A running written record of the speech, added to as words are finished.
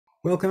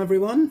Welcome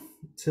everyone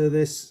to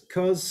this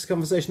COZ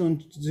conversation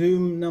on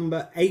Zoom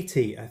number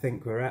 80, I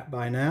think we're at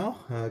by now.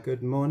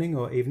 Good morning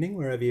or evening,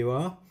 wherever you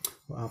are,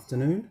 or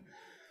afternoon.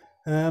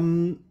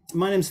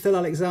 My name's Phil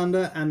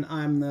Alexander and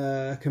I'm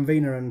the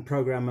convener and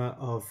programmer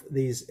of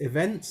these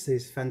events,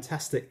 these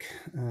fantastic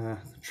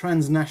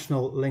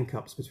transnational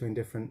link-ups between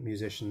different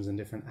musicians and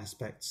different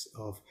aspects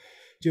of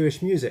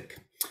Jewish music.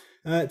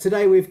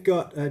 Today we've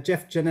got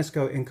Jeff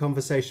Janeczko in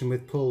conversation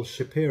with Paul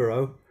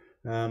Shapiro,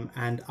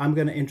 and I'm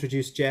going to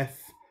introduce Jeff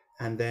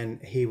and then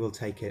he will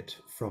take it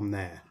from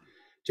there.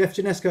 Jeff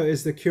Janeczko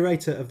is the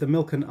curator of the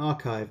Milken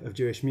Archive of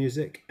Jewish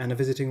Music and a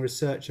visiting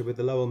researcher with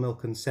the Lowell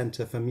Milken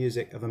Center for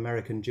Music of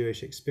American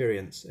Jewish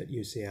Experience at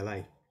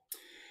UCLA.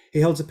 He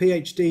holds a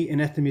PhD in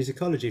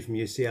ethnomusicology from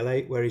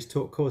UCLA, where he's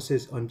taught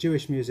courses on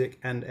Jewish music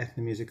and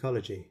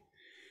ethnomusicology.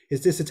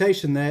 His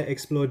dissertation there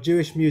explored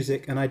Jewish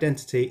music and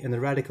identity in the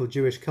Radical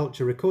Jewish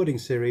Culture recording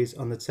series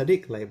on the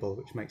Tzaddik label,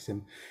 which makes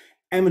him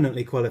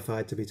eminently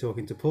qualified to be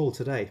talking to Paul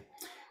today.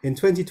 In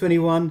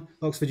 2021,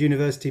 Oxford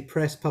University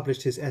Press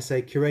published his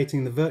essay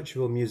Curating the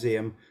Virtual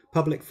Museum,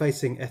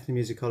 Public-Facing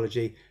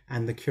Ethnomusicology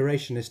and the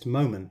Curationist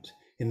Moment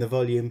in the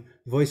volume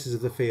Voices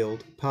of the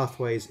Field,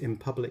 Pathways in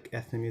Public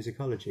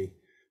Ethnomusicology.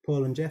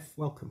 Paul and Jeff,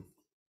 welcome.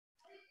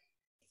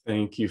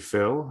 Thank you,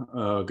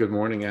 Phil. Good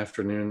morning,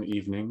 afternoon,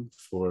 evening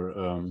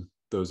for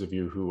those of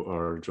you who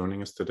are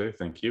joining us today.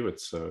 Thank you.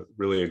 It's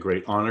really a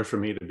great honor for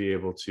me to be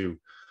able to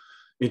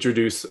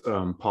introduce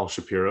Paul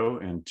Shapiro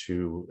and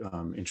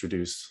to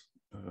introduce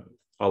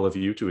all of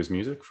you to his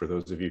music, for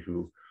those of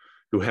you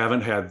who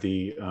haven't had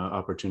the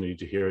opportunity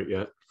to hear it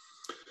yet.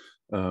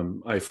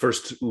 I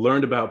first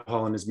learned about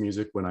Paul and his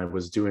music when I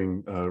was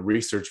doing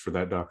research for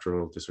that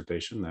doctoral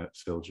dissertation that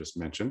Phil just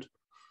mentioned,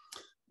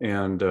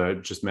 and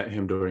just met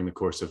him during the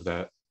course of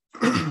that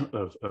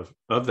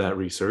of that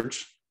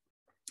research.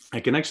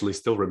 I can actually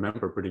still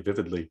remember pretty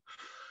vividly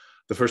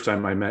the first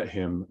time I met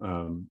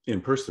him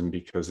in person,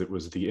 because it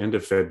was the end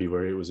of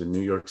February. It was in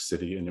New York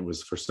City, and it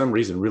was for some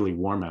reason really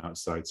warm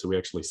outside. So we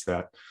actually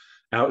sat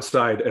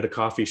outside at a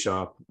coffee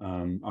shop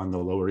on the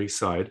Lower East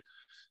Side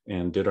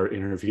and did our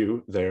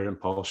interview there. And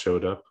Paul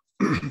showed up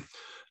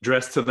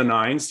dressed to the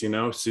nines, you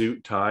know,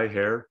 suit, tie,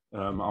 hair,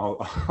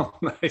 all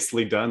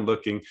nicely done,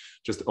 looking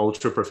just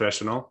ultra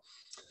professional.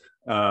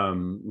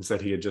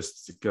 Said he had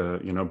just,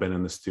 you know, been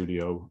in the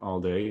studio all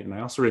day. And I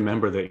also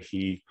remember that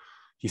he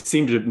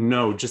seemed to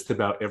know just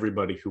about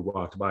everybody who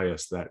walked by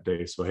us that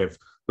day. So I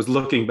was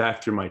looking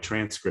back through my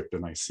transcript,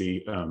 and I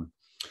see, I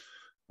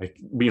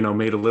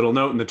made a little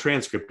note in the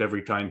transcript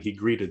every time he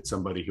greeted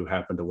somebody who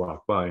happened to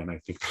walk by. And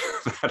I think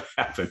that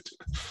happened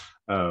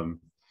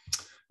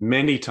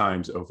many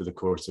times over the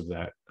course of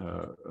that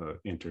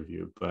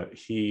interview. But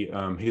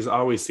he's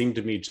always seemed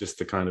to me just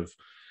to kind of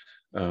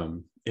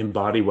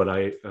embody what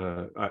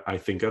I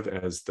think of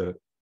as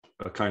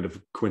a kind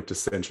of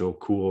quintessential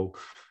cool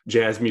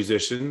jazz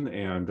musician,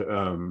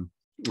 and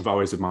I've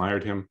always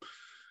admired him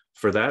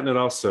for that. And it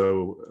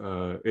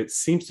also it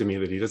seems to me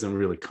that he doesn't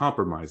really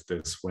compromise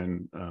this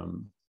when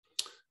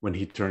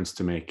he turns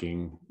to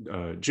making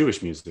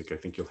Jewish music. I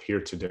think you'll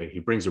hear today he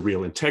brings a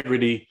real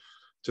integrity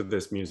to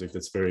this music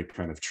that's very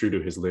kind of true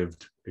to his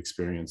lived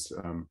experience,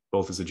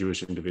 both as a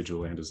Jewish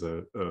individual and as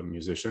a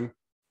musician.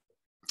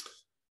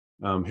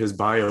 His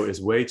bio is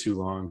way too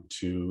long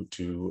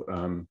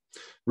to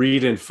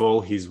read in full.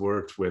 He's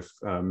worked with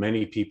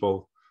many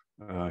people.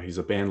 He's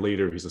a band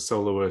leader, he's a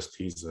soloist,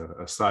 he's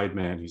a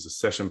sideman, he's a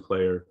session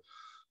player,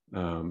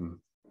 and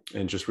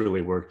just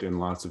really worked in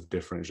lots of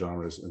different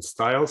genres and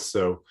styles.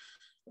 So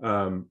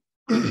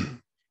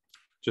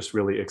just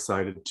really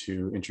excited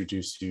to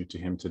introduce you to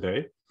him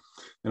today.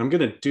 And I'm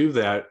going to do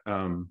that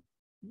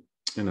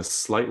in a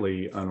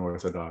slightly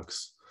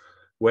unorthodox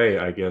way,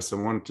 I guess. I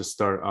wanted to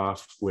start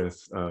off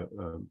with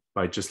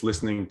by just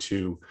listening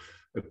to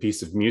a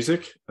piece of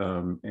music,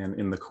 and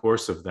in the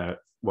course of that,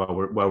 while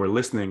we're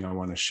listening, I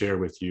want to share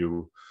with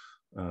you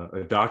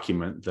a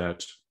document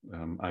that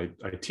I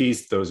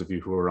teased those of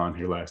you who were on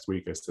here last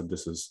week. I said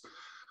this is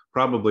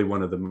probably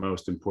one of the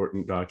most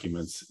important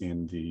documents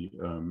in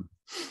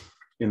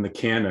the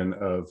canon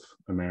of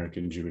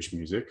American Jewish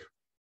music.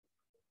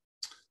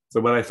 So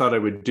what I thought I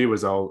would do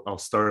is I'll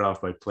start off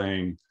by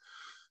playing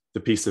the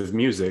piece of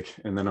music,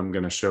 and then I'm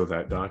going to show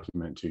that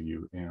document to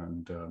you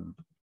and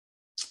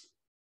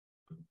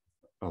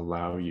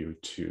allow you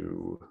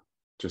to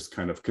just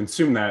kind of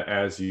consume that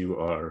as you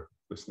are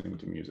listening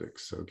to music.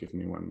 So give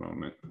me one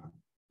moment.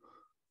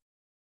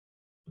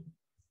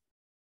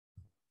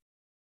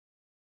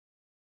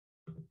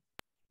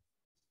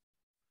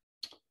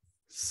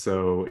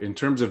 So in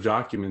terms of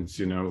documents,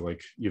 you know,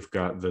 like you've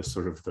got the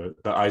sort of the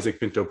Isaac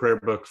Pinto prayer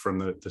book from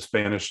the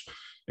Spanish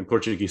and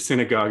Portuguese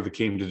synagogue that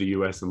came to the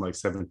US in like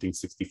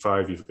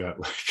 1765. You've got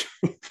like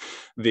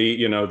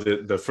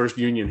the first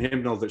Union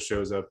hymnal that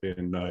shows up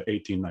in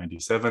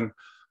 1897,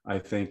 I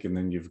think. And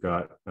then you've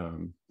got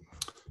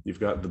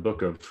the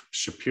book of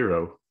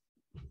Shapiro,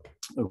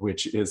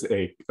 which is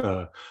a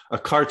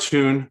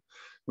cartoon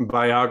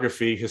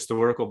biography,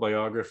 historical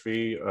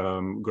biography,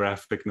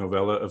 graphic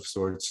novella of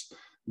sorts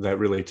that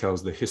really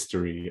tells the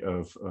history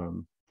of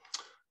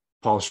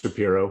Paul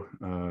Shapiro,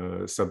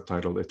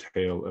 subtitled A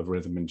Tale of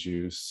Rhythm and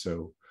Jews.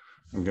 So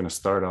I'm going to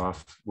start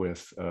off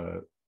with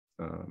a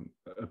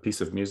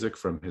piece of music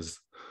from his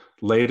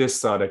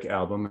latest Tzaddik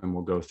album, and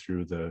we'll go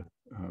through the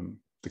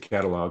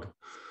catalog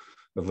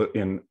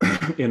in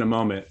a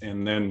moment.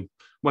 And then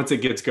once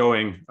it gets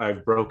going,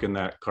 I've broken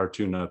that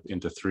cartoon up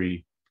into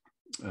 3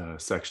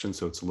 sections,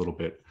 so it's a little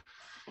bit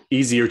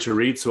easier to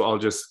read. So I'll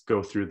just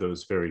go through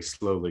those very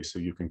slowly so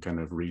you can kind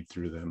of read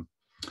through them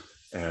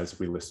as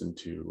we listen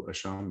to a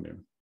Shamnu.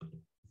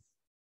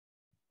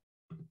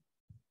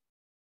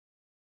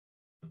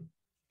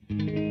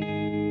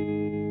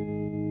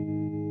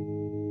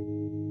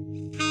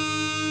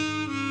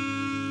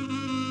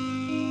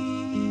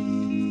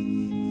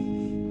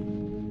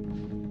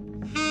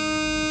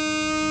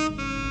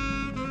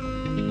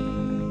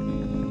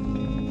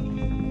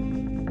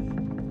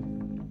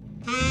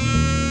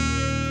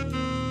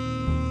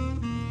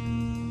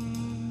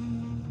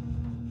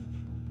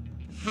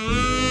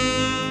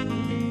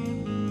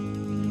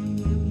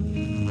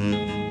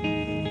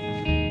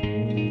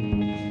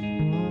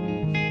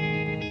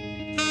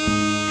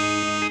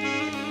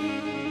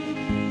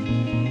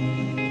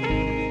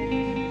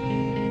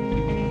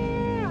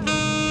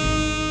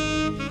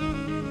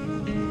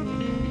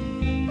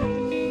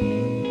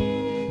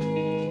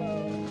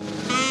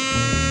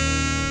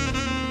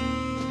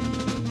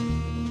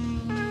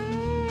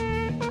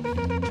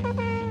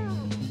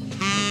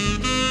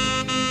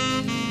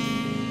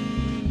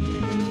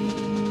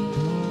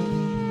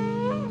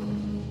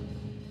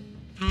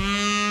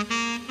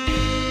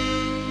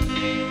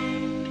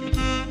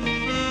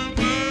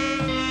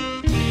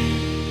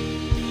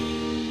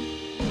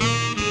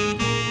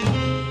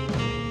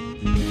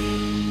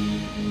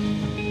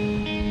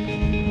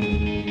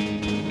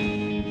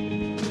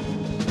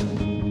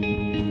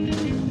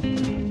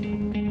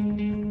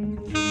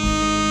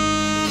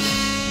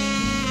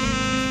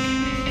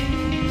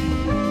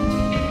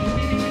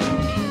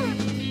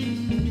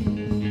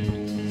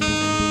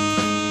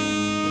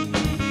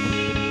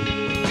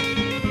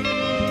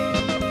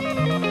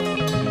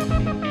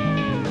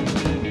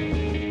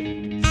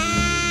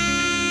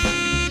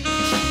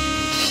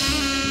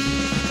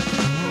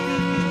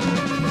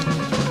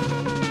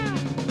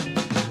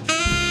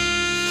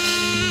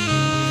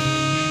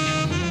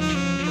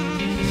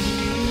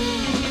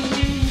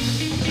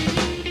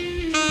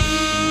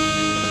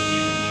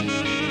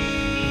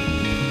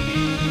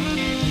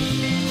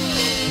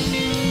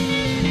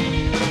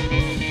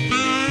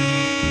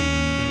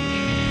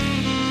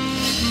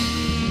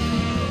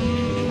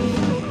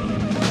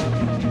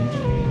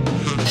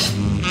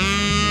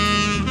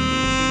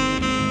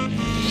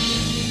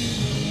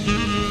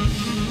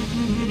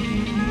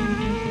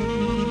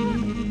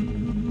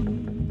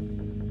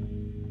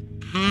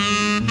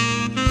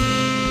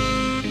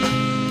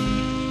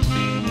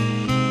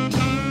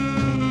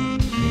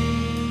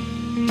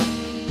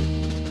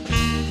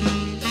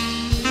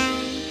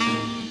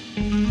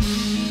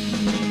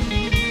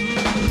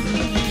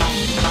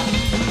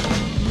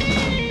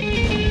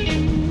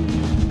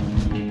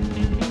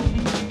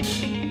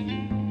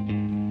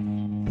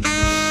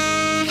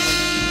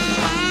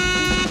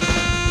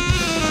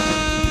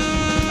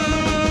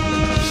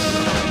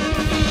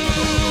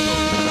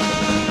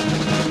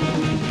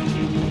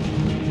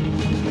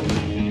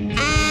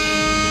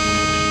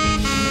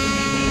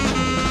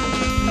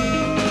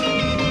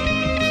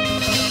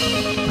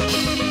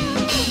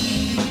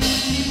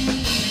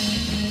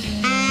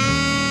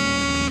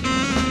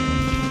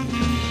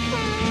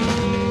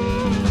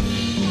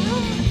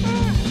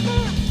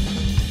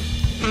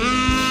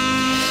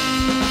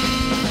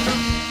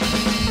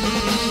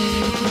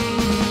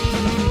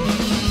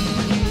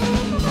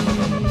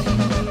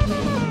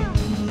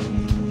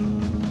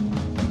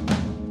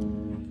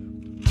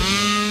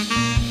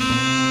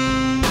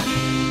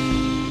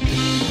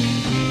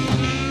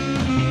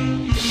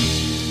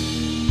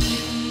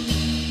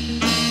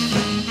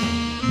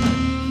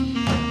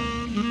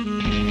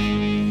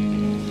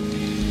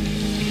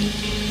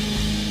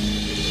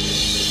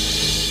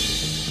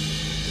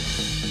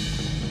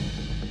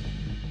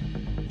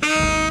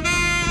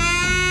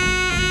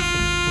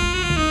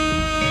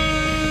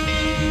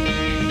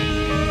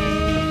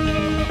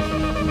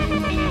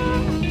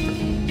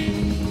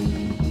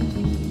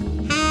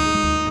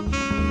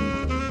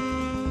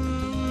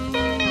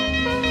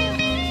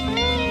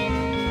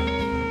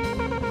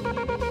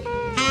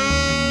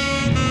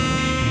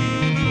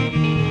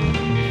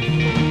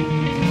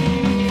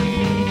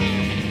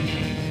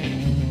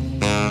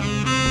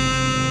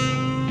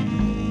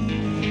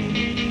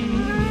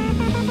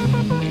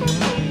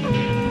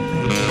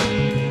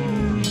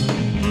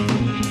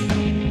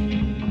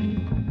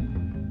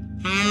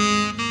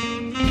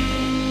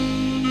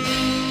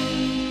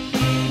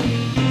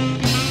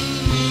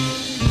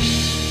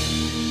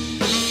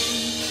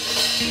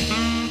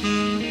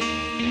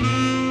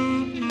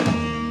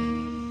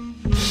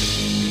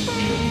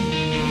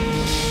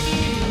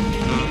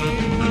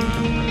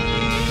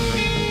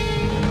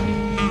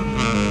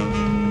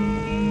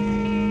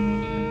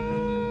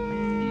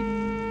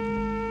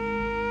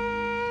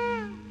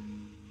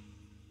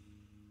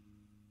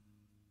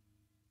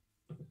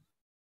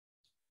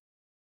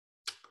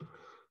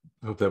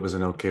 I hope that was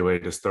an okay way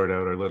to start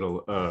out our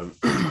little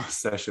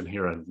session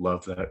here. I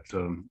love that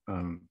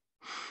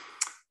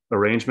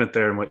arrangement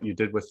there and what you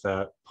did with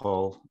that,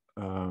 Paul.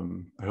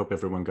 I hope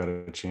everyone got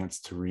a chance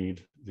to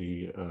read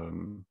the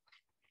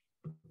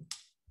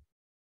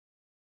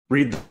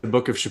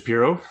book of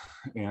Shapiro,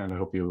 and I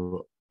hope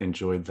you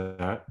enjoyed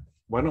that.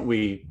 Why don't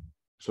we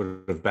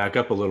sort of back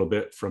up a little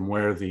bit from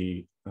where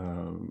the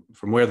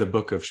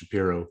book of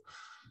Shapiro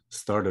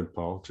started,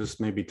 Paul? Just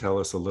maybe tell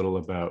us a little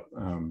about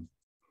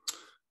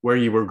where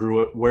you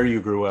grew up, where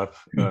you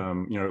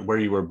know, where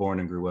you were born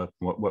and grew up,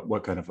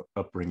 what kind of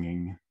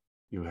upbringing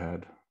you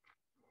had.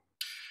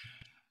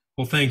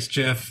 Well, thanks,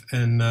 Jeff,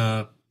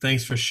 and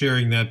thanks for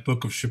sharing that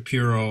book of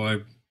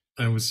Shapiro.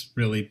 I was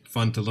really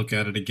fun to look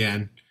at it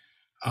again.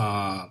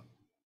 I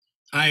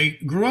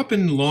grew up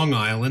in Long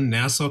Island,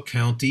 Nassau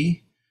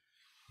County,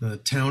 the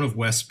town of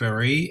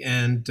Westbury,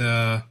 and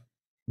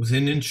was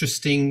an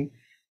interesting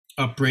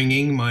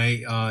upbringing.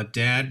 My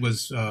dad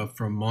was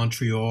from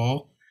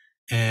Montreal,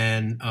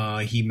 and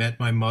he met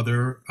my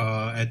mother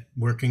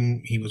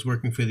he was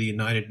working for the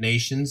United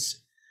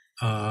Nations,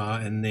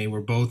 and they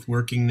were both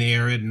working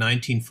there in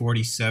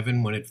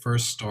 1947 when it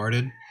first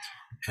started.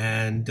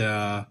 And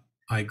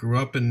I grew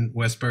up in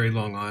Westbury,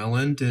 Long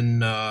Island,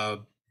 and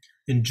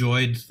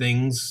enjoyed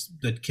things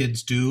that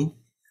kids do.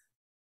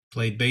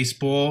 Played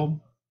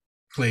baseball,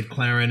 played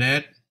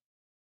clarinet.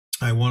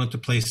 I wanted to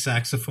play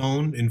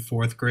saxophone in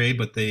fourth grade,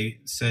 but they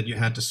said you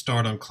had to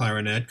start on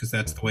clarinet because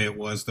that's the way it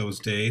was those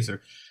days.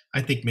 Or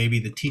I think maybe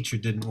the teacher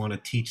didn't want to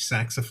teach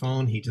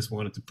saxophone. He just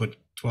wanted to put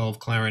 12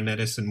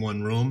 clarinetists in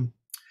one room.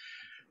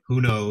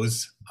 Who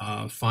knows?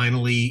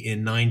 Finally,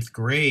 in ninth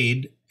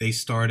grade, they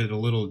started a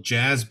little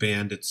jazz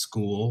band at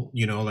school,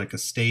 you know, like a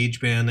stage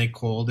band, they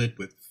called it,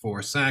 with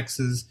 4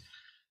 saxes,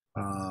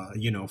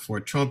 4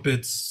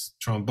 trumpets,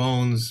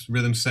 trombones,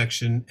 rhythm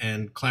section,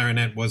 and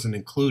clarinet wasn't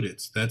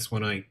included. So that's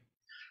when I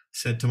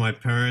said to my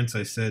parents,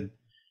 I said,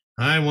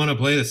 I want to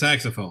play the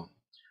saxophone.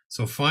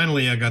 So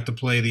finally, I got to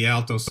play the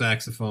alto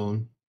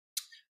saxophone.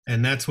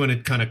 And that's when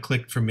it kind of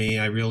clicked for me.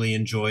 I really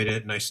enjoyed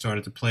it, and I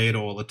started to play it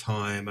all the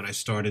time. And I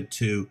started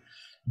to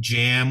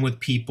jam with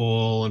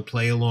people and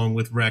play along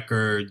with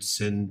records,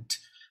 and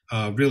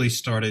really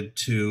started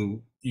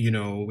to,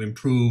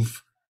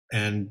 improve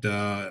and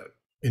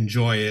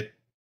enjoy it.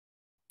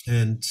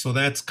 And so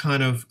that's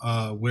kind of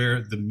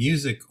where the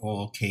music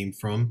all came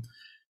from.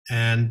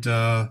 And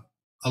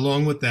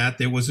along with that,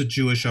 there was a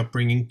Jewish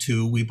upbringing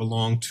too. We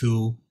belonged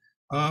to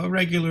a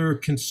regular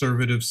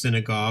conservative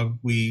synagogue.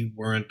 We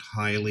weren't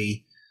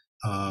highly,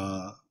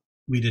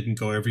 we didn't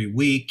go every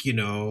week,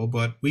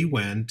 but we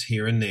went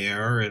here and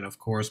there. And of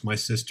course, my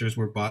sisters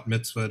were bat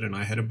mitzvahed and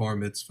I had a bar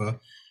mitzvah.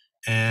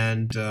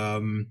 And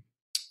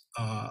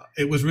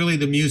it was really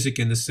the music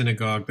in the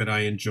synagogue that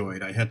I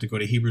enjoyed. I had to go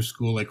to Hebrew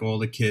school like all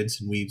the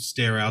kids, and we'd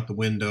stare out the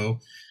window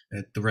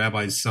at the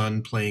rabbi's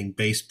son playing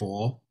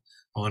baseball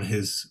on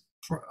his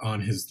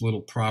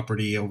little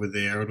property over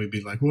there, and we'd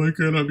be like, why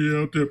can't I be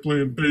out there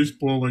playing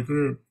baseball like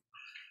that?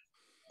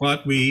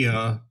 But we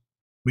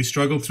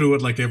struggled through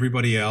it like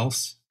everybody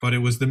else. But it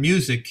was the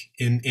music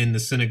in the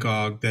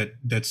synagogue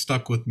that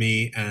stuck with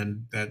me,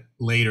 and that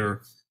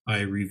later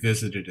I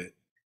revisited it.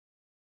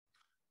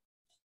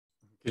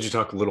 Could you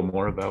talk a little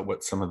more about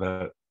what some of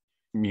that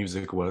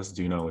music was?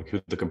 Do you know, like, who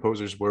the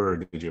composers were?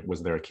 Or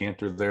was there a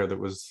cantor there that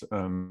was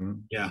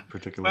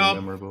particularly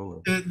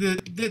memorable?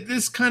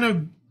 This kind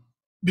of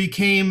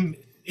became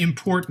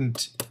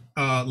important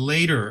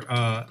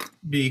later.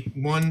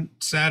 One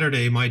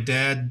Saturday, my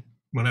dad,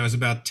 when I was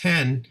about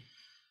 10,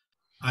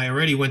 I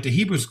already went to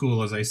Hebrew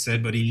school, as I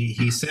said, but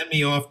he sent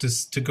me off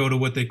to go to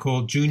what they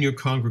called junior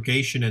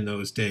congregation in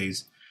those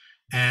days.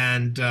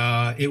 And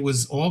it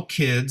was all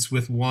kids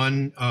with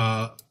one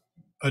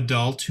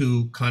adult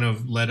who kind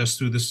of led us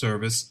through the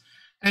service.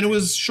 And it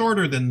was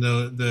shorter than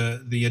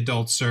the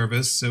adult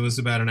service. It was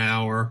about an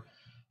hour.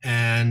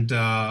 And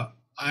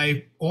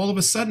I all of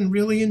a sudden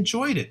really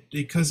enjoyed it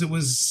because it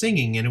was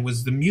singing and it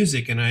was the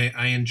music, and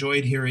I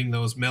enjoyed hearing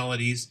those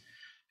melodies.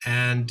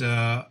 And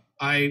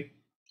I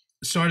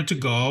started to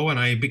go, and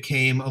I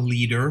became a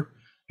leader,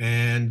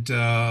 and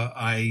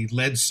I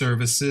led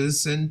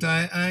services, and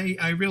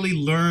I really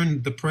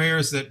learned the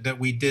prayers that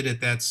we did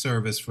at that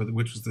service,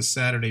 which was the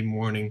Saturday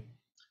morning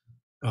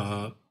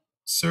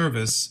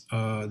service,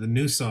 the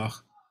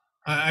Nusach.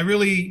 I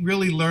really,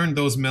 really learned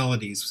those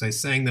melodies. I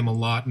sang them a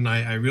lot, and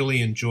I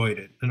really enjoyed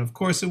it. And of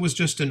course, it was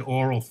just an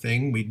oral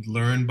thing. We'd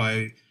learn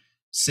by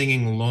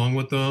singing along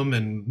with them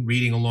and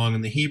reading along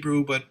in the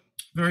Hebrew, but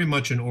very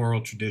much an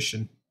oral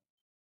tradition.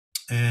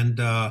 And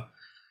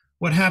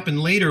what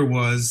happened later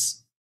was,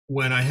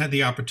 when I had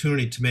the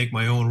opportunity to make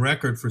my own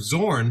record for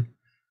Zorn,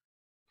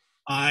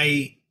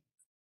 I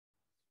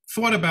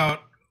thought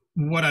about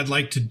what I'd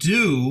like to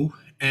do,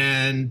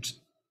 and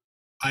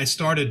I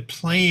started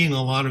playing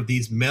a lot of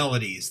these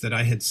melodies that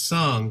I had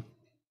sung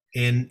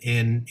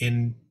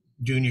in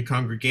junior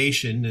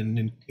congregation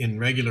and in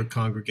regular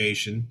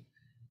congregation,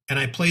 and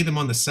I played them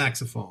on the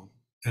saxophone.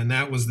 And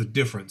that was the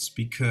difference,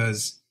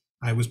 because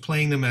I was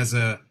playing them as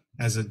a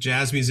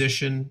jazz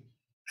musician,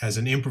 as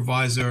an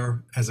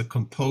improviser, as a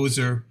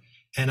composer,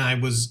 and I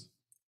was,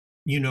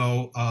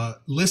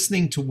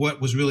 listening to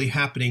what was really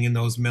happening in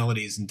those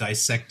melodies and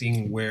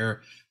dissecting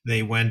where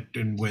they went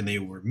and when they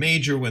were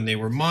major, when they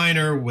were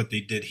minor, what they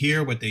did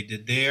here, what they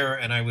did there,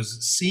 and I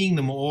was seeing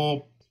them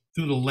all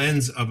through the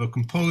lens of a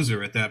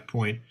composer at that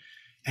point.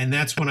 And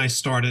that's when I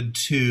started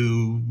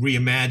to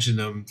reimagine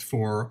them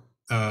for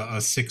a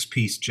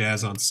 6-piece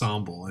jazz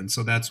ensemble. And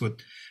so that's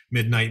what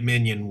Midnight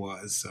Minion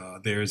was.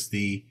 There's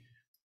the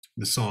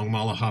song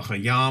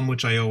Malachacha Yam,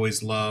 which I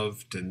always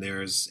loved, and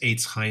there's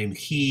Eitz Chaim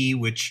Hi,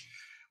 which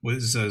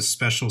was a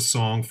special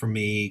song for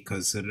me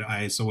because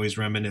it's always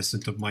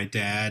reminiscent of my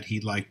dad.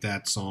 He liked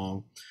that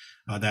song,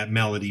 that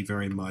melody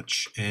very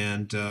much.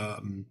 And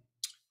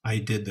I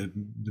did the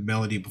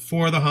melody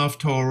before the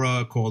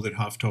Haftorah, called it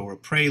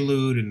Haftorah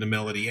Prelude, and the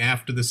melody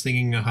after the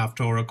singing of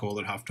Haftorah, called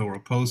it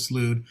Haftorah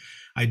Postlude.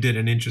 I did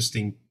an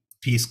interesting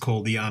piece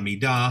called the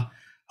Amidah,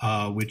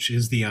 which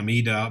is the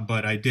Amidah,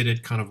 but I did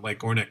it kind of like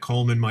Ornette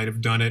Coleman might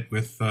have done it,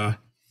 with a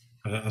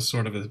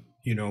sort of a,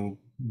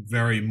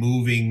 very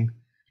moving,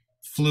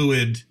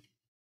 fluid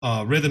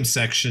rhythm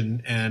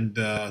section and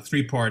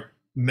 3-part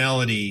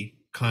melody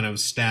kind of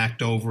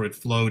stacked over it,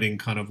 floating,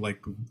 kind of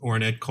like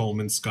Ornette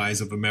Coleman's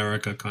Skies of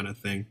America kind of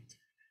thing.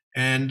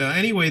 And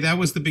anyway, that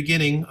was the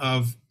beginning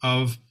of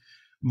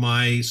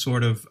my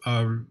sort of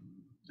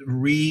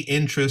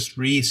re-interest,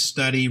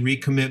 re-study,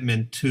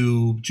 recommitment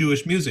to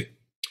Jewish music.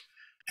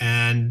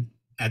 And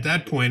at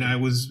that point, I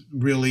was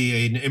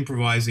really an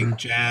improvising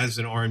jazz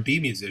and R&B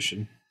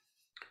musician.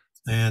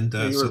 And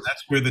so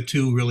that's where the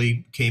two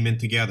really came in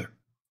together.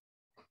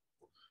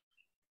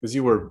 Because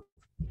you were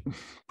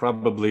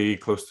probably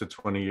close to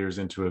 20 years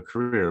into a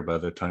career by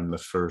the time the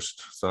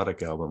first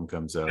Tzaddik album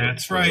comes out.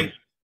 That's right.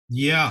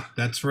 Yeah,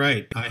 that's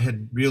right. I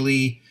had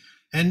really,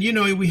 and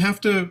we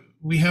have to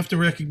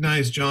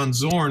recognize John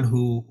Zorn,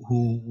 who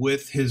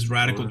with his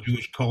radical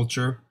Jewish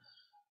culture,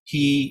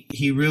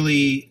 he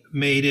really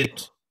made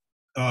it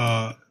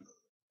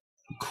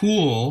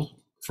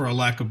cool, for a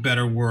lack of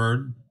better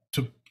word,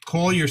 to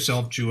call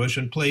yourself Jewish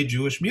and play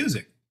Jewish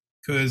music,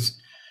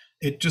 because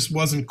it just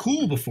wasn't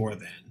cool before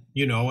then.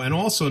 And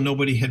also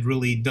nobody had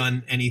really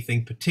done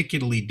anything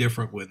particularly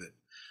different with it.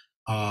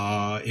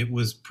 It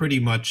was pretty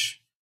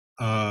much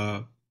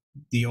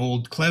the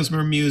old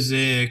klezmer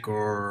music,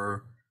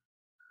 or,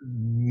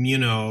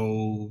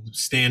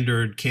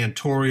 standard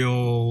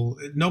cantorial.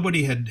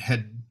 Nobody had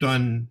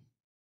done,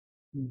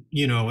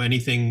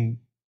 anything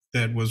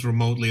that was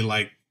remotely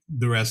like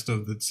the rest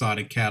of the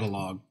Tzaddik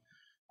catalog,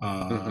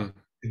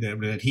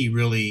 that he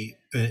really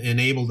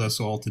enabled us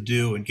all to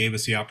do, and gave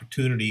us the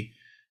opportunity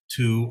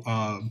to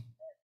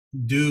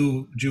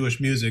do Jewish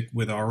music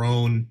with our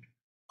own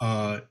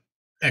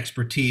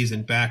expertise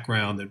and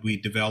background that we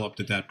developed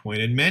at that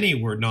point. And many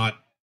were not,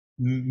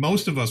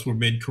 most of us were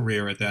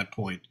mid-career at that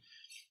point,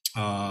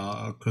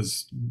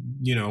 because,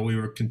 we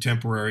were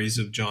contemporaries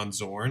of John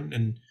Zorn,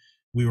 and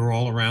we were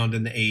all around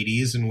in the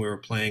 80s, and we were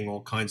playing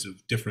all kinds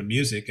of different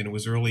music. And it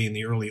was in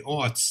the early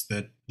aughts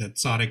that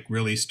Tzaddik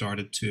really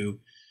started to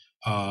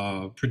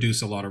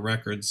produce a lot of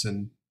records.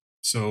 And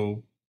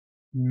so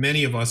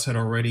many of us had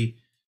already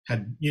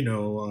had,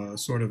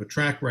 sort of a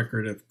track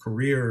record of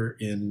career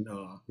in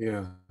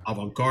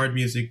avant-garde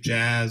music,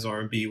 jazz,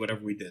 R&B,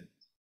 whatever we did.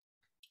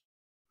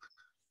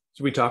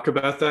 Should we talk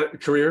about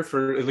that career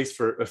for at least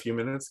for a few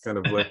minutes? Kind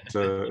of let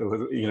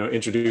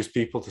introduce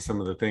people to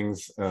some of the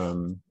things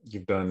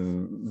you've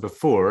done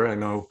before. I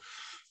know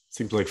it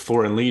seems like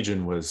Foreign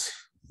Legion was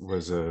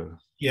a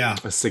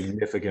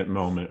significant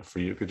moment for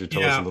you. Could you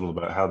tell us a little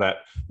about how that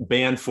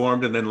band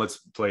formed, and then let's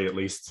play at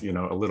least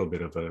a little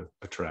bit of a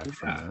track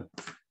from that.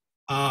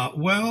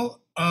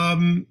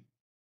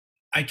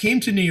 I came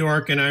to New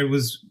York, and I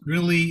was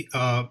really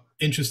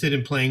interested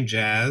in playing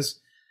jazz.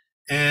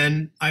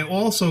 And I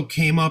also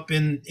came up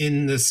in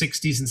the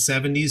 60s and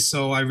 70s,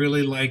 so I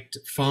really liked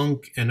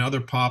funk and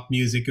other pop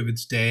music of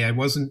its day. I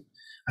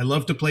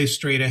loved to play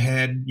straight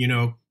ahead,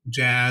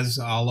 jazz,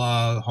 a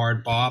la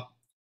hard bop,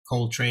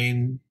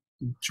 Coltrane,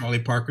 Charlie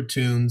Parker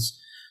tunes,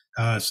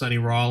 Sonny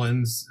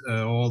Rollins,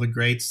 all the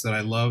greats that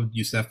I loved,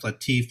 Yusef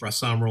Lateef,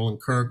 Rassam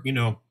Roland Kirk,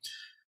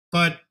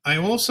 But I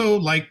also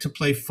liked to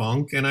play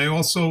funk, and I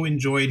also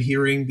enjoyed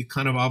hearing the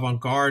kind of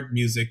avant-garde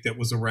music that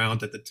was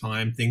around at the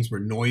time. Things were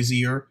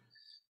noisier.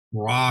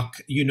 Rock,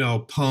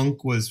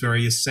 punk was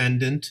very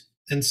ascendant.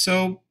 And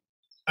so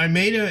I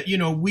made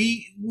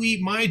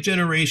my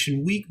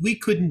generation, we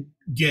couldn't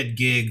get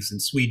gigs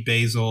in Sweet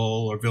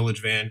Basil or Village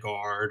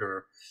Vanguard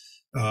or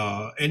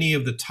any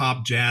of the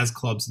top jazz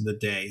clubs in the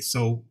day.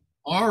 So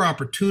our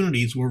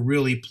opportunities were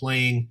really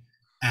playing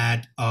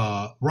at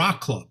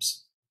rock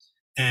clubs.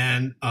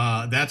 And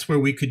that's where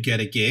we could get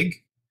a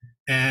gig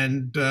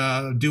and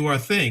do our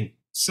thing.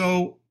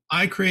 So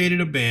I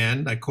created a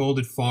band. I called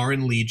it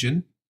Foreign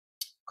Legion,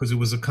 because it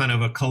was a kind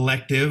of a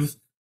collective,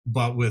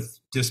 but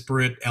with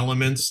disparate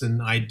elements and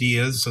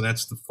ideas. So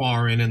that's the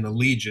Foreign and the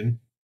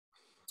Legion.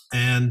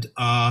 And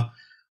I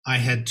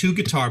had 2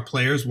 guitar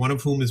players, one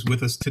of whom is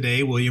with us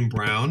today, William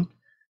Brown.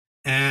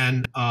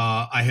 And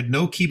I had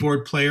no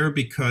keyboard player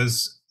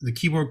because the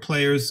keyboard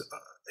players,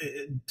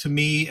 to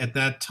me at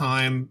that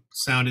time,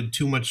 sounded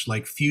too much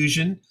like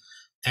fusion,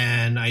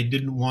 and I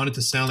didn't want it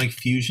to sound like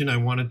fusion. I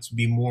wanted it to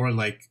be more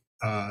like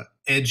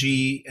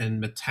edgy and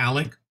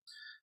metallic,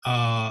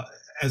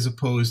 as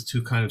opposed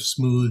to kind of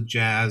smooth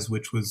jazz,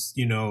 which was,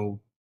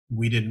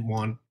 we didn't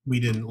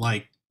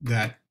like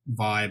that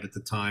vibe at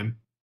the time.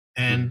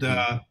 And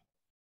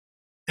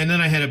and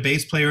then I had a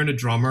bass player and a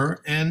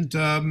drummer, and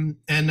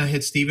I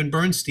had Stephen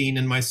Bernstein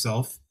and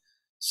myself,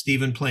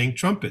 Stephen playing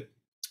trumpet,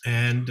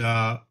 and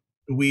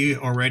we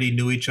already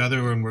knew each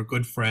other and were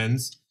good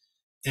friends.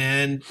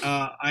 And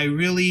I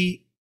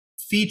really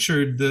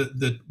featured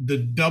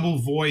the double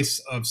voice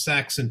of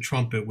sax and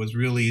trumpet was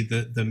really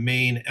the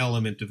main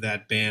element of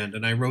that band.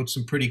 And I wrote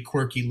some pretty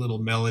quirky little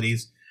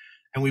melodies,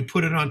 and we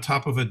put it on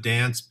top of a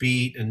dance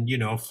beat and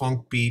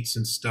funk beats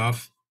and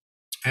stuff.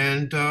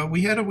 And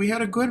we had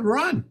a good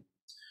run.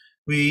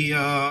 We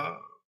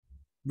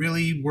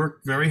really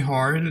worked very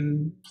hard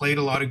and played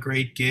a lot of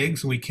great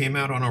gigs. And we came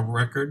out on a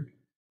record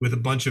with a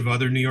bunch of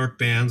other New York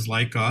bands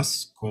like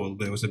us.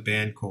 There was a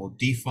band called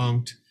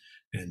Defunct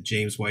and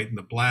James White and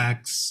the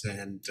Blacks,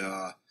 and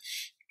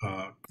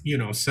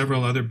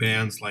several other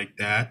bands like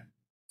that.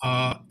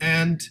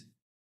 And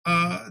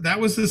that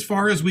was as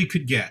far as we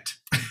could get.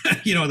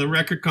 The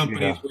record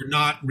companies were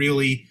not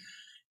really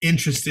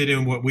interested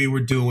in what we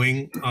were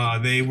doing.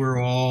 They were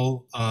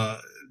all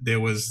there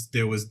was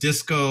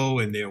disco,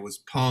 and there was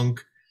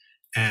punk,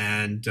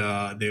 and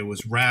there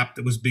was rap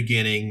that was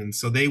beginning, and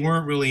so they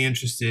weren't really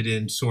interested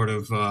in sort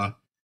of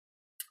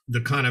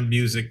the kind of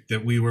music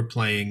that we were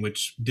playing,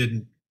 which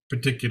didn't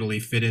particularly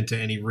fit into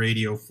any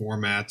radio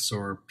formats,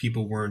 or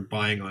people weren't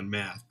buying on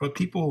math, but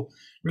people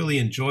really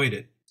enjoyed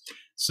it.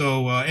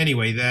 So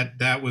anyway,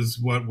 that was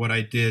what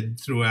I did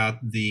throughout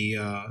the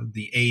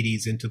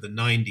 80s into the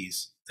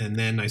 90s, and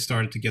then I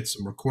started to get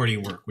some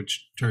recording work,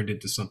 which turned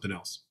into something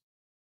else.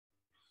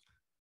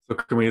 So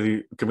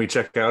can we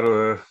check out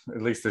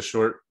at least a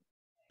short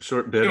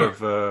bit of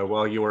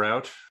While You Were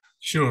Out?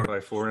 Sure. By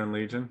Foreign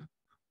Legion.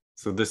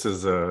 So this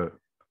is a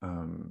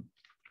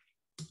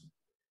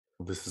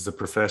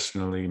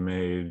professionally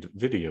made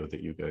video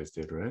that you guys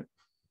did, right?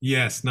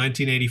 Yes,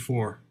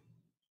 1984.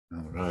 All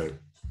right.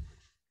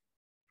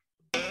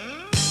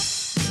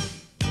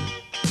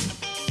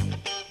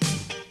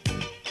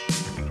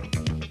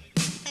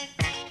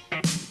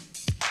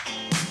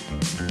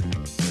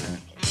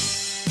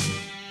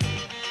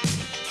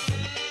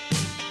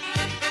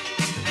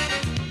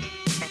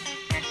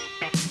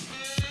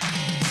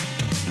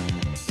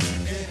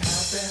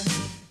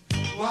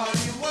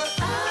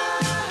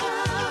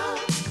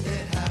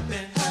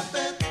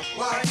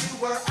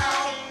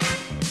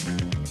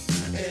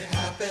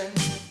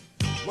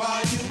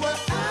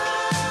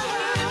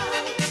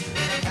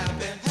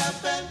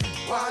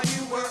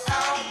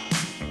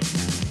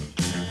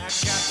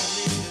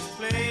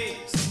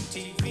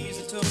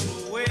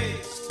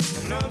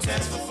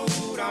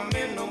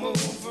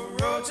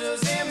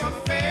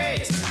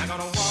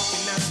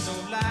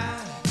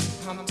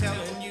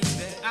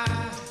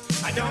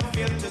 I don't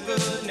feel too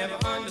good, never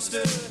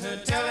understood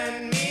her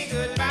telling me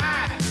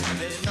goodbye.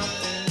 There's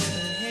nothing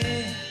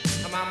ahead,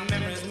 my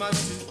memory's much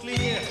too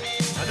clear.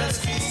 The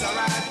streets are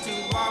right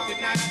to walk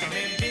at night,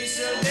 maybe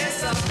she'll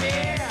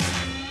disappear.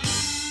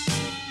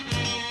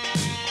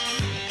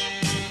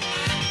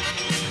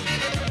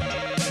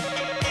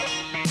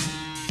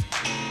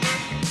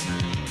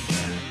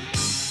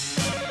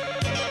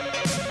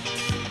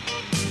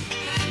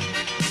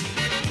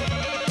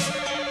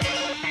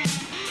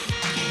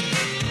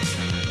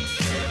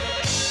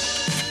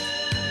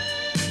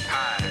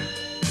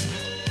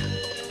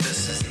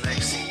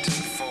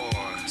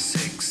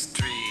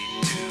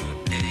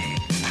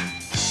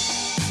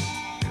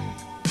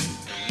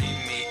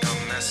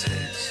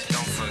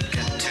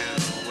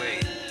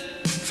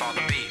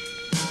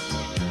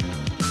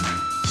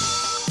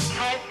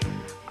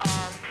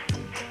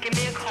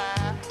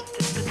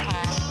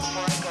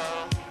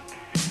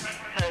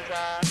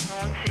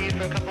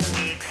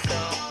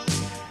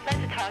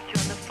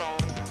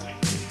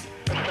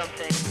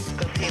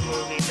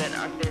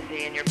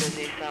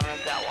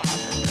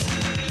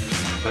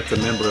 That's a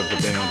member of the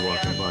band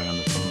walking by on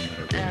the phone,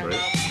 right?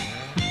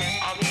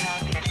 I'll be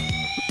happy.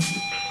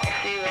 I'll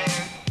see you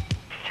later.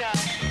 Ciao.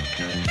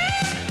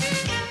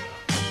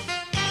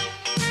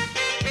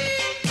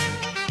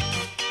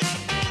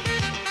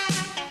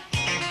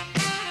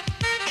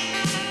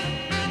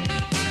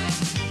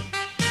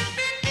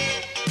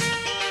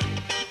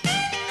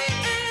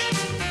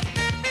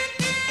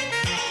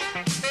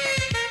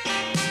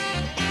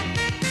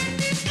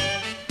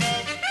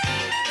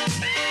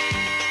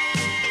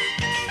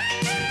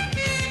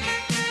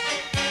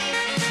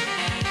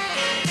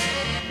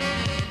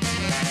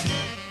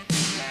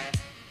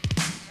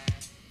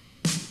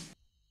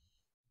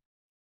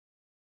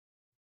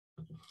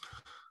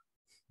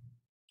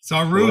 It's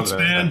our roots,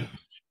 man.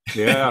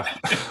 Yeah.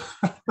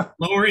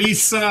 Lower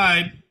East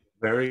Side.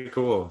 Very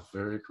cool.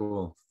 Very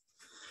cool.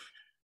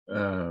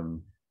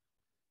 And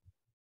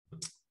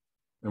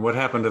what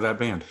happened to that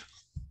band?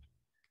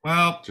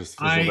 Well, Just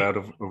fizzled out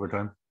over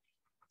time.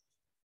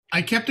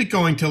 I kept it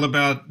going till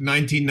about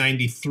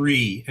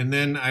 1993, and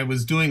then I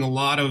was doing a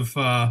lot of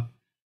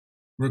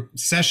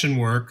session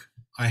work.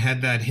 I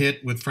had that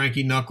hit with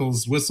Frankie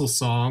Knuckles' Whistle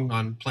Song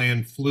on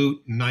playing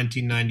flute in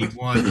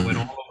 1991. It went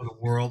all over the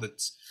world.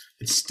 It's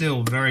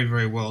still very,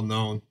 very well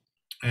known.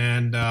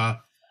 And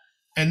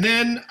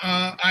then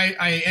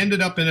I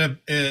ended up in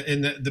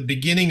the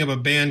beginning of a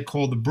band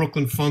called the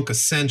Brooklyn Funk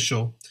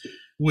Essential,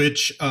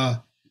 which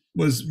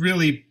was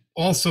really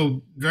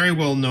also very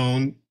well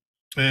known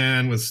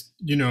and was,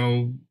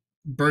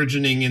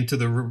 burgeoning into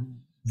the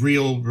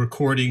real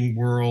recording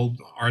world,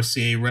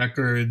 RCA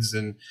Records,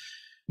 and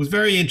was a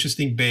very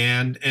interesting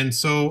band. And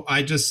so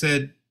I just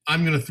said,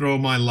 I'm going to throw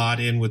my lot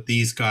in with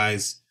these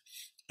guys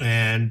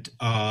and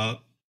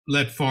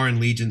let Foreign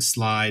Legion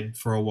slide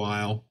for a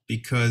while,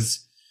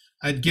 because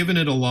I'd given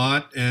it a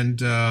lot,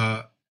 and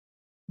I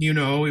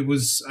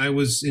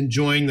was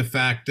enjoying the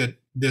fact that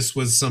this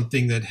was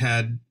something that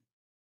had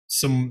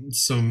some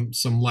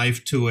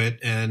life to it,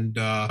 and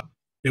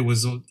there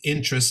was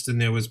interest, and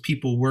there was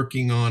people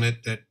working on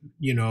it that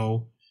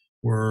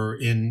were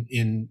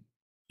in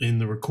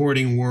the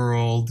recording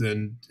world,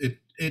 and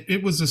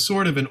it was a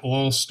sort of an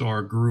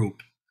all-star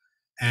group,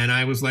 and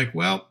I was like,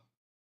 well,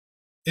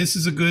 this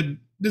is a good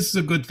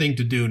thing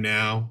to do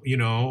now.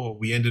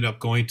 We ended up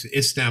going to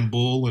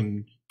Istanbul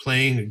and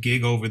playing a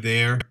gig over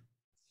there.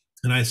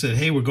 And I said,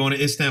 hey, we're going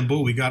to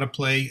Istanbul. We got to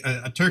play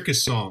a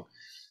Turkish song.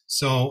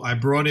 So I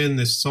brought in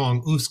this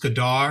song,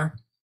 Uskadar,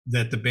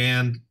 that the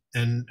band,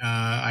 and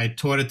I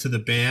taught it to the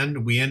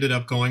band. We ended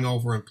up going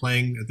over and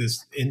playing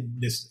this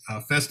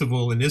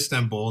festival in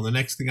Istanbul. And the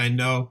next thing I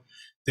know,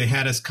 they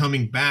had us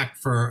coming back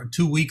for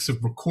 2 weeks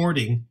of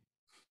recording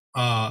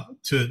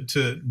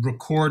to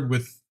record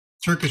with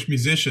Turkish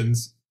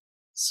musicians,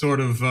 sort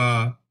of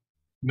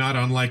not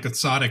unlike a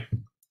Sadiq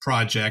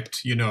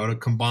project, to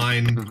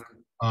combine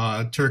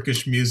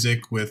Turkish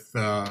music with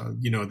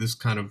this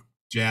kind of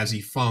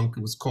jazzy funk.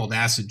 It was called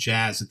acid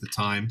jazz at the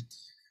time,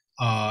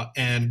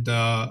 and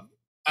I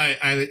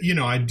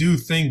do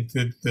think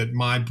that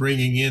my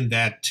bringing in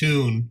that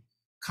tune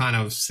kind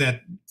of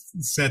set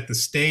the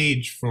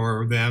stage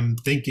for them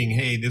thinking,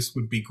 hey, this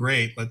would be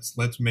great.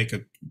 Let's make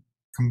a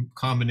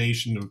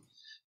combination of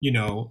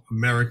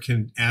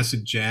American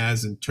acid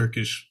jazz and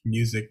Turkish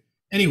music.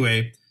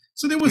 Anyway,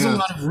 so there was a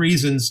lot of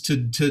reasons to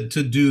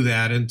do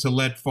that and to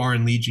let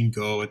Foreign Legion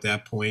go at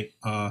that point.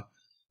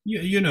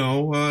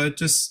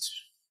 Just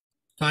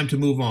time to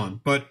move on.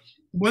 But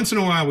once in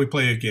a while we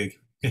play a gig.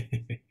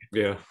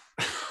 Yeah.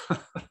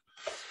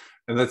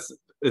 And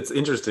it's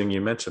interesting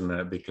you mentioned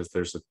that, because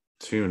there's a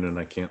tune, and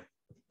I can't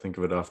think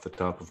of it off the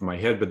top of my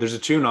head, but there's a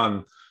tune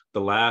on the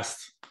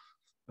last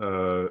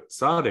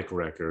Sadiq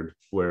record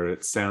where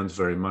it sounds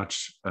very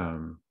much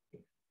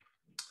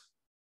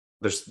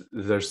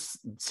there's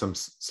some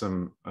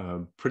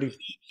pretty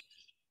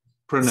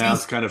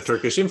pronounced kind of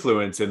Turkish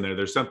influence in there.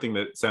 There's something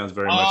that sounds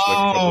very much like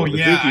a couple of the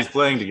Dookies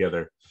playing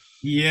together.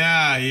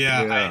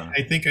 Yeah.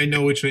 I think I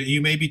know which one.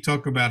 You maybe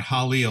talk about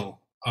Halil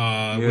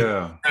with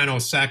soprano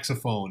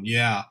saxophone.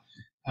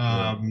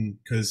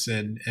 Because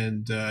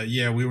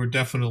we were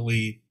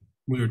definitely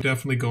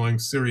going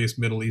serious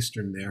Middle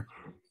Eastern there.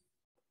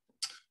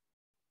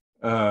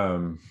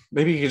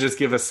 Maybe you could just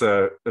give us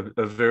a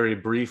very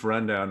brief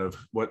rundown of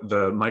what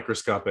the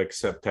microscopic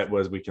septet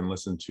was. We can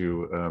listen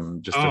to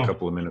just a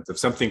couple of minutes of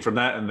something from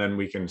that, and then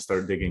we can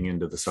start digging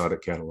into the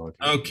Sadiq catalog.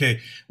 Okay.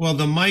 Well,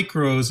 the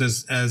Micros,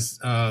 as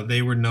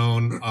they were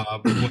known,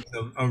 was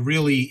a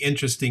really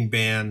interesting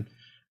band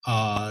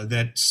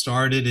that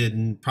started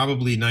in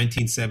probably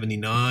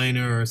 1979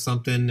 or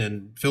something,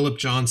 and Philip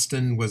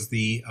Johnston was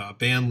the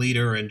band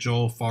leader, and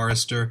Joel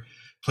Forrester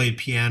played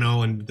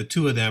piano, and the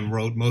two of them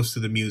wrote most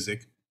of the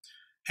music.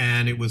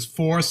 And it was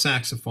 4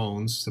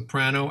 saxophones: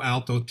 soprano,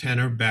 alto,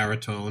 tenor,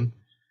 baritone,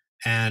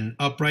 and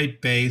upright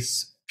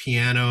bass,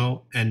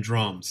 piano, and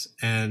drums.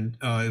 And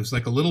it was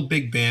like a little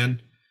big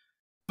band,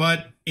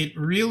 but it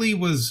really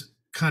was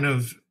kind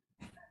of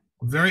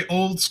very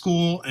old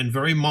school and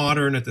very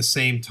modern at the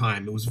same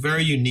time. It was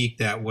very unique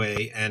that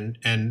way. And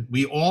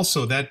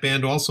that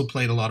band also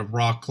played a lot of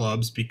rock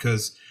clubs,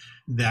 because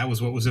that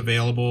was what was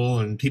available,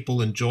 and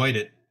people enjoyed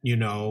it,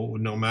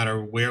 no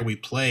matter where we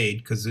played,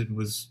 because it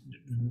was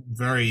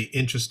very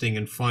interesting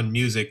and fun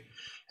music.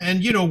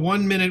 And,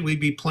 1 minute we'd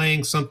be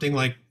playing something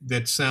like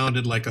that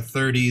sounded like a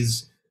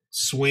 30s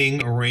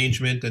swing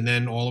arrangement, and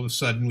then all of a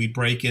sudden we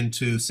break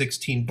into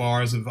 16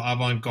 bars of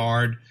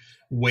avant-garde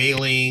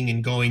wailing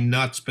and going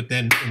nuts, but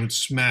then it would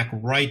smack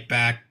right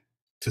back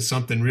to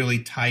something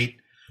really tight.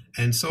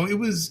 And so it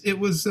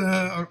was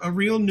a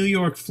real New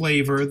York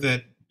flavor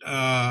that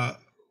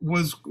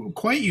was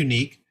quite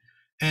unique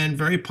and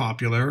very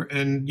popular.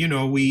 And,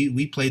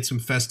 we played some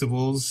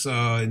festivals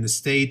in the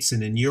States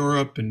and in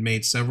Europe and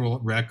made several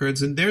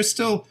records, and they're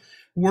still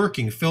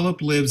working.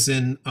 Philip lives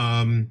in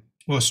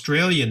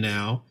Australia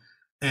now,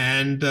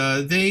 and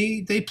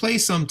they play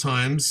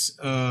sometimes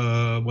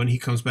when he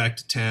comes back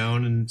to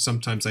town, and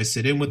sometimes I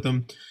sit in with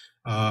them.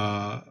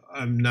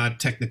 I'm not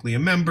technically a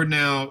member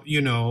now,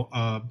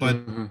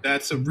 but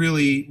that's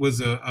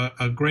was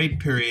a great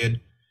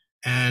period.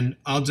 And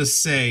I'll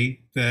just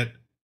say that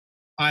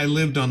I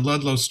lived on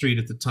Ludlow Street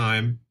at the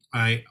time.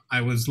 I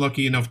was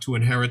lucky enough to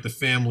inherit the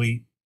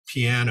family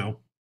piano.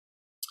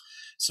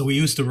 So we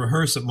used to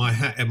rehearse at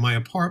my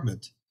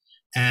apartment,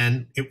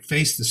 and it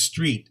faced the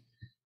street.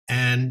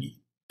 And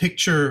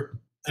picture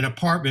an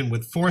apartment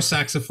with 4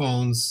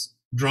 saxophones,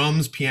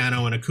 drums,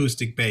 piano, and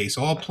acoustic bass,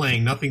 all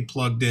playing, nothing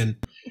plugged in.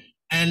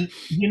 And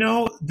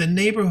the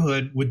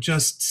neighborhood would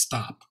just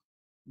stop.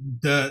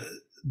 The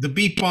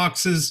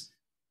beatboxes,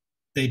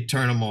 they'd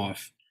turn them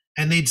off,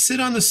 and they'd sit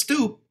on the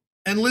stoop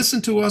and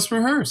listen to us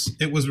rehearse.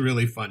 It was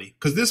really funny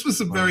because this was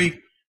a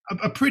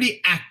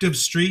pretty active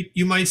street,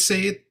 you might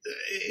say it,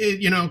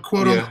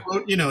 quote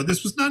unquote.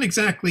 This was not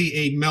exactly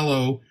a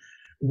mellow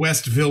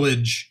West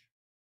Village,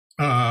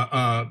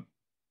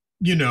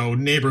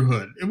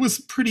 neighborhood. It was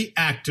pretty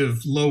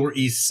active Lower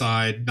East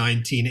Side,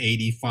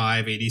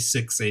 1985,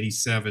 86,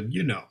 87,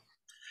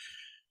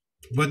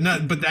 But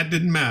that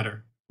didn't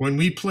matter. When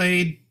we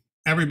played,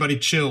 everybody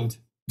chilled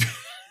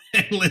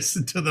and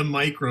listened to the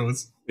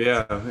micros.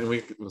 Yeah, and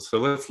let's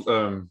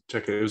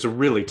check it. It was a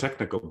really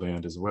technical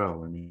band as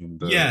well. I mean,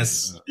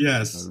 yes,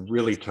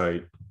 really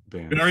tight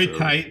band. Very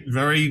tight,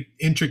 very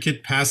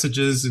intricate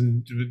passages,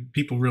 and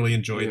people really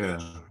enjoyed that.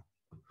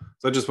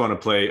 So I just want to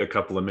play a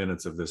couple of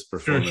minutes of this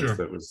performance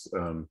that was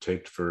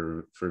taped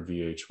for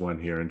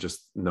VH1 here, and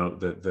just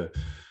note that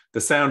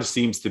the sound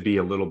seems to be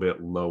a little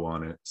bit low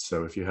on it.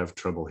 So if you have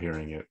trouble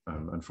hearing it,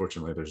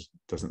 unfortunately, there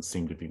doesn't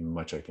seem to be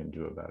much I can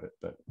do about it.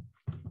 But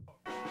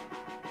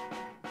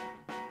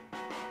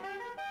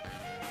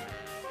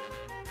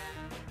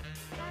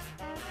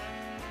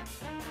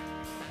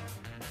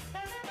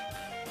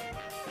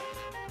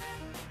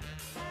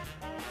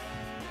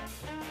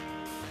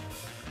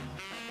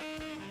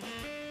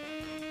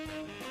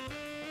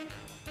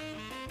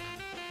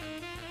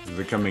is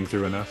it coming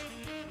through enough?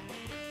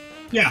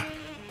 Yeah.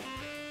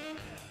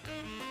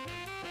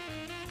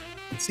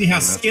 See how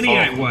skinny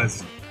I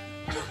was.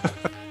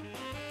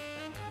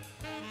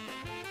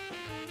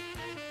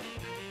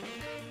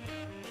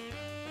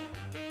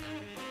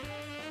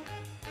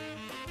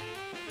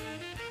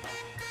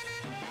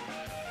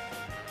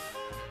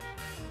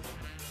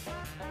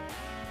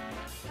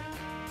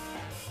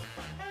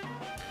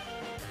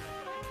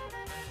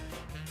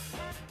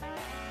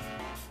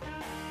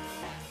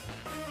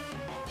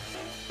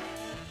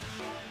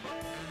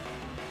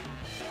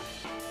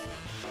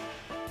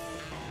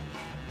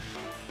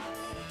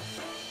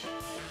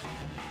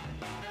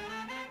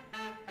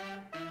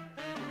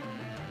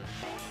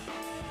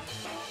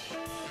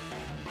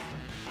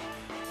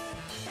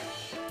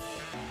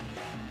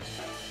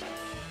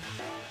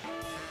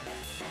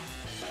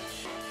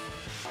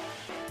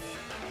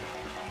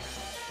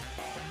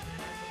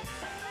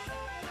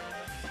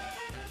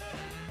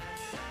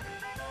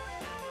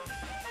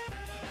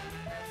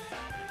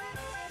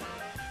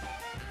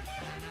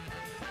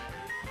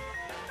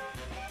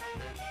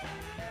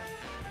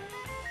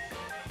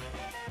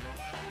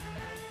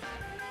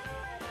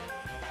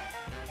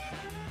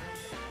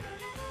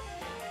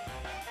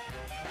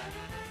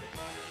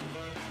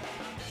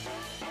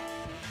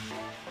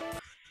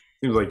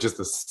 Seems like just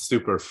a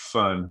super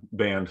fun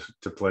band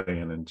to play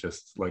in, and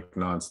just like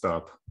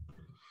nonstop.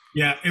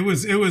 Yeah, it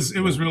was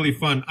really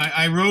fun.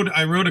 I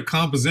wrote a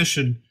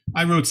composition.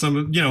 I wrote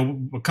some,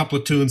 a couple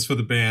of tunes for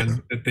the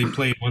band that they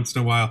played once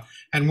in a while,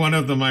 and one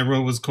of them I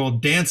wrote was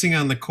called "Dancing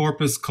on the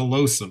Corpus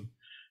Callosum,"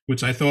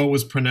 which I thought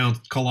was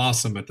pronounced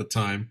colossum at the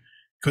time,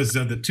 because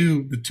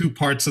the two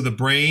parts of the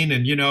brain,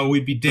 and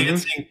we'd be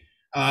dancing.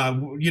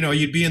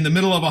 You'd be in the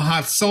middle of a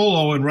hot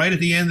solo, and right at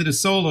the end of the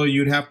solo,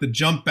 you'd have to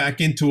jump back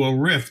into a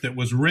riff that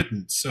was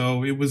written.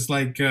 So it was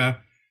like it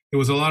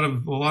was a lot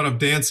of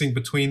dancing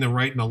between the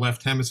right and the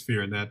left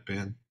hemisphere in that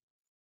band.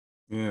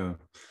 Yeah,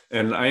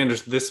 and I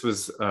understand this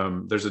was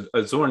there's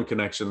a Zorn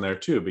connection there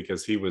too,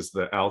 because he was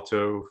the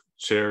alto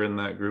chair in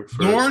that group.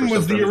 Zorn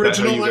was the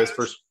original. You guys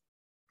first?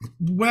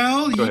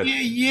 Well,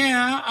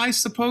 yeah, I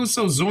suppose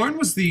so. Zorn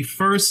was the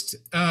first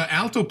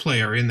alto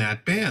player in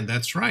that band.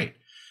 That's right.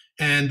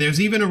 And there's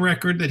even a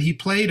record that he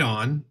played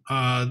on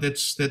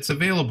that's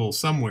available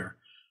somewhere.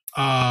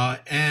 I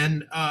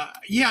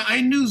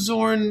knew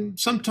Zorn.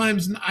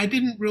 Sometimes I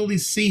didn't really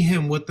see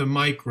him with the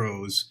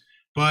micros,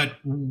 but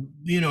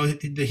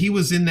he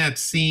was in that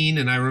scene,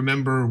 and I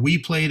remember we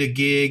played a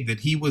gig that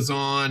he was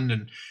on,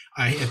 and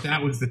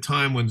that was the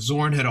time when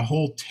Zorn had a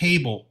whole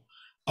table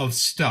of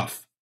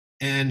stuff,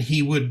 and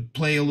he would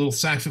play a little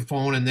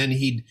saxophone, and then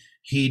he'd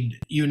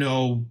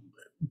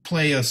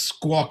play a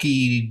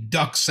squawky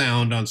duck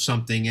sound on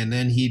something, and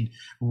then he'd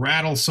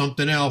rattle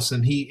something else,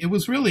 and it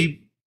was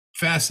really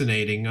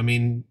fascinating. I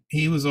mean,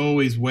 he was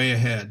always way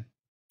ahead,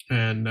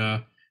 and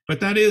but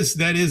that is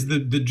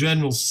the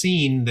general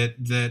scene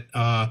that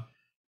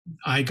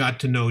I got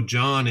to know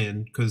John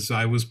in, because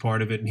I was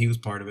part of it and he was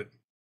part of it.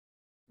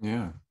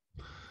 Yeah.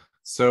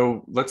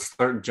 So let's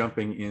start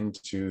jumping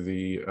into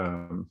the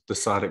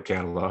Sodic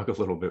catalog a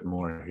little bit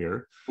more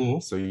here.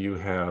 Cool. So you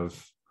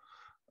have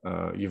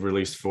you've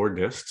released 4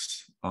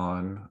 discs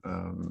on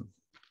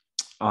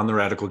the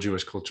Radical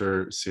Jewish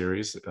Culture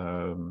series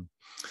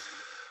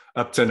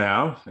up to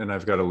now, and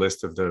I've got a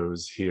list of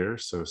those here.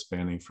 So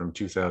spanning from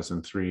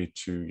 2003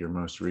 to your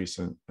most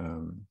recent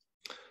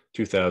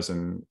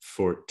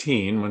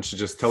 2014. Why don't you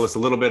just tell us a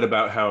little bit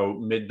about how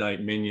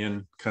Midnight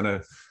Minyan kind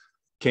of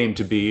came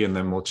to be, and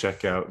then we'll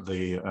check out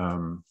the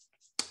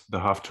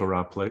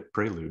Haftorah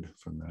prelude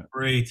from that.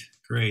 Great.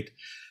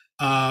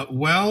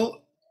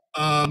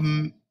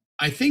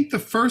 I think the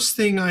first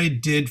thing I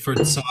did for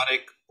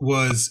Tzaddik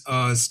was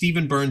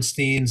Stephen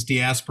Bernstein's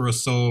Diaspora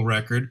Soul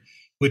record,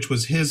 which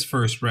was his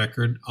first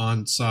record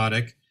on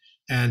Tzaddik.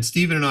 And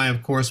Stephen and I,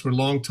 of course, were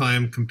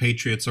longtime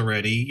compatriots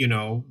already. You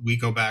know, we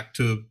go back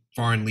to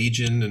Foreign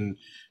Legion and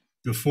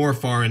before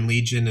Foreign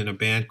Legion in a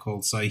band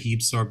called Sahib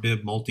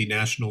Sarbib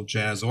Multinational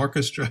Jazz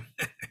Orchestra.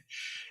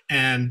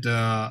 And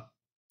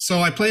so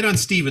I played on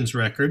Stephen's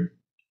record.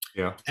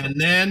 Yeah. And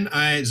then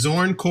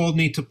Zorn called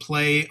me to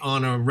play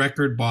on a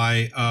record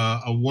by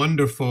a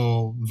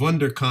wonderful,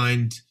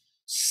 wunderkind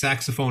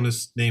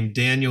saxophonist named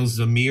Daniel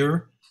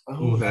Zamir.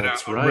 Oh,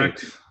 that's right.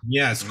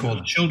 Yes,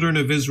 called Children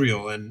of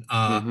Israel. And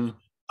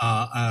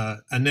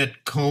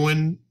Annette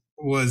Cohen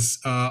was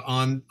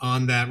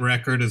on that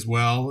record as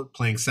well,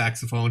 playing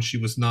saxophone. She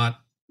was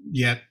not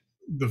yet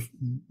the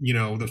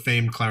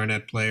famed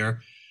clarinet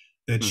player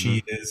that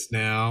she is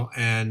now.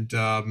 And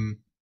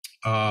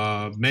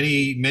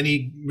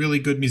many really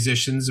good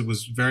musicians. It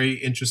was very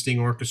interesting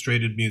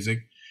orchestrated music.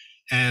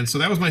 And so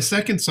that was my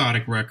second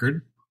Tzaddik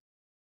record.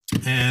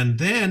 And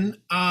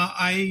then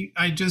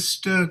I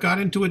just got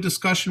into a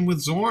discussion with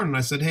Zorn, and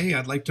I said, hey,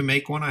 I'd like to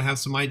make one. I have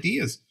some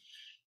ideas.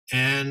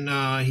 And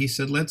he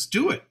said, let's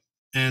do it.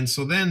 And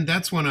so then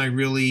that's when I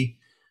really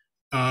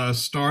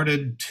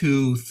started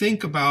to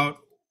think about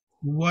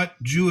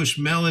what Jewish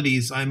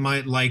melodies I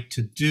might like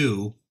to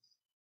do.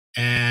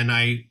 And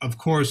I, of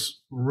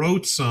course,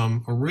 wrote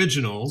some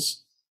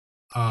originals,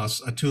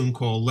 a tune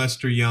called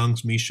Lester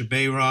Young's Misha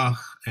Beirach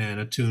and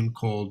a tune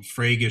called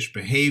Fragish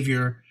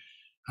Behavior.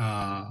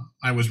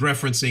 I was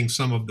referencing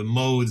some of the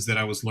modes that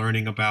I was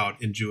learning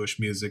about in Jewish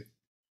music.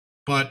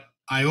 But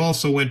I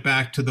also went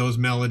back to those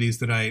melodies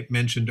that I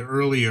mentioned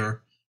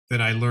earlier that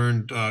I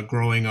learned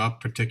growing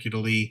up,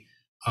 particularly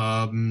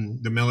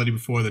the melody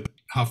before the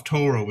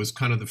Haftorah was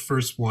kind of the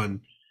first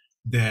one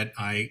that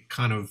I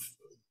kind of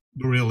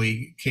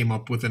really came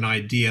up with an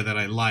idea that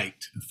I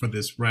liked for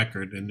this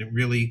record. And it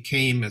really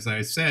came, as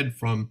I said,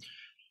 from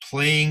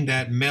playing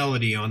that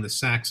melody on the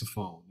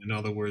saxophone. In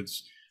other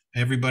words,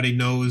 everybody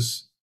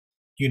knows,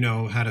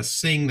 how to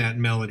sing that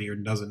melody, or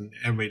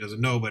everybody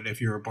doesn't know, but if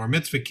you're a bar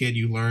mitzvah kid,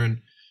 you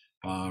learn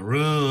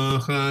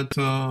Baruch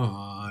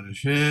atah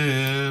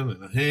Hashem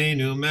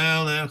Eloheinu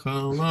melech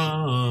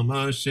haolam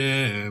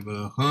asher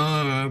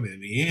b'char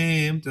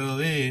b'yamim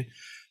tovim.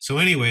 So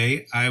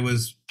anyway, I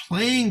was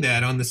playing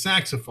that on the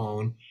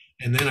saxophone,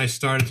 and then I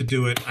started to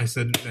do it. I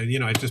said,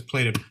 I just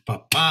played it,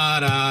 and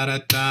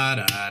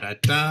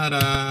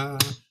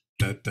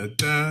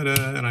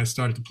I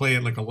started to play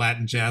it like a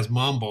Latin jazz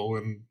mambo,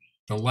 and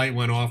the light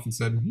went off and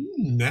said,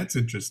 that's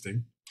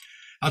interesting.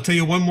 I'll tell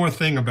you one more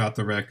thing about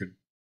the record,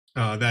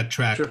 that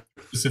track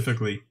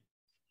specifically.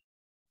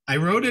 I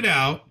wrote it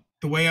out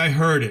the way I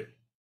heard it,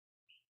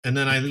 and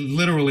then I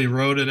literally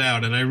wrote it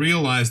out, and I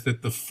realized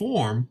that the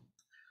form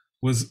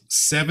was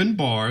 7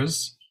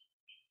 bars,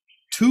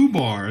 2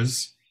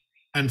 bars,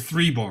 and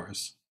 3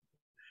 bars,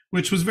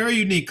 which was very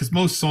unique because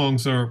most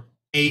songs are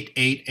 8,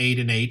 8, 8,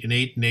 and 8, and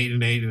 8, and 8,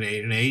 and 8, and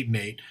 8, and 8, and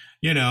 8,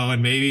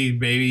 and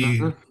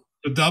maybe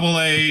a double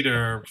 8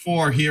 or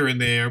 4 here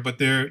and there,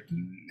 but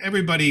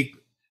everybody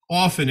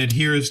often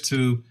adheres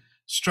to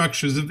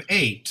structures of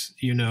 8,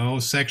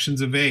 sections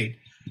of 8.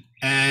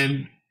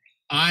 And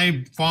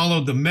I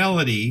followed the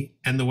melody,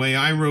 and the way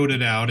I wrote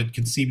it out and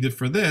conceived it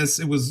for this,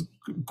 it was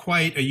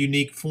quite a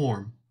unique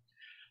form.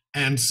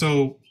 And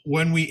so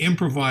when we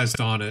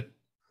improvised on it,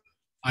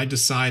 I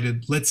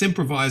decided, let's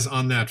improvise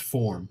on that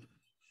form,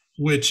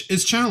 which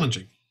is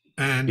challenging.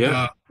 And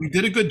we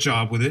did a good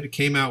job with it. It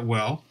came out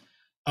well.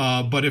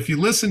 But if you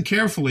listen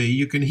carefully,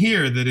 you can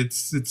hear that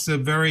it's a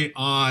very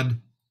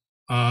odd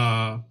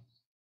harmonic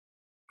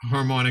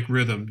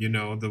rhythm,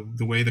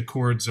 the way the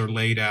chords are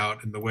laid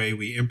out and the way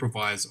we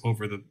improvise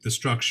over the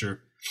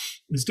structure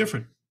is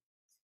different.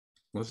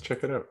 Let's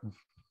check it out.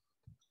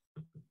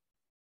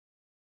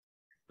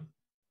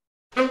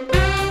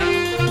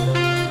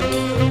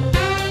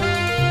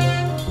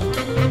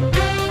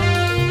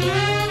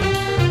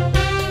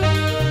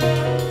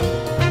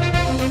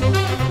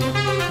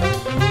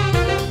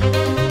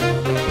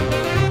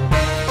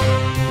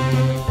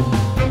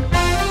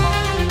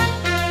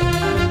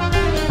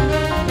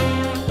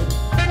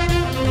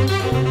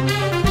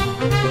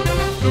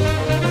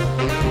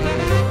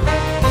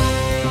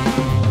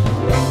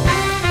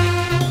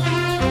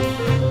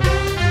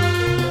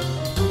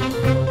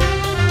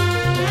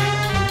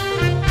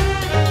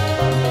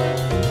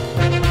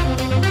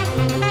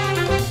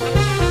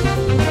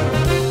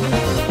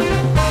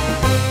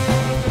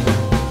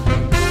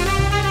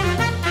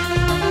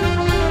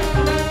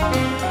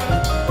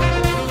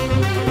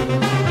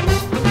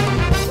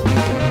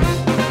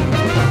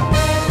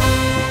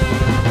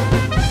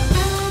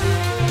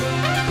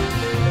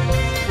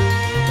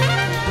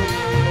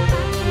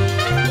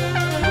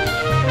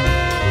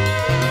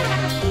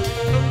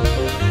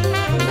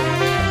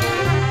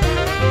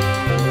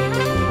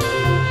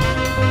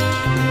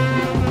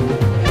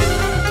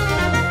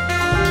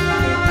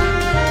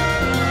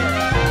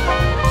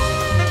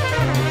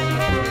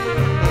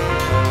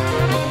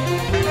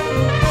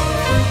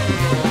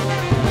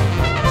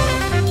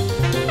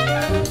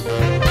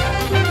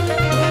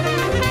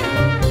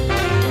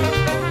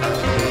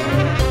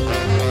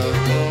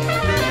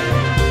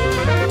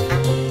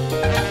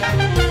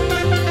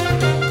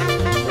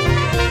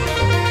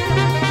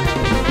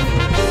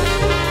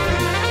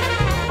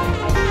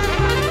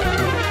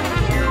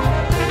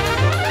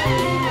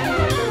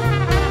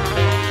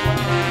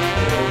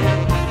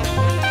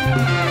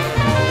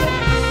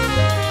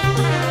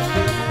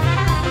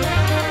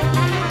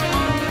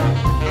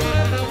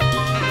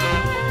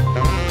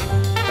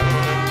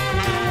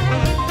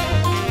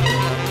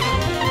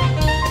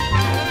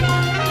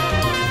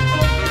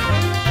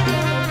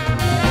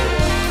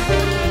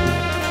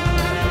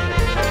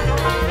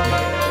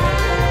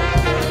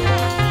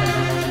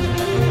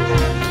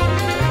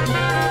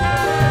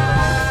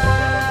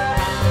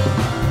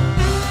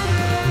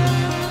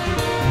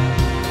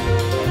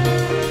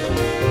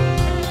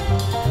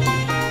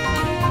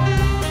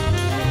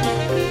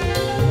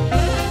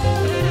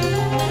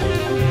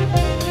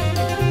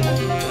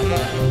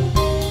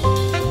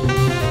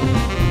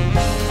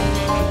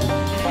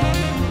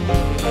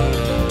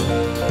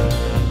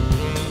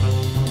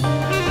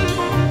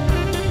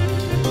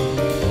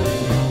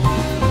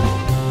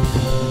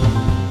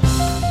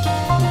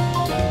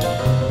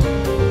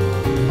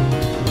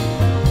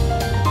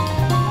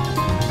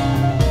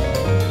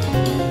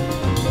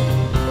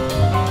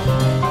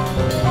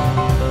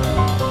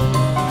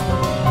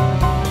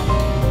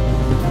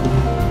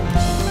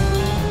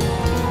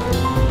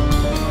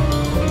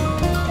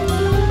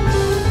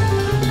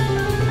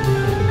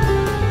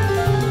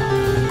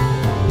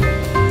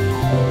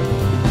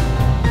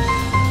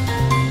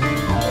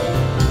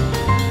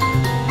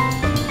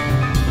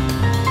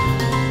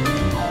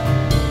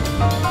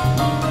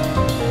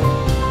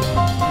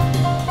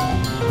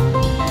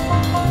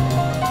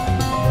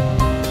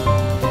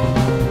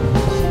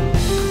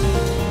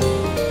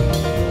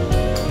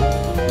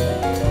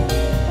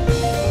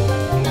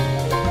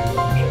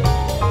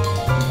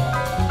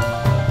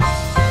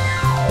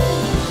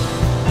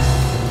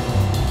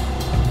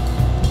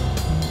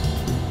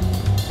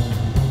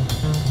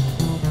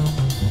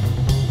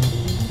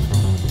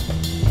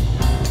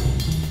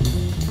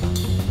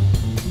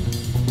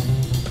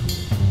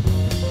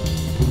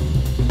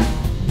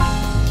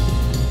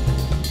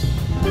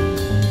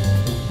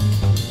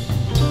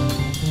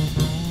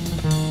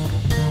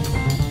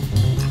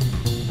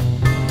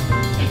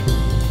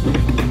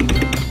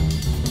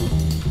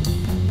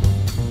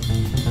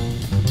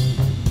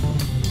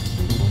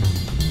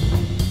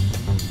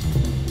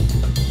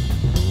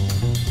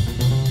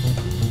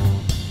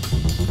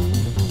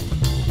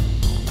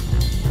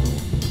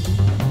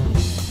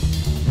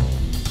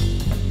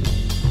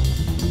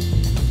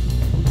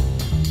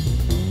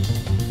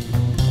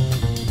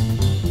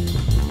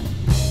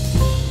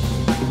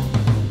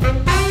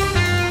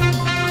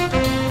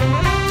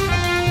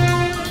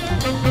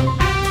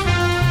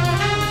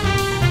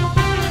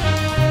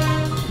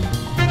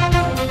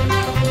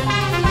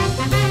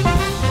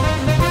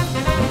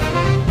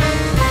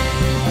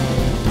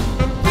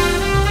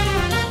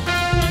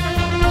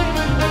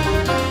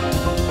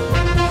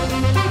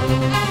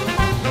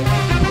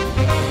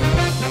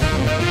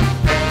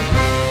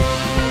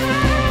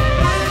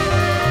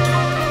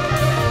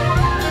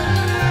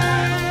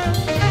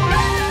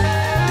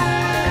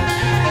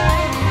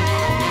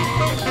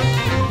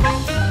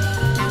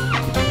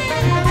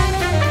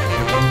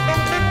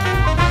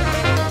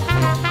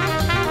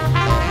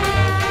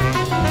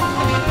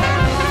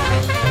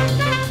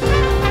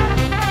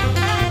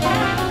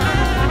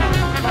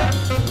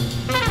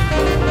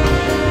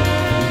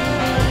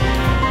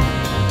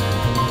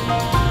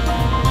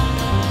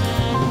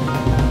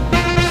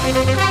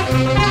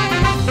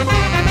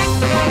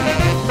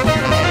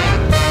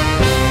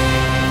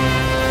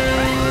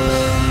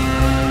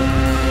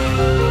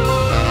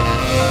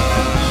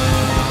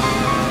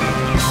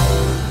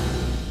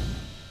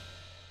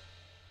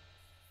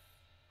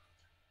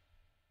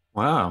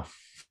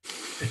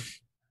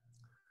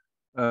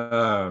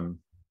 Um,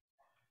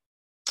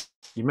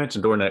 you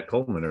mentioned Ornette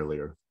Coleman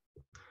earlier.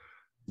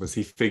 Was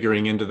he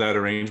figuring into that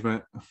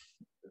arrangement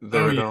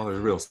there at all? There's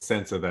a real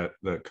sense of that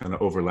kind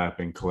of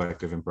overlapping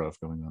collective improv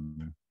going on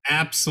there.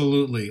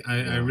 Absolutely.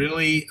 I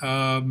really,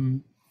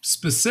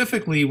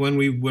 specifically when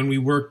we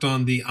worked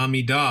on the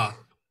Amida,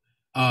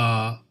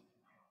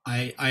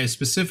 I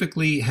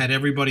specifically had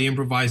everybody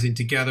improvising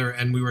together,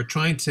 and we were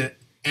trying to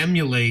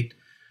emulate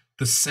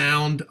the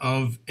sound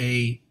of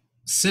a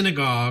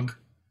synagogue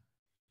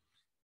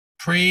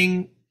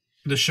praying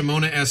the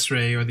Shemona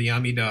Esrei or the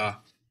Amida.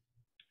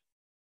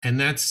 And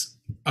that's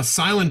a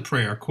silent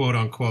prayer, quote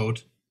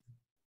unquote.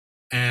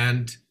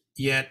 And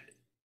yet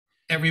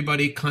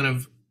everybody kind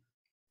of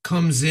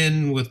comes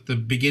in with the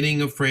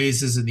beginning of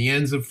phrases and the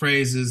ends of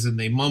phrases, and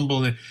they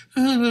mumble and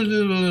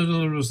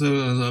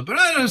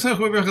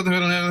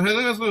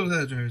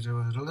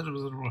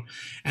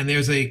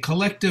there's a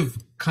collective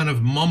kind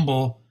of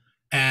mumble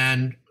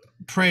and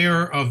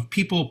prayer of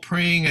people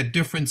praying at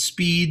different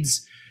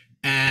speeds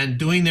and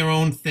doing their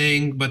own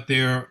thing, but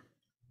they're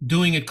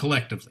doing it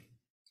collectively.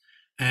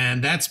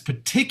 And that's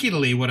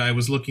particularly what I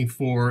was looking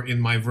for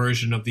in my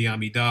version of the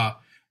Amidah,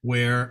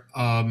 where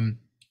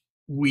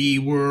we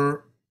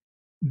were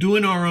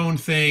doing our own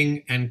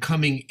thing and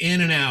coming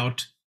in and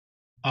out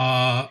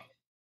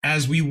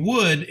as we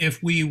would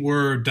if we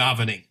were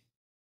davening.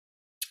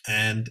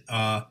 And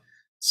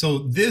so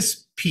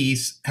this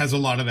piece has a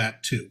lot of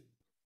that too.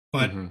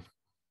 But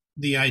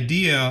the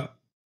idea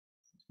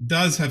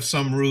does have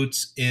some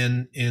roots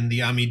in the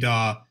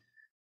Amidah,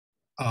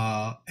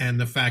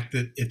 and the fact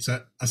that it's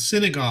a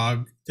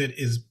synagogue that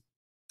is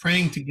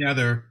praying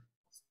together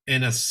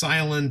in a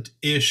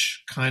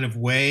silent-ish kind of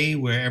way,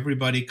 where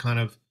everybody kind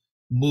of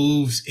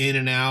moves in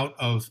and out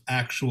of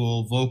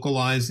actual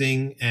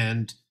vocalizing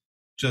and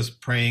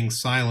just praying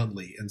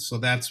silently. And so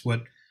that's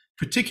what,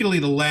 particularly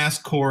the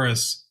last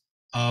chorus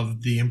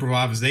of the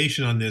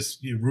improvisation on this,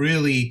 you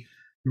really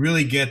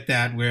get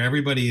that, where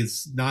everybody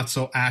is not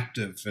so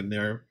active and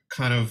they're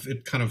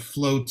it kind of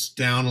floats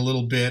down a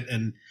little bit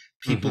and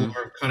people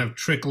are kind of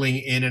trickling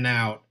in and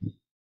out.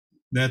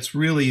 That's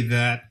really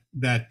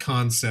that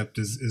concept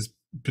is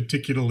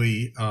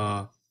particularly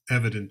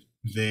evident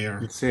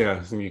there. Yeah,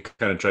 I think you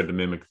kind of tried to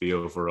mimic the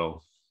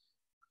overall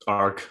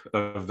arc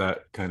of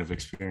that kind of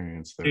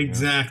experience there.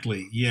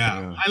 Exactly.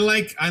 Yeah. I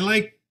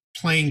like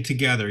playing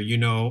together, you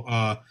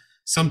know.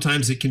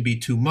 Sometimes it can be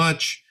too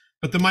much,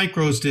 but the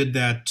micros did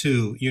that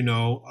too, you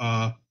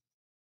know.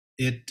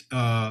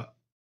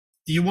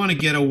 You want to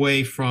get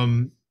away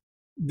from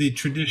the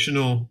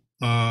traditional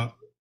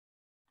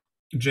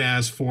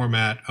jazz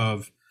format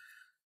of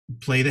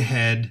play the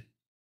head,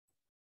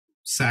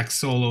 sax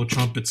solo,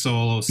 trumpet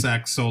solo,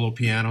 sax solo,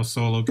 piano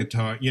solo,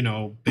 guitar, you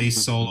know,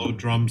 bass solo,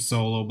 drum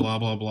solo, blah,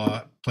 blah,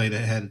 blah, play the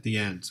head at the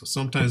end. So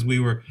sometimes we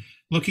were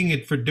looking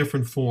for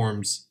different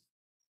forms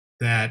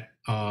that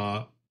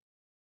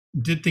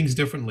did things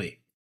differently.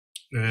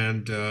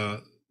 And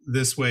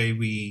this way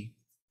we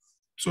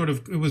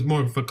it was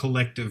more of a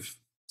collective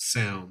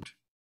sound.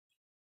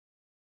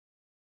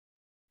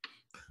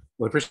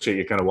 Well, I appreciate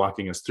you kind of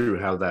walking us through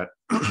how that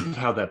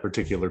how that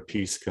particular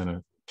piece kind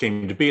of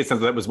came to be. It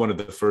sounds like that was one of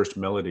the first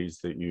melodies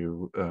that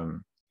you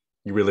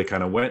really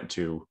kind of went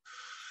to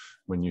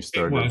when you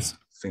started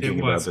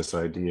thinking about this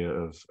idea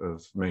of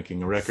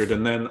making a record.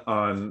 And then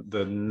on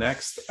the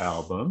next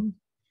album,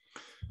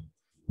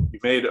 you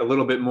made a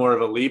little bit more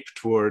of a leap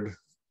toward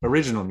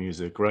original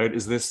music, right?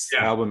 Is this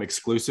album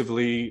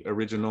exclusively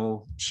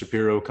original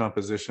Shapiro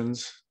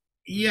compositions?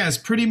 Yes,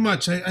 pretty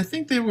much. I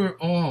think they were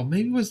all.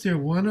 Maybe was there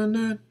one on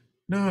that?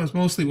 No, it was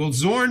mostly. Well,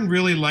 Zorn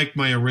really liked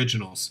my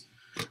originals,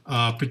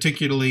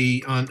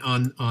 particularly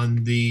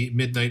on the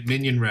Midnight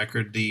Minion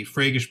record, the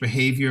Freygish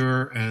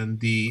Behavior and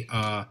the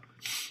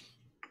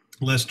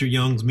Lester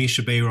Young's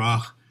Misha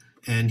Beirach,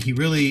 and he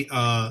really,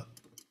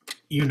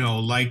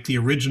 liked the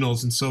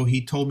originals, and so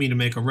he told me to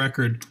make a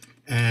record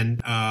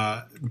and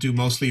do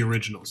mostly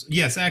originals.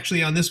 Yes,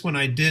 actually, on this one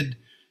I did.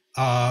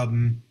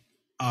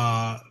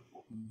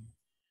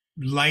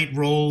 Light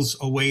Rolls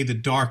Away the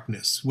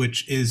Darkness,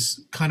 which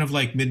is kind of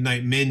like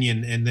Midnight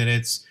Minion in that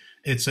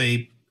it's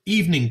a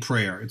evening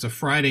prayer. It's a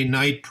Friday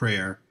night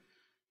prayer.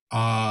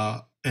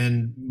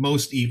 And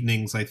most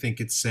evenings, I think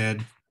it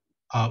said,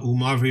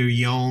 Umavir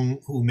Yom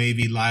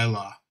Umevi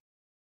Laila.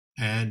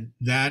 And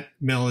that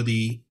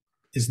melody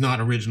is not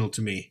original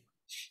to me.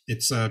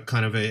 It's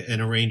kind of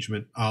an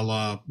arrangement a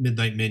la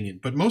Midnight Minion.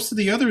 But most of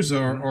the others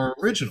are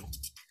original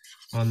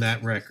on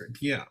that record.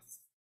 Yeah.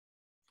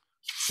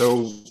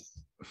 So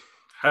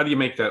how do you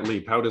make that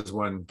leap? How does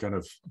one kind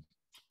of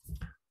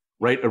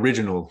write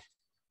original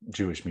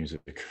Jewish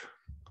music?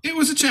 It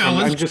was a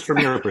challenge. Just from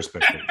your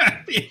perspective.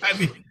 Yeah, I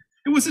mean,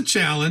 it was a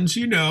challenge,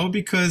 you know,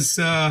 because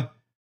I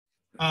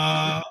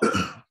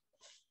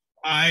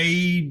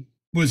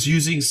was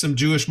using some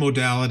Jewish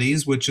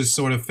modalities, which is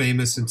sort of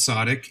famous in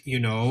Tzaddik, you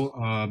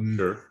know,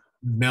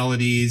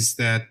 melodies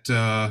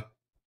that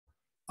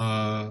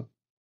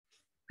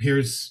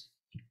here's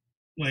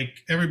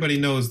like everybody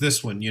knows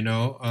this one, you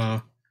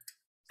know.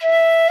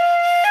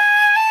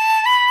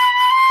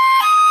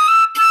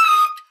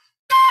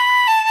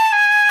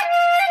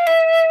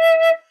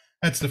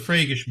 That's the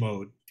Fragish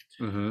mode.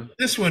 Mm-hmm.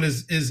 This one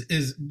is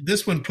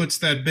this one puts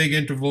that big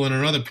interval in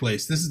another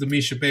place. This is the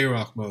Misha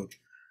Bayrock mode.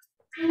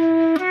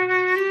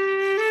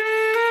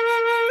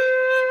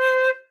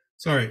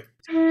 Sorry.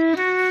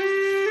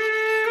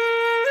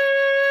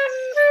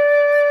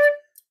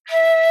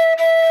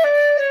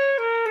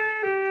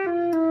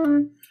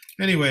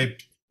 Anyway,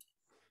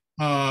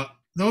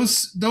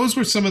 those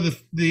were some of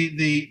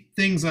the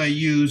things I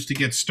used to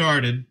get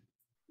started,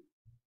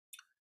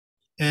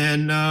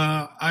 and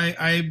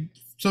I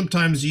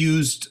sometimes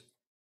used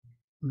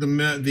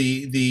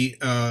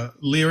the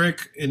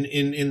lyric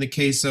in the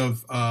case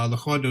of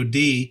L'Chod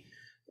D.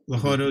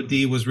 L'Chod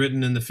D was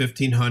written in the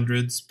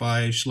 1500s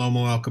by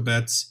Shlomo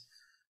Alkabetz,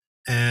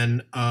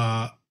 and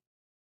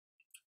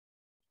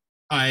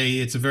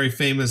it's a very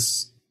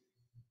famous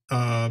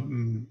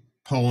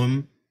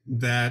poem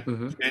that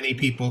many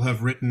people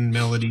have written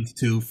melodies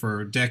to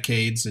for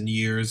decades and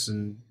years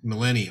and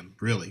millennium,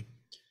 really.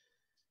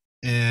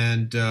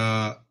 And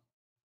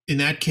in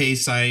that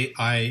case,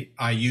 I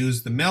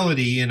used the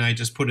melody and I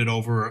just put it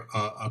over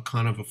a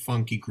kind of a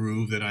funky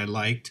groove that I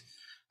liked.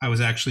 I was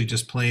actually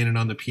just playing it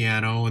on the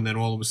piano, and then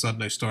all of a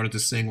sudden I started to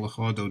sing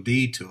L'Chod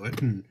D to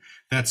it, and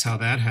that's how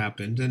that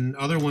happened. And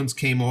other ones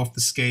came off the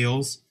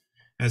scales,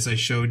 as I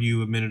showed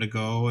you a minute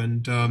ago,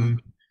 and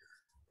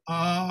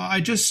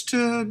I just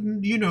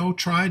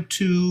tried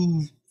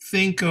to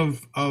think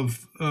of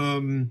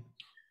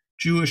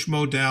Jewish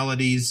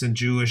modalities and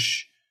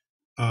Jewish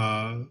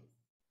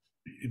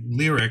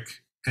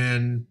lyric,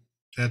 and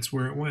that's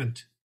where it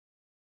went.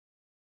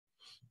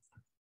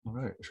 All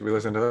right, should we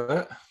listen to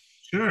that?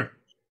 Sure.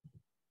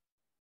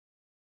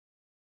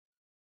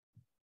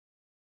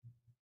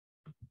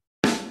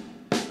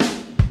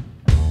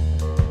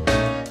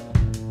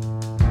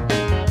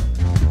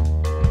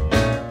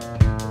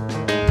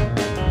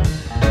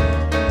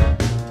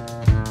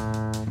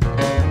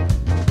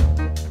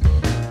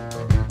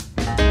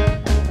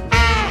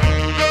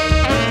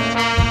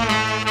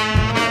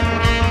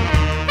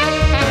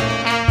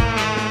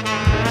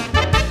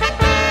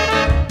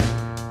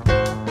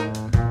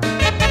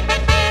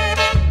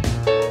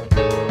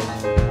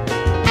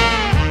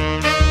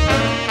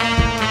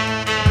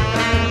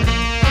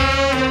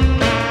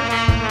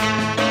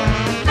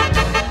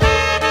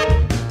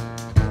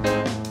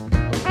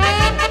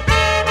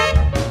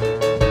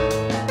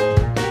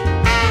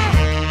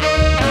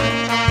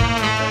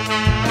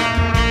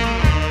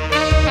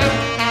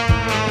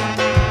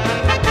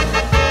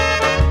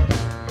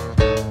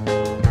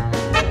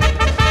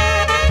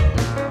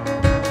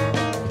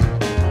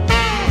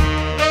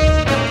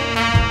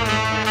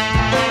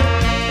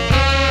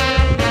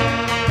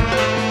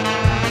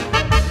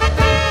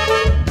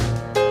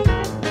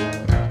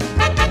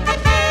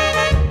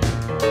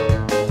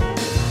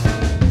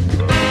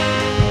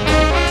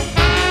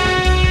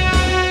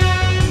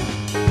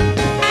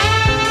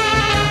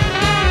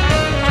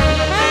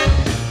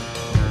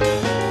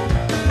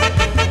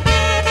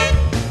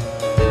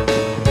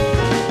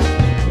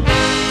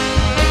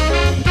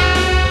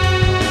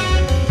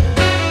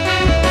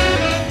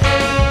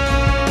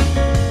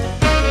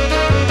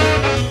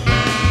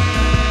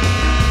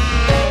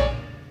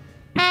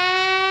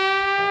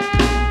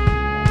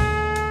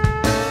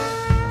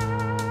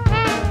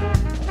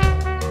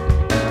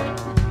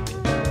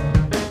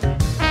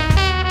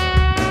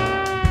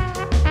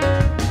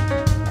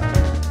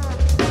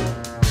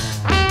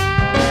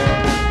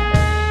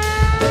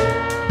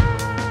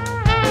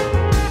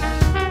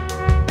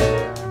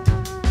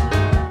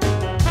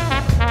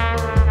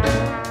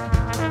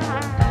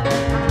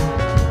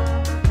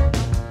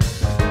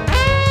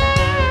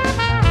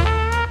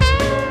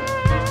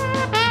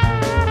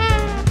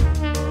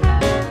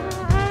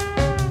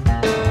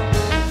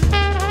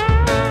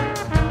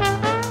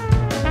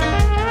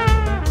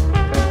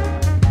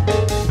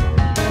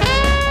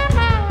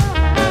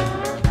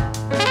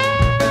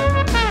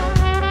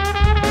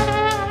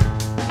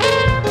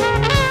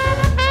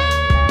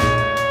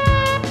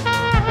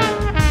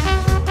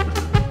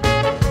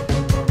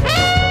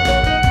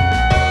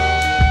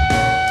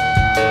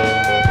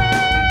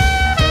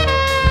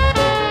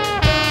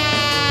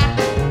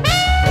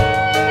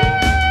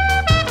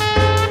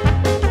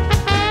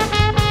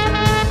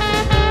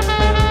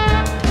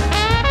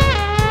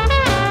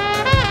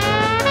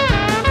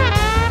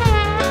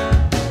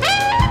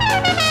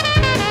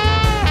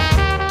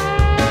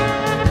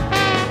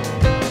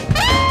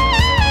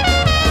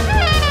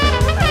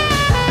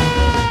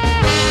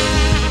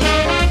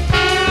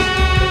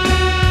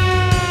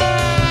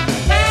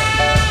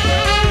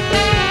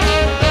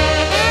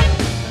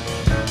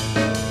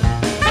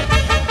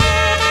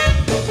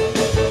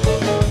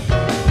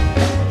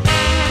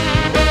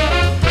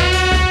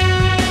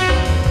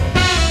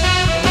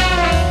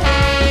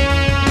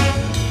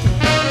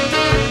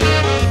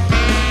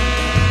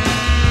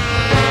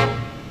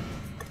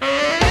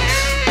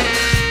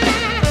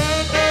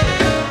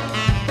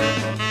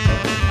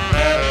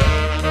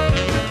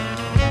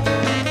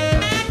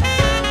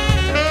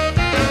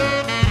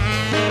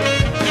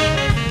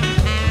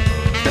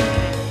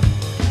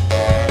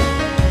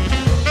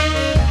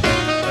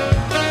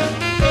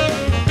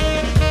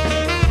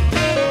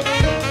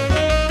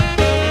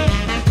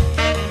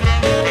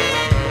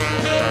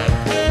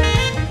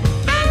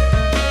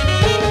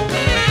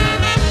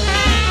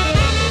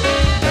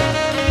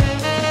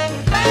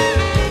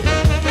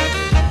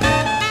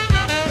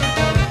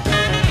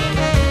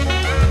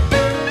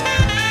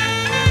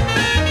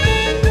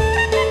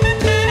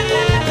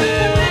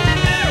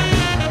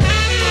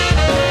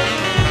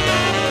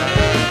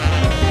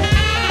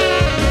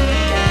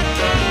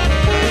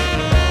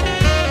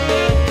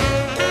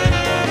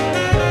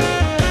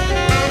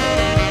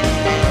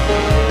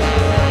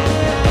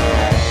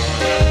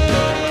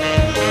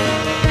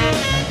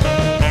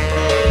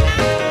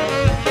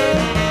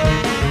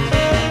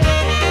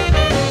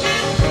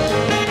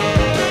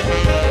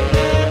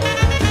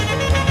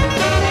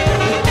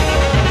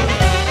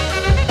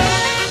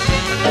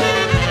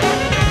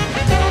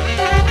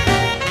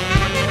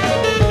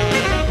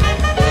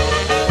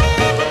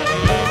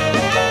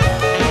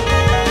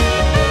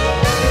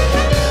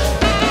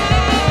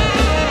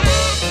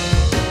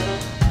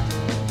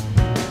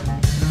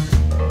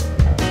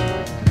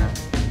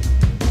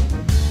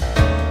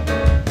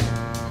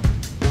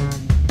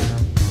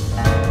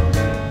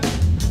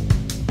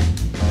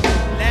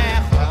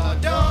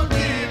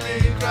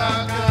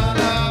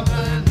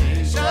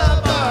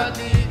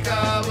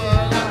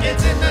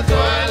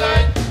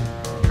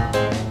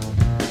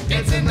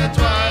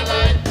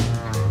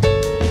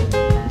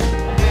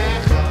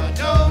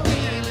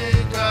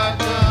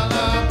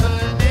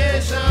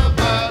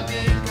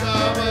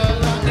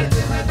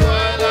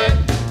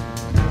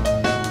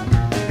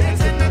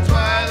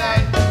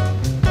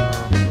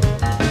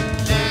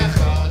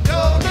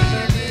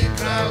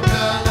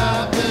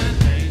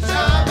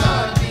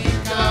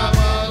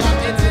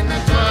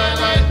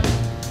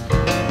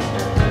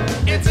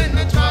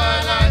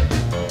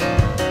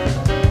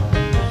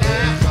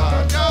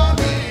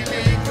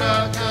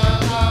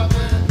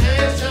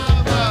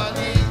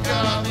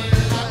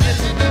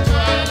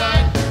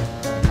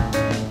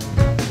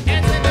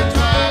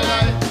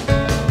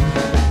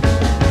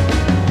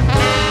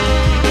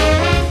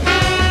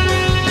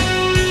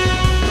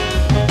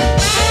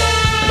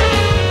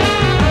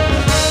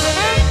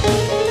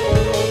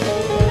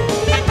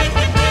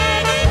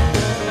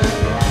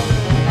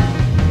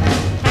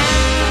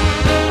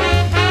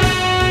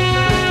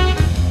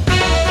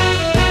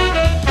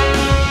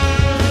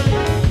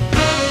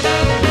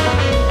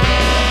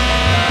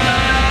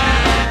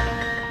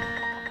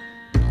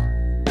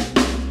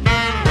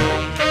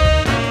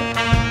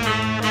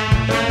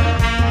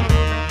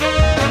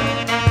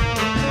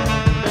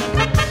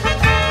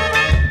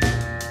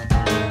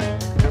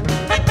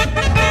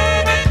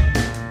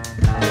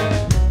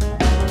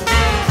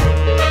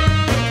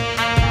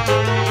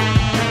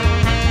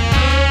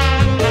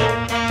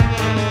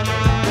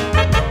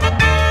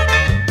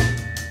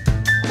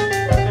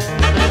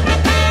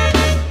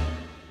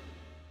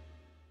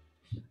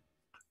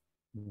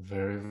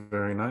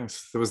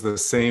 nice. It was the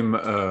same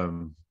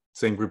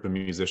group of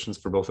musicians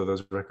for both of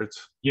those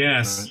records.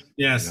 Yes, Right?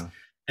 yes. Yeah.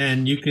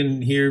 And you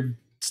can hear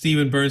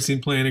Stephen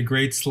Bernstein playing a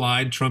great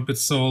slide trumpet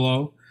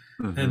solo,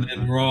 and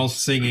then we're all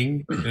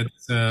singing.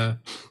 It's a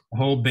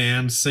whole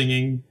band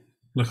singing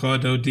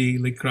Lechodo di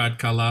Likrat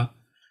Kala,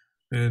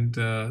 and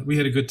we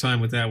had a good time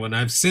with that one.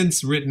 I've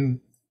since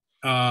written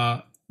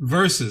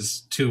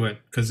verses to it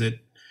because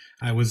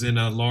I was in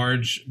a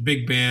large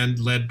big band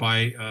led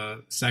by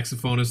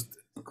saxophonist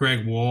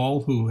Greg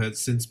Wall, who has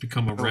since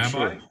become a rabbi.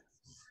 Sure.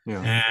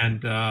 Yeah.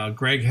 And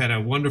Greg had a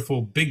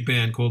wonderful big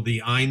band called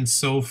the Ein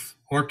Sof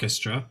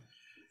Orchestra,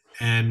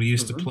 and we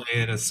used to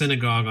play at a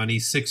synagogue on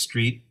East 6th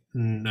Street,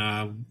 and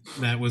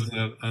that was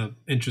a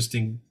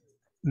interesting,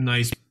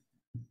 nice,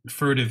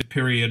 furtive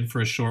period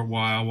for a short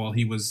while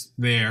he was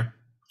there.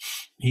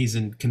 He's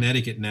in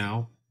Connecticut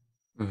now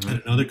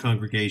at another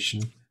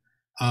congregation,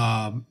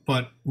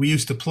 but we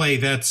used to play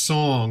that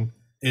song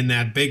in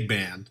that big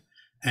band,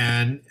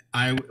 and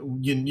I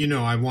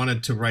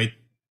wanted to write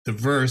the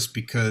verse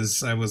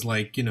because I was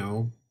like, we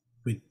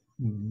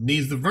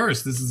needs the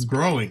verse. This is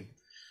growing.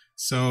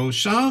 So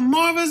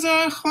Shamor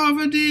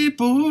v'zachavadi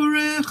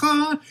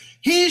burecha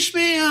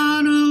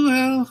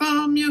hishmianu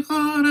elcham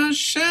yechad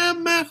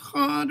Hashem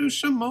echad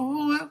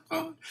u'shamo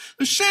echad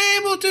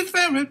Hashem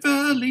u'tiferet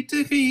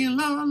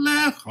v'litechila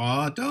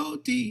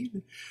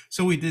lechadodi.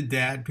 So we did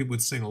that. People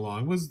would sing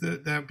along.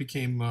 That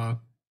became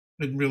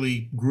it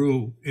really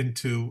grew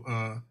into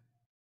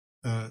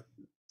a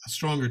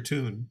stronger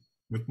tune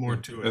with more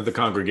to it. And the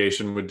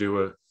congregation would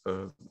do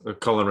a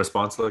call and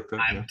response like that.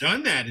 I've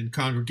done that in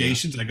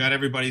congregations. I got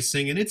everybody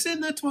singing "It's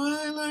in the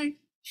Twilight."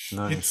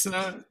 Nice.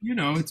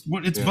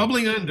 It's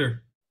bubbling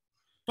under.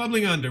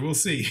 We'll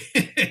see.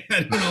 I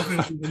don't know if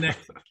it'll be the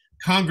next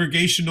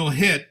congregational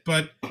hit,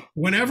 but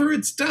whenever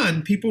it's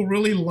done, people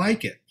really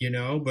like it.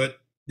 But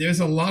there's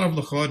a lot of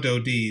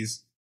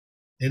Lechododis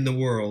in the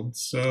world,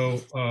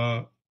 so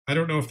I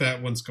don't know if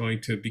that one's going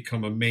to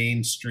become a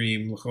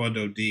mainstream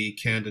Lechododi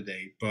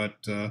candidate,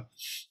 but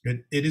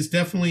it is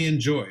definitely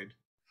enjoyed.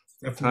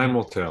 Time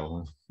will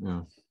tell.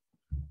 Yeah.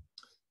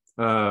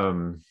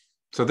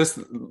 So this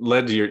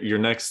led to your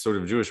next sort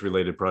of Jewish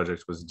related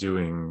project was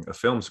doing a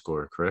film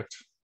score, correct?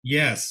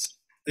 Yes,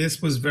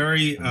 this was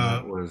very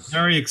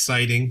very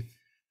exciting.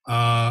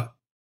 I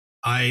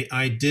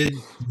did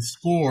the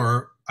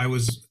score. I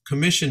was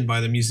commissioned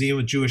by the Museum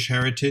of Jewish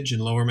Heritage in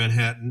Lower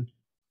Manhattan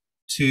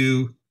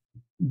to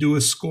do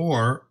a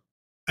score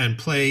and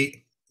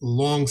play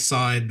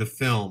alongside the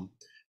film,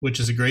 which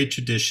is a great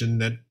tradition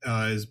that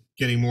is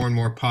getting more and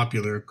more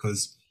popular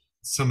because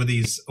some of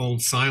these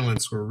old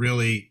silents were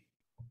really,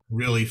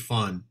 really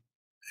fun.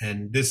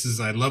 And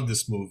I love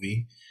this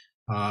movie.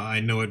 I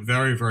know it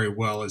very, very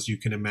well, as you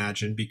can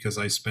imagine, because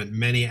I spent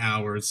many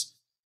hours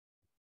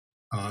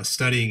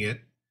studying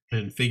it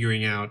and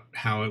figuring out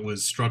how it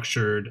was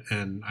structured.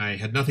 And I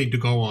had nothing to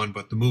go on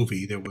but the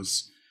movie. There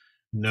was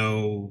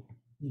no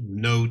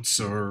notes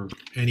or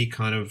any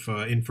kind of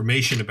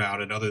information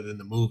about it other than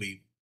the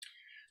movie.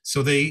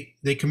 So they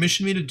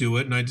commissioned me to do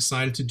it, and I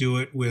decided to do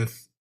it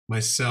with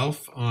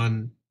myself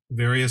on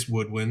various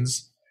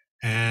woodwinds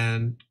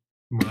and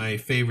my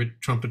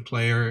favorite trumpet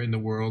player in the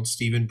world,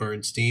 Stephen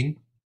Bernstein,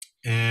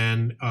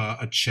 and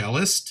a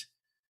cellist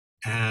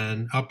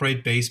and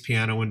upright bass,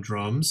 piano, and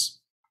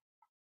drums.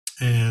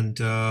 And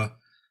I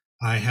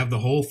have the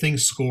whole thing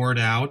scored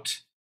out.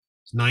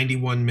 It's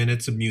 91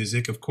 minutes of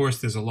music. Of course,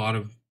 there's a lot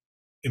of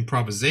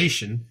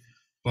improvisation,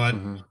 but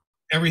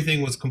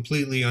everything was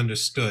completely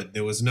understood.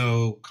 There was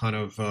no kind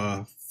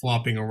of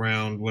flopping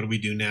around, what do we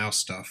do now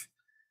stuff.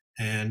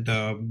 And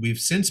we've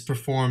since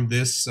performed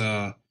this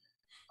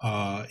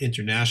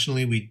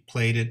internationally. We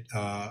played it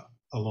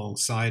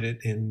alongside it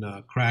in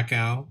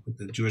Krakow with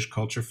the Jewish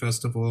Culture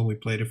Festival, and we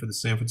played it for the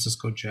San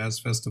Francisco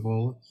Jazz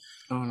Festival.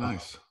 Oh,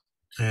 nice.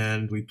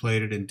 And we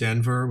played it in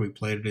Denver. We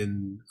played it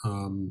in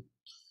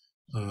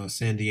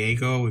San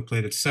Diego. We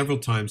played it several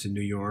times in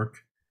New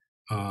York.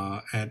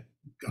 At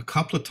a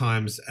couple of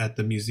times at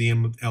the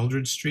Museum of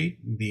Eldridge Street,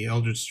 the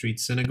Eldridge Street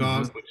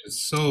Synagogue, which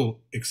is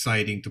so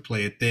exciting to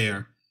play it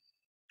there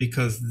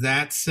because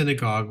that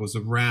synagogue was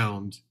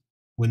around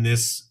when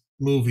this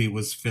movie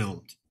was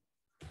filmed.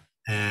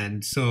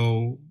 And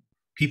so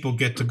people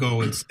get to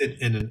go and sit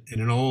in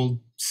an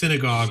old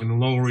synagogue in the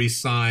Lower East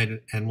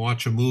Side and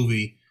watch a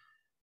movie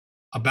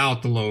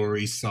about the Lower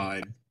East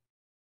Side,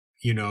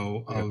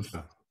 of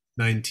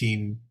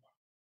 19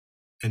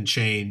 and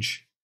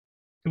change.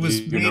 It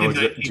was do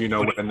you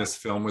know when this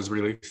film was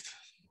released?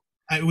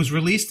 It was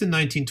released in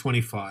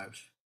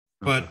 1925,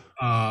 but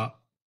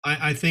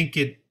I think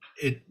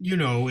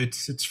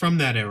it's from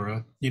that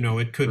era.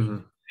 It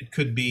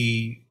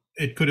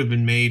could have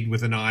been made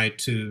with an eye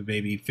to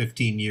maybe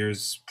 15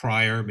 years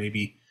prior.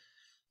 Maybe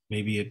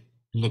it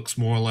looks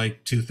more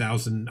like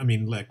 2000. I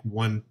mean, like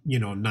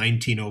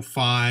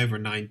 1905 or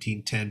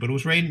 1910, but it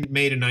was made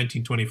in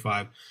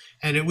 1925,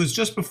 and it was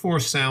just before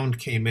sound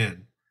came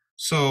in.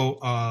 So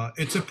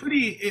it's a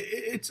pretty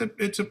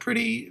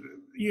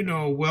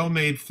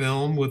well-made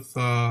film with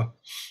a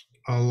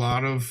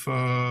lot of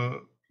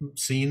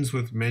scenes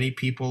with many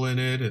people in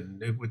it,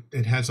 and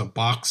it has a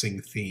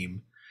boxing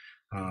theme.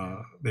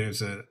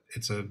 It's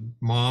a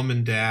mom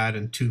and dad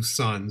and two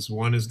sons.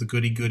 One is the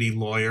goody goody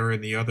lawyer,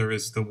 and the other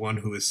is the one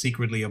who is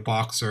secretly a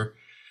boxer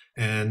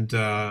and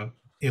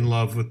in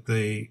love with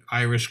the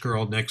Irish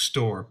girl next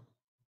door.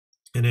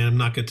 And I'm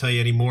not going to tell you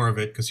any more of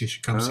it because you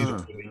should come see the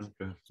movie.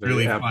 Okay.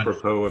 Really fun.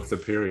 Apropos of the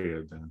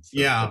period, then. So,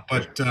 yeah,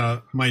 okay.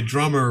 but my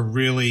drummer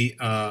really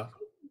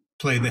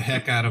played the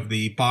heck out of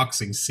the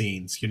boxing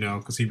scenes,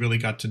 because he really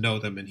got to know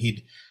them, and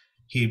he'd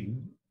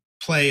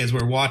play as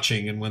we're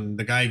watching, and when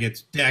the guy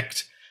gets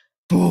decked,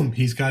 boom,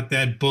 he's got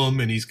that boom,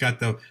 and he's got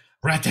the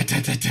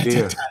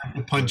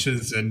rat-tat-tat-tat-tat-tat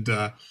punches, and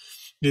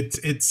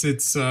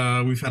it's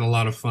we've had a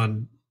lot of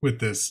fun with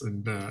this,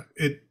 and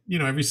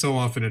every so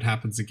often it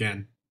happens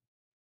again.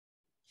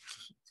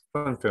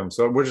 Fun film.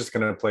 So we're just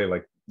gonna play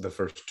like the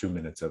first 2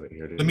 minutes of it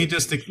here. Let me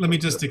just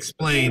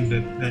explain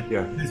that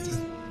yeah. This is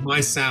my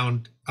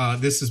sound.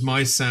 This is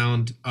my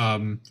sound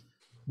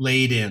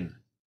laid in.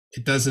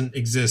 It doesn't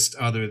exist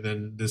other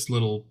than this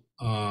little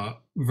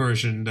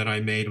version that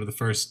I made with the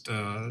first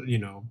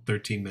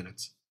 13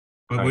 minutes.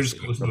 But we're just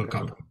going to do a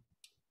couple.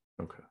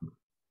 Okay.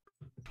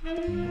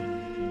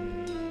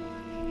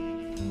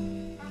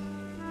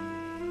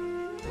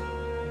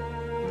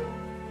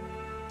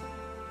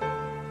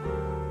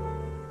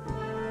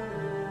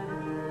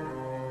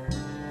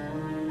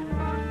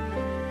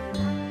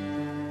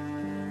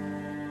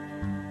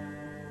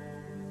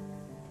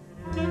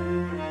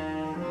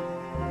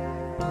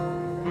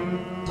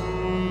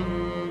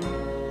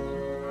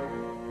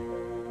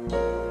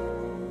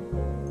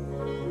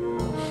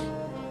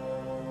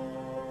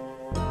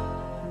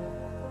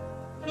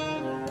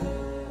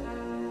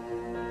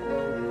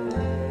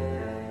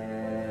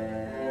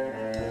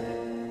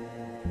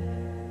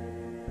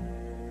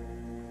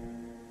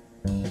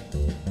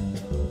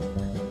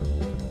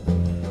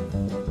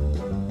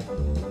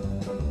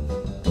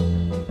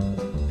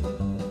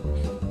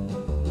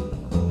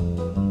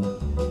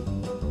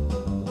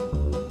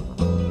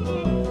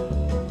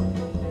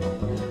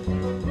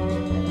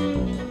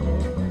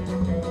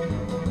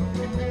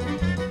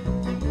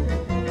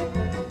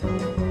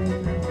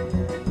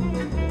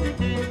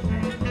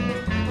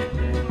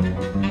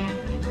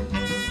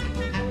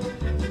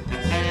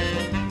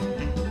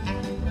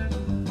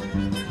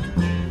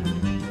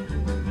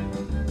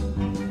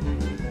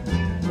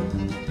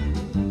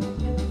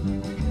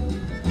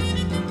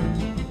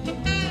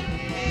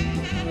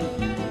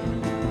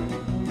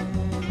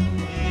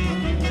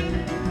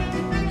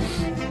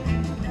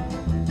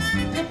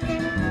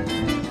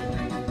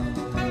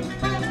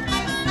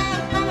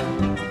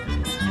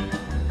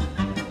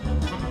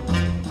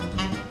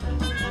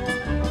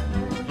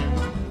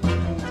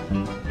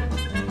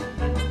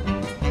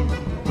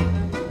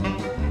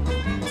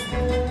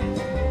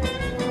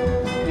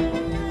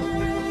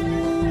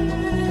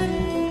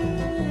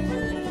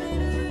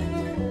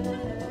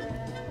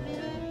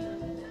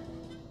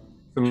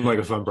 Seems like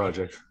a fun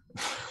project.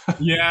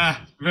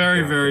 Yeah,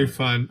 very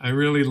fun. I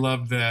really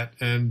love that,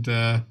 and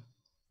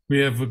we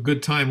have a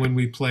good time when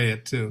we play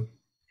it too.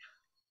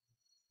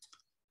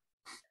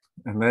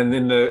 And then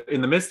in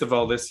the midst of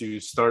all this, you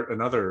start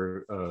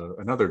another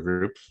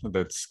group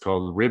that's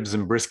called Ribs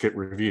and Brisket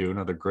Review.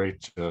 Another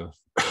great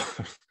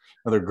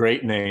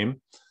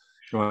name.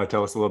 You want to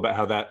tell us a little bit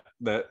how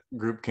that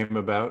group came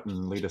about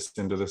and lead us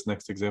into this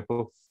next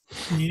example?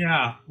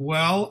 Yeah,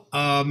 well,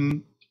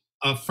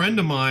 a friend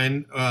of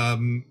mine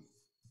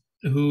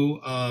who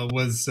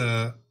was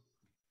a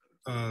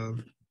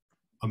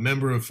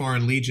member of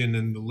Foreign Legion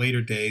in the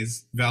later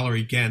days,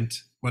 Valerie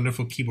Gent,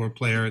 wonderful keyboard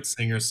player and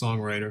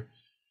singer-songwriter.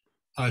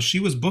 She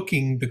was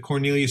booking the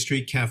Cornelia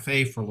Street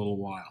Cafe for a little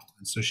while.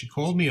 And so she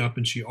called me up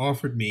and she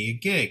offered me a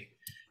gig.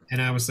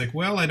 And I was like,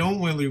 well, I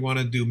don't really want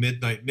to do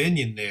Midnight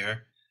Minion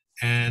there.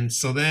 And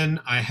so then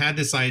I had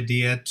this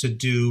idea to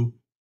do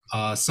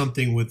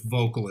something with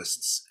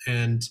vocalists.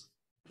 And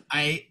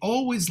I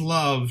always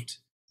loved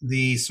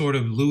the sort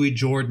of Louis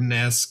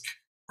Jordan-esque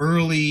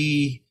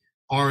early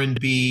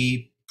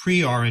R&B,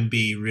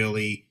 pre-R&B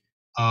really,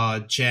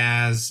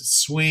 jazz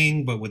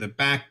swing, but with a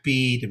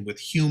backbeat and with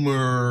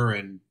humor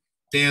and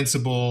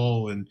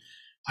danceable. And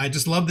I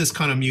just love this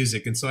kind of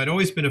music. And so I'd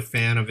always been a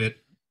fan of it.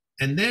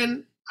 And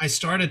then I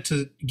started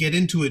to get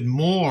into it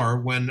more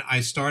when I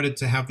started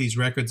to have these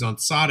records on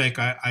Sodic.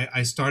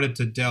 I started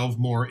to delve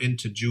more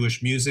into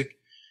Jewish music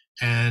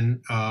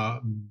and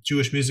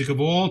Jewish music of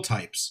all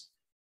types.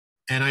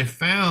 And I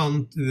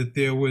found that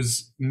there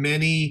was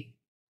many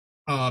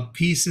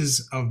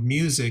pieces of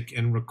music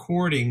and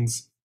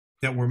recordings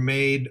that were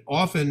made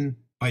often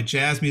by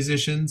jazz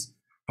musicians,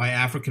 by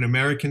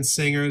African-American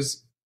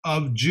singers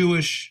of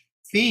Jewish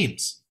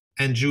themes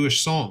and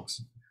Jewish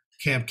songs.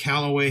 Cab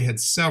Calloway had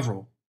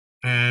several.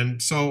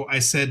 And so I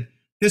said,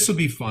 this will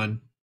be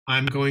fun.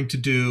 I'm going to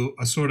do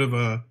a sort of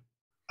a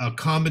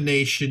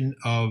combination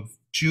of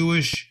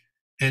Jewish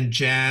and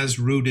jazz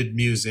rooted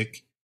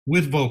music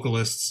with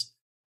vocalists.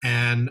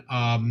 And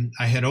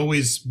I had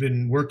always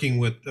been working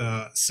with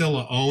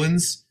Scylla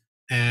Owens.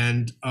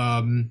 And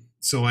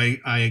so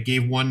I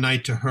gave one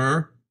night to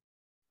her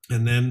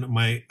And then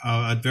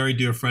a very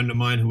dear friend of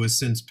mine who has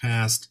since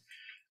passed,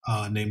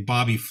 named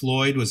Bobby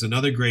Floyd, was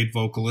another great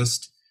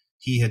vocalist.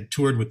 He had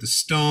toured with the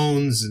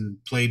Stones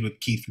and played with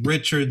Keith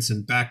Richards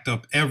and backed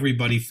up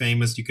everybody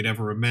famous you could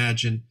ever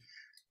imagine.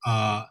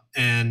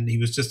 And he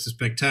was just a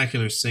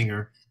spectacular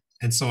singer.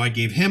 And so I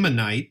gave him a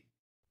night.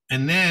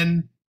 And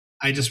then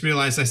I just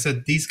realized, I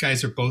said, these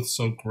guys are both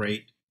so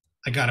great.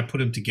 I got to put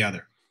them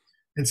together.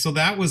 And so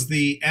that was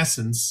the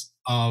essence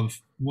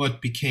of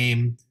what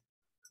became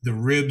the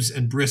Ribs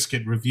and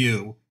Brisket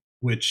Review,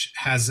 which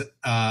has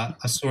a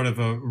sort of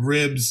a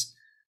ribs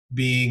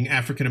being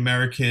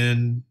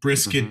African-American,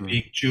 brisket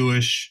being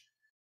Jewish,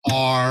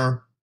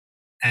 R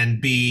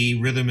and B,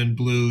 rhythm and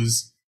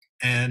blues.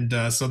 And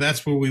so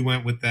that's where we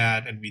went with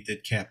that. And we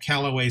did Cab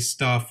Calloway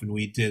stuff, and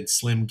we did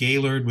Slim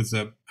Gaillard, was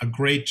a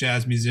great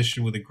jazz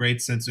musician with a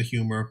great sense of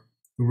humor,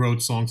 who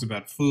wrote songs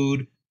about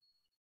food.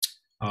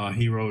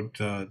 He wrote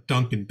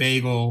Dunkin'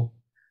 Bagel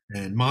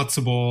and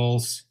Matzo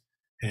Balls,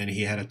 and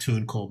he had a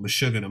tune called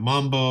Meshuggah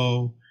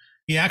Mambo.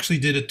 He actually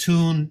did a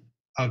tune,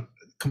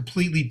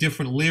 completely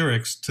different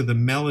lyrics to the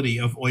melody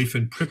of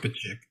Oifen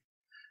Pripachik.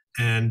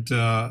 And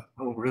oh,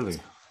 really?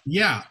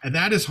 Yeah, and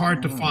that is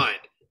hard to find.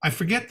 I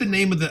forget the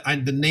name of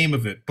the name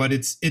of it, but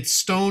it's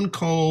Stone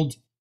Cold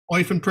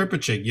Oifen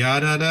Pripachik.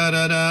 Yada da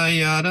da da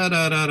yada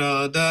da da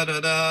da da da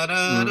da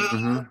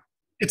da.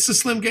 It's the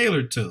Slim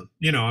Gaillard tune,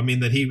 I mean,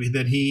 that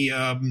he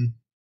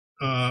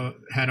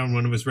had on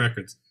one of his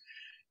records.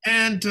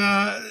 And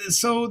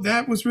so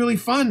that was really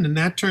fun, and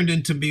that turned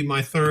into be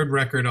my third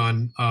record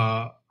on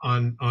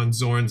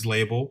Zorn's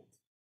label.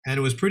 And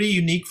it was pretty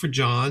unique for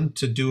John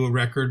to do a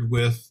record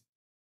with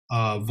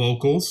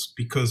vocals,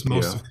 because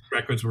most of his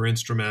records were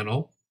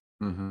instrumental.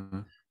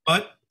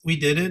 But we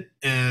did it,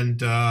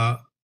 and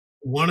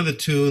one of the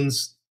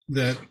tunes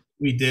that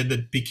we did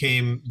that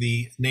became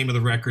the name of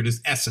the record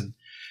is Essen,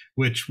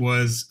 which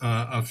was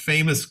a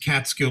famous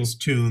Catskills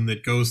tune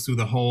that goes through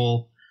the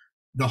whole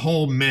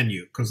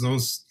menu, because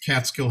those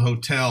Catskill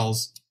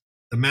hotels,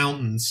 the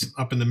mountains,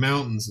 up in the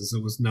mountains as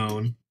it was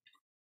known,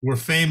 were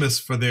famous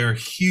for their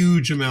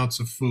huge amounts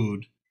of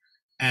food.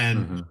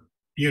 And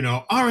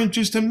orange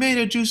juice,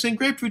 tomato juice, and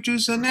grapefruit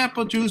juice, and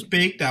apple juice,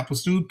 baked apple,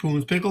 stewed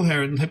prunes, pickled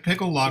herring,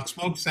 pickled lox,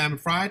 smoked salmon,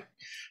 fried,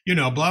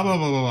 blah blah blah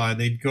blah blah.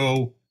 They'd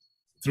go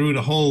through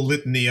the whole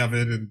litany of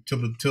it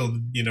until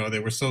they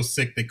were so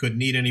sick they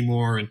couldn't eat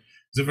anymore. And it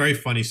was a very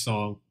funny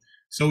song.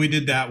 So we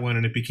did that one,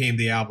 and it became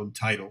the album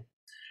title.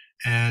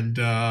 And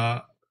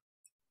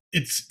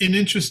it's an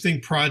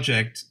interesting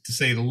project, to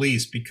say the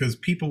least, because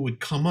people would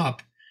come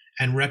up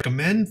and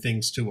recommend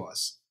things to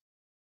us.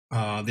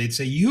 They'd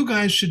say, you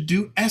guys should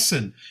do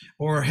Essen,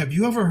 or have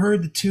you ever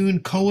heard the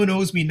tune Cohen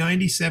Owes Me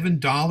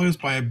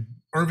 $97 by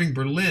Irving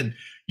Berlin?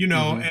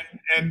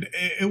 And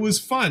it was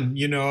fun.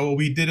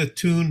 We did a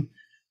tune.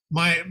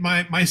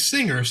 My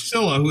singer,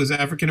 Scylla, who is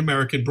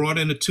African-American, brought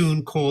in a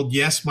tune called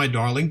Yes, My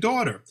Darling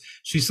Daughter.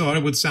 She thought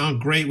it would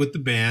sound great with the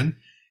band,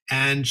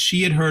 and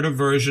she had heard a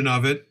version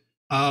of it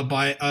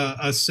by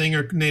a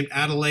singer named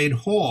Adelaide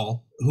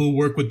Hall, who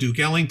worked with Duke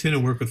Ellington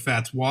and worked with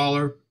Fats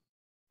Waller.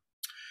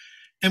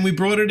 And we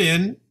brought it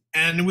in,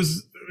 and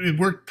it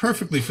worked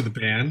perfectly for the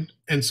band.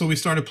 And so we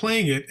started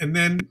playing it. And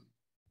then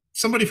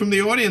somebody from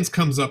the audience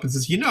comes up and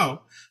says,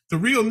 the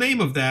real name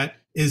of that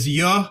is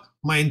Ja,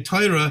 mein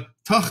teure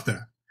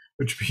Tochter,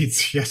 which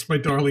means Yes, My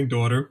Darling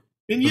Daughter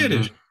in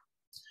Yiddish.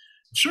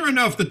 Sure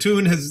enough, the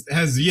tune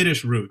has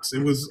Yiddish roots.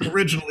 It was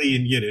originally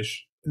in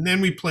Yiddish. And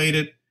then we played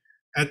it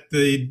at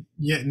the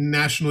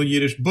National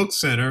Yiddish Book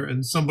Center,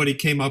 and somebody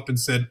came up and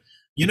said,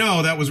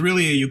 that was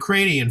really a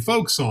Ukrainian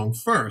folk song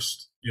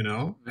first.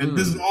 And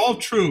this is all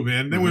true,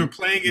 man. Then we were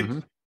playing it.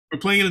 We're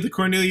playing it at the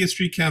Cornelia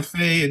Street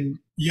Cafe, and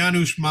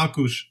Janusz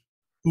Makusz,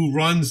 who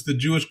runs the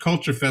Jewish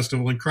Culture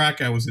Festival in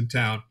Krakow, was in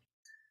town.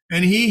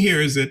 And he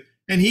hears it,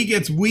 and he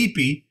gets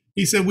weepy.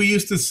 He said, we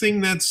used to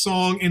sing that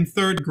song in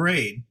third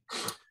grade.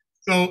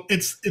 So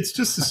it's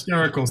just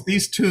hysterical.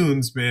 These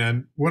tunes,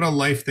 man, what a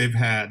life they've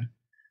had.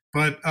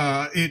 But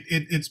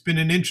it's been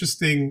an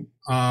interesting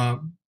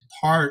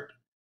part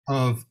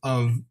of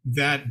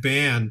that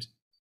band.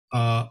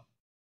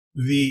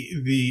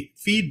 The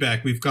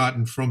feedback we've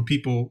gotten from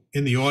people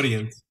in the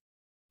audience,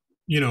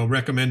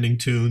 recommending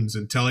tunes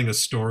and telling us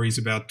stories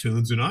about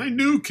tunes. And I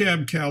knew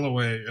Cab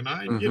Calloway, and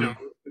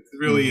it's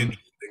really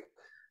interesting.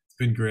 It's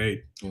been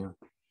great. Yeah.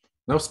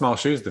 No small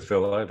shoes to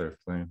fill either.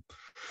 Playing.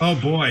 Oh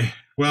boy!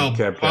 Well,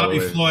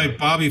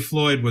 Bobby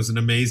Floyd was an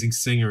amazing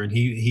singer, and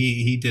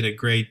he did a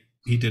great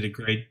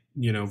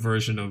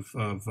version of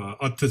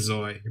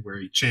Otazoy,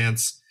 where he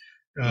chants.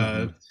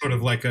 Sort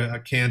of like a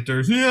cantor,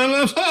 it's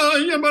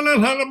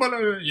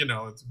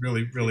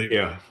really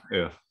yeah.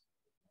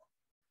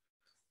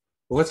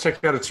 Well, let's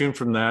check out a tune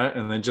from that,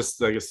 and then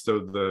just, I guess, so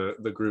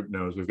the group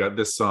knows, we've got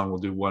this song. We'll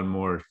do one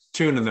more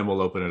tune, and then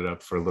we'll open it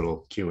up for a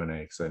little Q&A,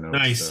 because I know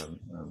nice.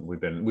 We've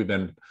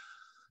been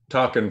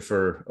talking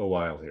for a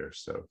while here.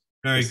 So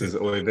very this good. is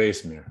Oy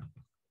Vesmir.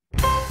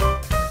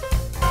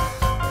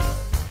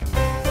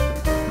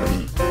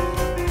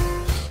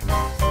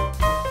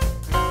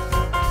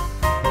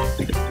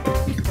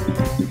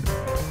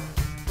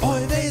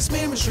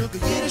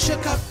 jiddische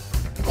Kap.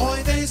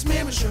 Oi, wees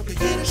meer mijn sugar,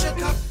 jiddische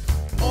Kap.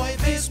 Oi,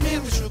 wees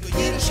meer mijn sugar,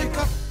 jiddische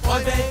Kap.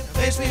 Oi,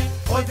 wees meer,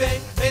 oi,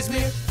 wees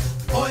meer.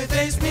 Oi,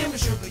 wees meer mijn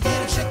sugar,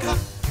 jiddische Kap.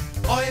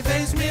 Oi,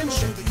 wees meer mijn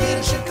sugar,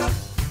 jiddische Kap.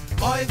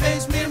 Oi,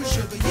 wees meer mijn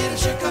sugar,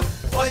 jiddische Kap.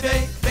 Oi,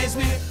 wees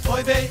meer,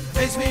 oi,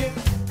 wees meer.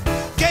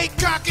 Cake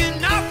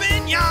cocking up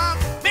in your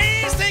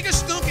face, take a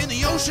stunk in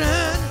the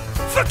ocean.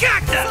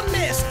 Verkakte,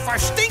 vermist,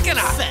 verstinken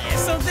vet.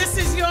 So this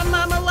is your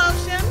mama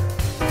lotion?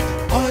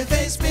 Oi,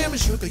 wees meer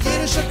mijn sugar,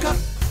 jiddische Kap.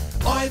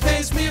 Oi,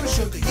 wees meer mijn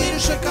sugar,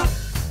 jiddische Kap.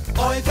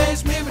 Oi,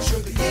 wees meer mijn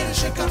sugar,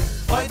 jiddische Kap.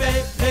 Oi,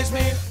 wees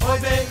meer, oi,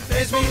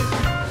 wees meer.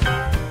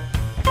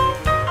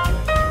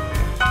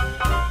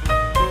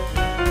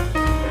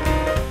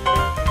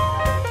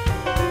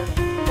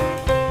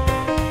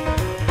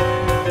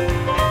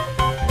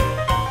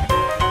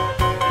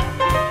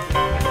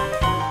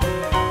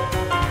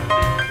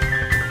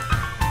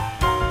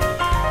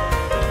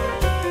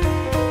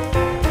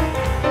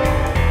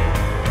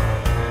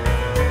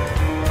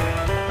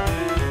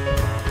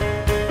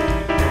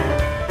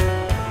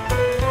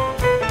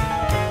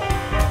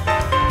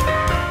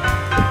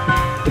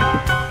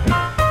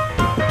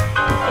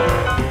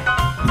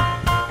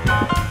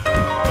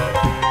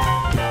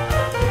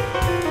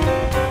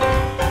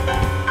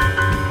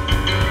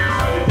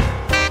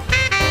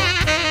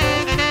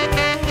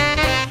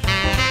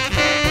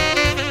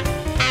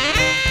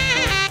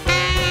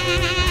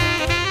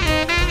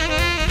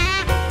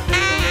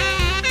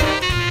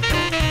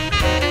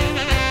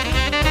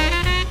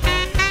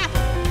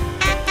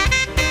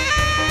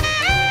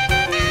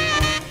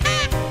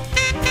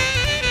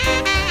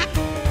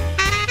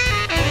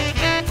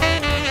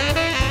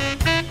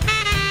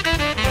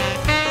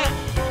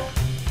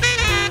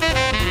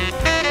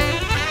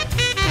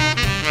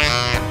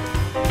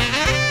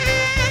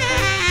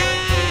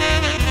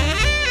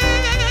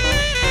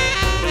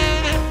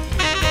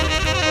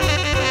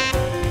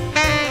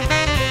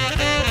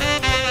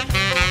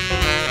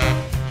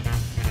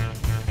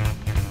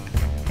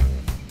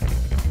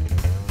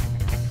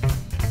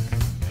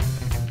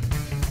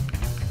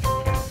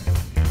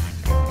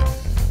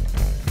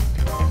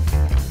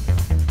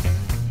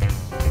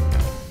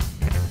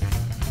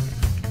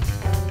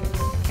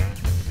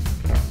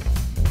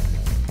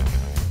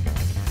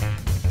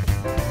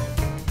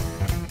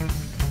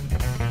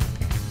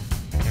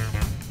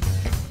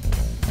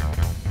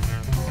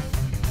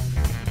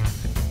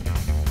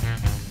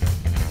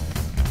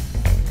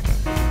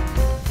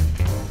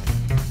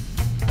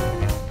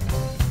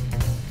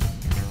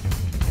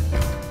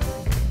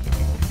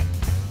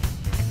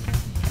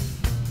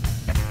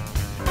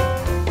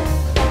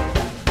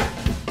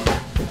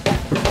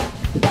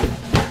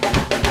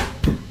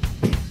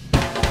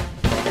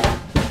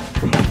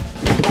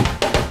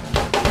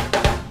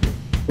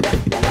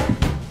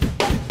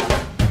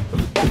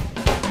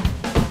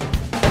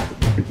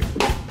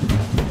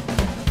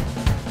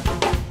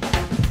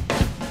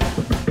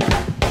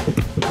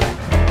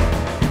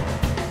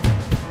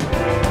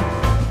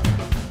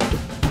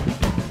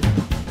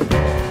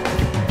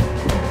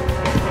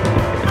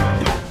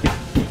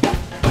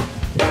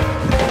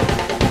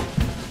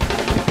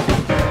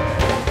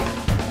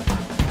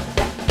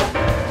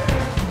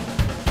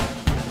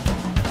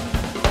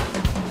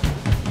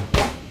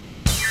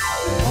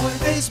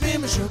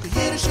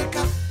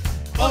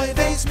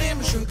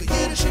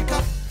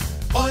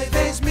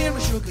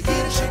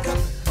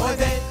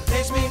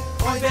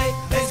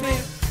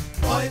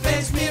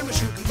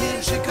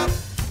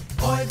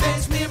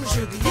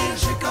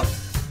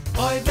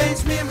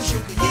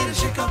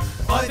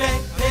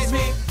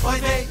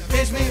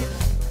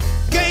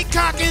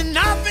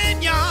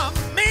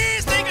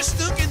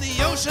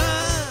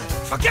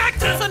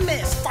 Verkakte,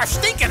 vermist,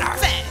 verstinken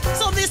vet.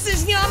 So this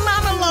is your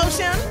mama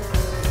lotion?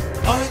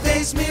 Oi,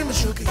 wees meer mijn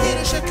sugar,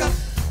 jiddische Kap.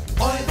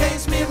 Oi,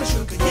 wees meer mijn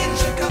sugar,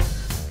 jiddische Kap.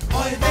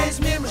 Oi, wees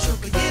meer mijn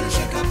sugar,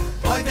 jiddische Kap.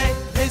 Oi,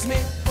 wees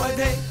meer, oi,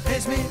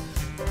 wees meer.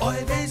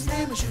 Oi, wees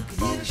meer mijn sugar,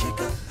 jiddische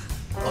Kap.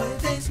 Oi,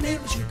 wees meer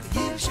mijn sugar,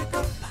 jiddische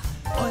Kap.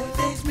 Oi,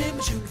 wees meer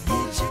mijn sugar,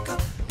 jiddische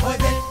Kap. Oi,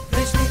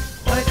 wees meer,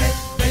 oi,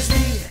 wees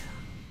meer.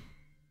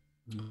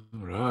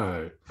 All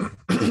right.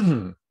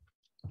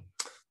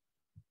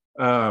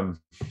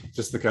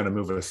 Just to kind of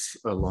move us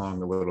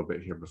along a little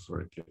bit here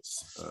before it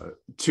gets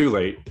too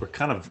late. We're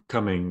kind of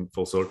coming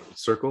full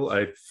circle,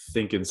 I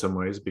think, in some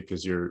ways,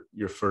 because your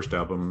first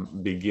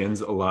album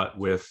begins a lot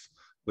with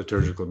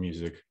liturgical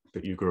music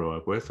that you grew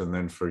up with, and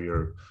then for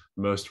your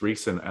most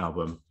recent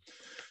album,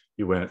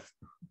 you went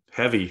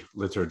heavy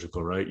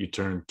liturgical, right? You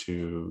turned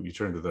to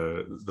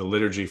the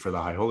liturgy for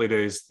the High Holy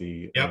Days,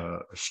 the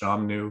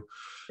Shamnu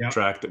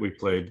track that we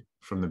played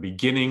from the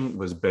beginning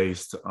was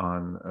based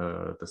on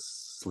the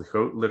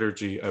Slichot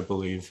liturgy, I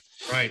believe.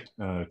 Right.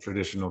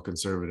 Traditional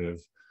conservative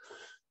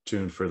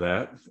tune for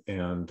that.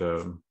 And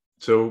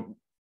so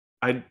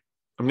I'm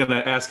going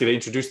to ask you to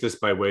introduce this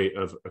by way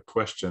of a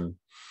question,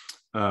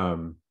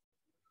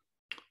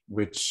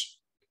 which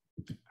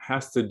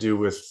has to do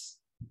with,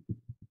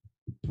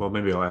 well,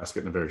 maybe I'll ask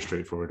it in a very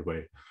straightforward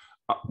way.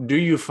 Do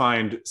you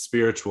find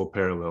spiritual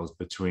parallels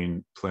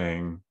between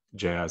playing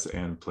jazz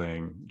and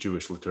playing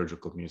Jewish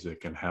liturgical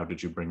music, and how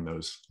did you bring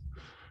those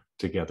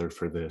together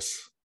for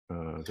this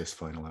this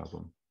final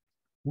album?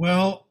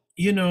 Well,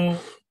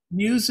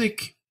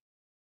 music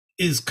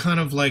is kind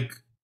of like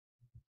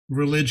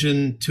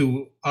religion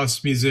to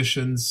us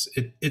musicians.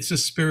 It's a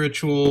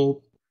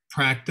spiritual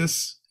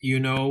practice.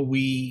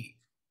 We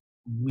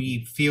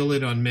feel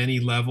it on many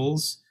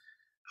levels.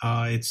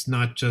 It's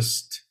not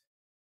just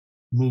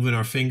moving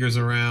our fingers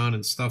around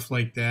and stuff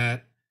like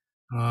that.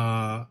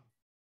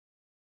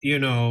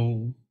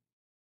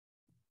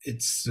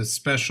 It's a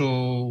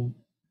special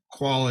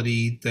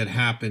quality that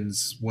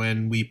happens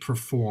when we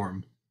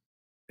perform.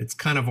 It's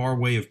kind of our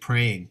way of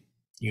praying,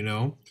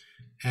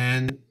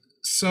 And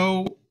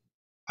so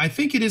I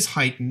think it is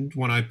heightened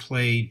when I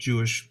play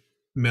Jewish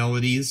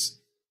melodies,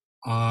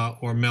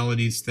 or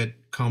melodies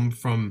that come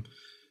from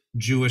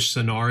Jewish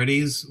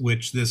sonorities,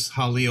 which this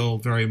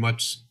Hallel very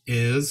much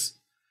is.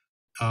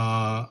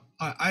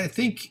 I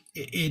think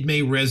it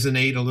may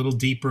resonate a little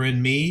deeper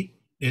in me.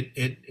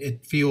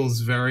 It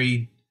feels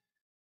very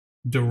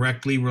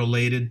directly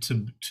related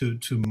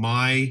to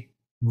my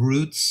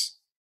roots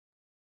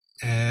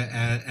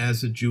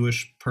as a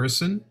Jewish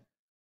person,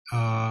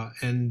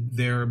 and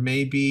there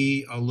may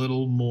be a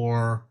little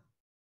more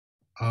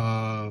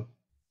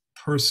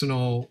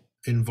personal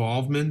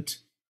involvement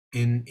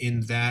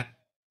in that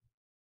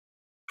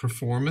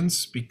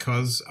performance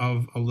because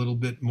of a little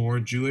bit more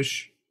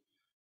Jewish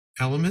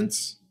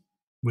elements,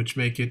 which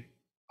make it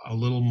a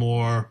little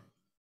more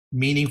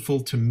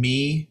meaningful to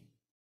me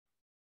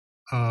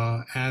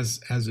as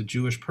a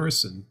Jewish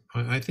person.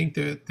 I think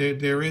that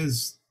there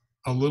is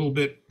a little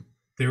bit,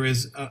 there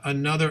is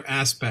another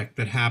aspect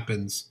that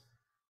happens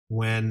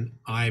when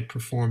I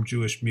perform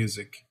Jewish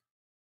music.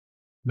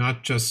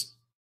 Not just,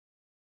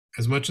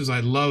 as much as I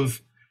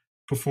love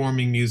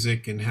performing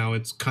music and how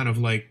it's kind of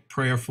like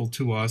prayerful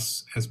to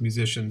us as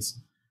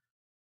musicians,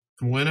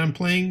 when I'm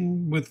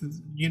playing with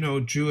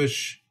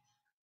Jewish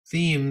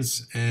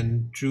themes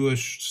and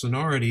Jewish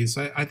sonorities,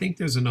 I think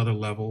there's another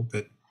level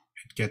that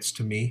it gets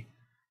to me.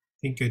 I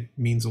think it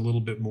means a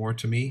little bit more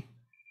to me.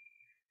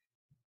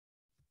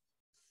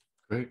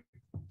 Great.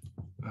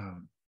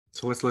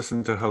 So let's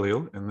listen to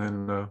Hallel, and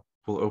then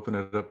we'll open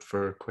it up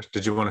for questions.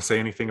 Did you want to say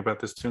anything about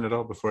this tune at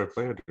all before I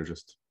play it, or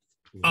just?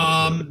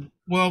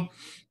 Well,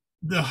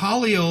 the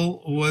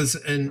Hallel was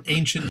an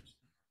ancient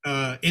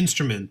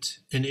instrument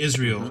in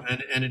Israel,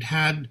 and it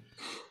had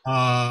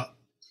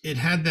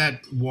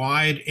that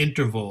wide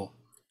interval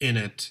in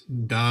it,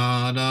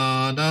 da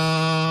da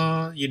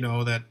da,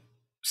 that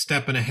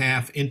step and a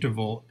half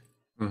interval,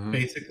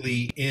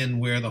 basically in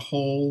where the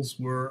holes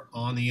were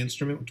on the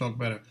instrument. We're talking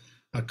about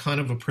a kind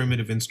of a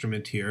primitive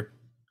instrument here.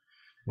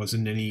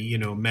 Wasn't any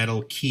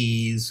metal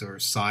keys or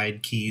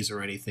side keys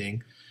or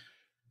anything.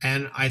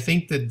 And I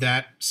think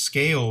that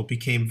scale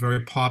became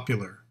very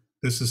popular.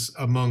 This is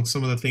among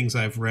some of the things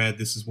I've read.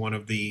 This is one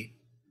of the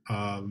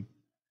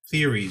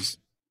theories.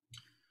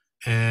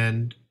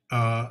 And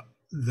that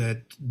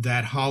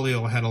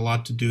Hallel had a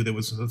lot to do. There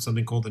was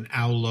something called an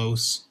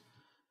aulos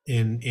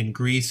in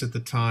Greece at the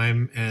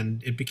time.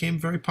 And it became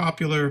very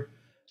popular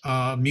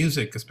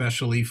music,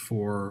 especially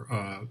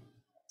for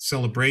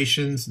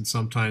celebrations and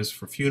sometimes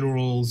for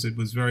funerals. It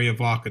was very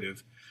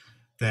evocative,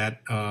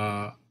 that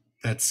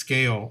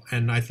scale.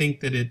 And I think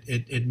that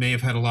it may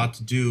have had a lot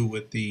to do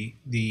with the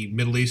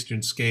Middle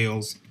Eastern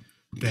scales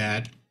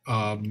that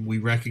we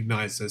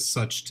recognize as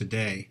such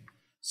today.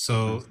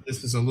 So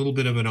this is a little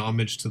bit of an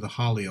homage to the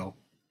Hallel,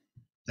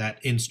 that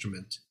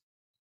instrument.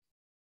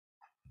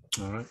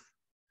 All right.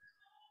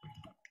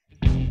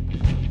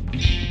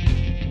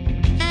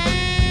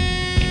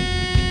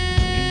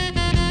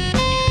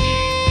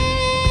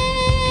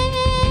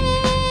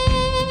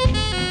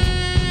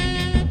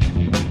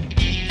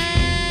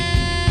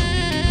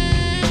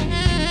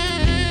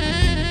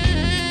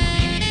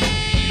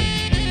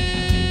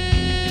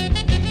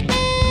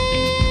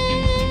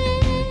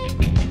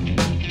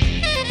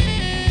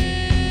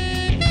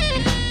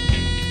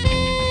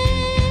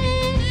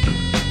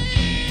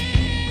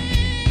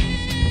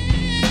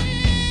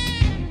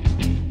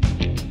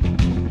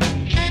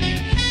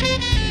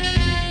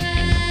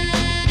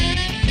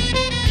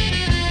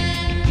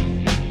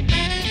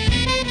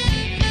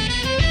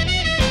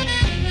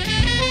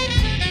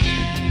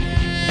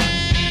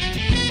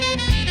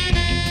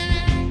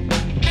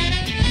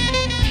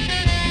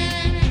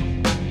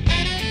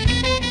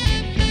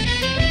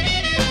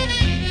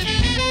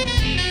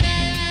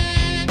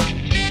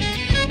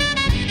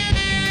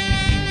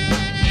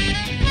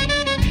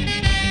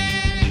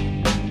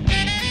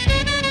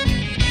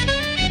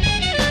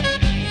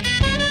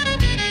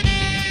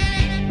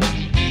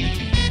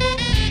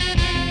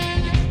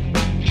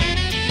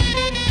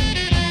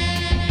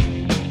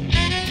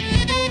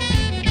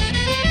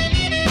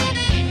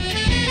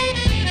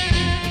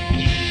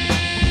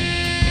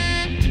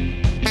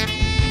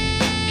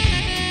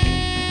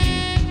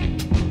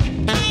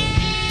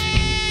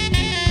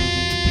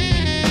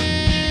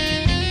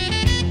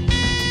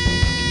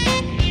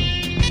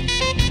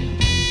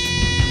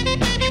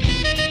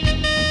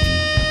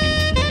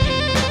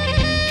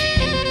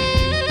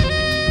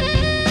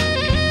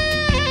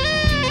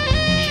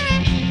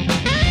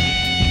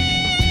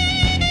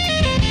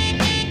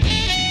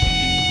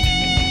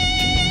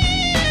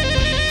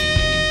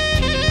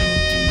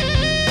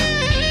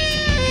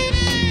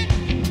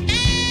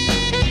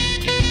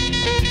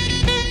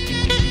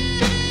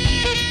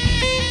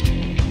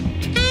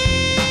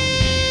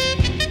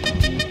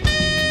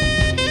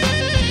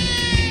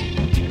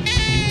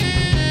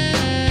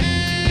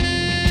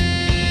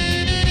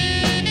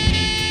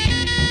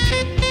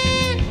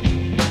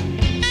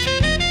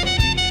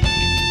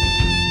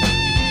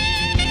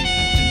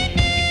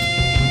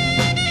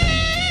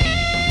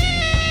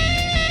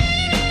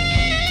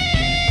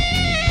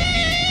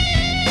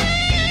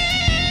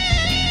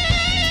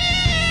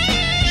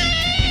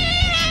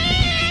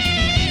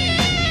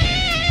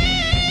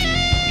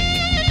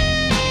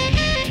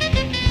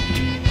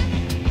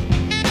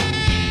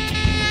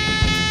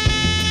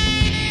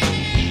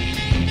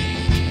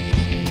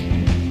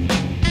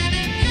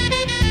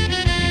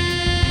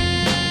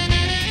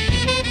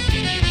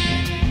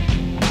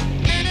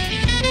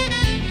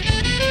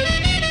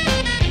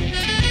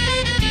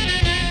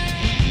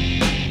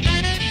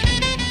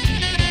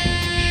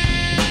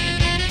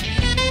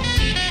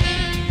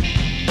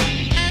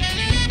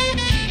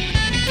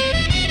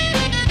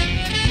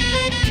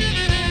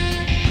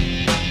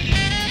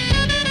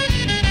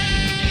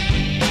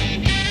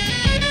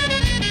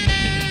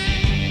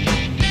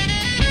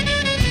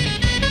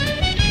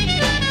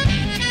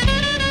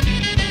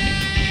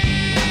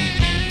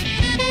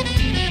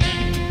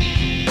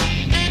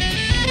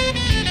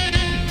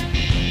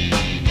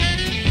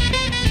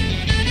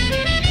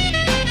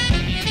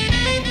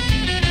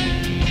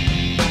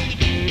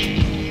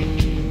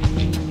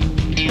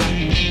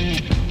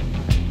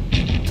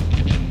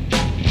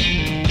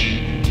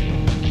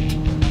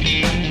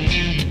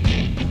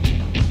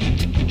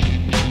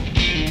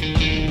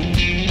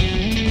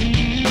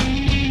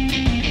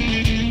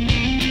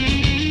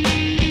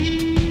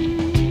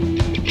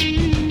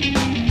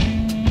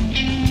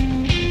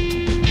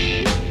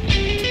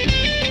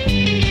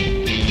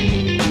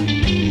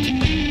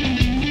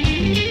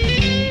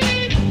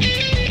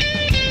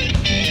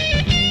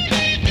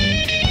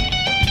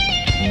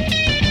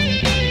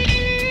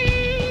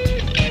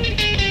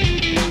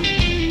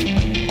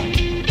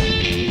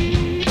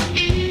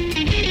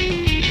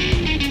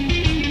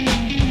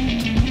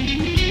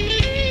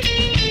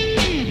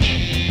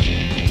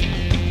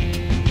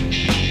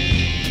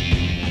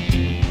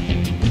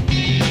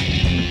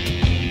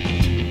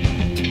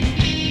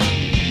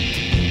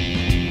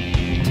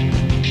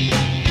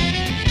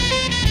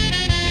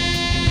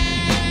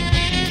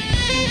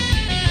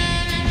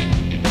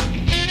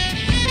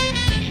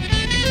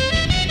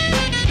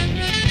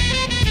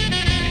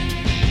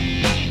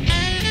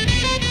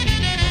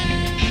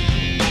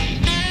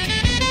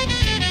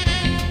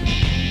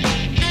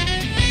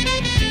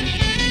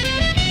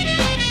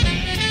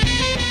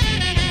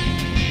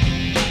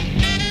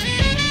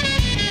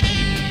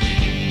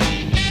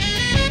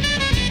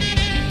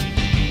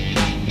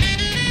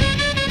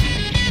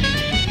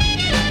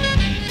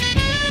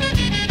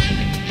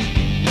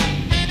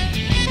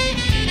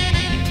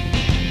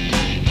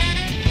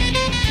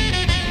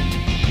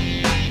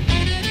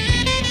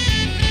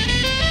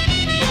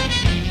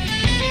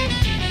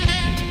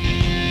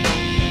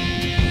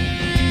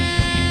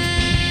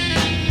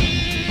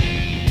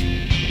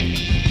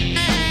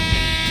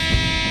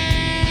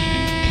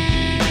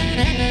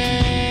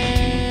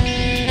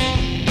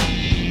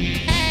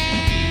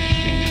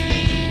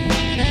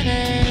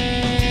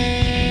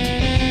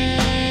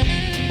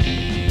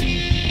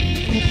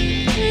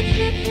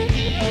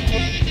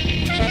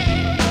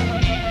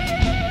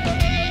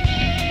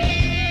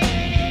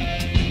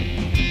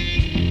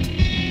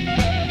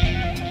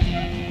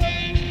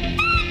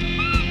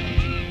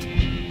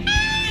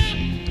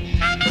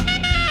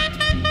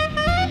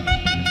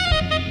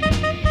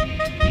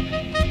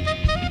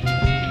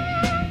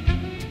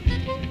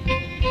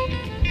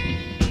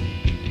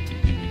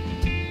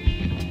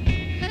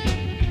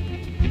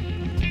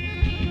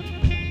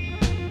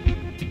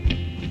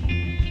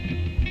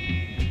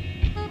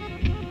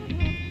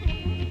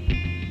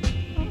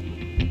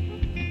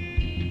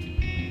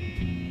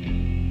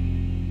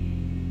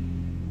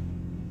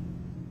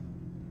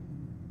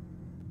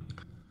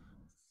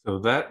 So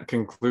that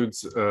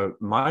concludes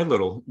my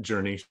little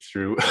journey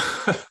through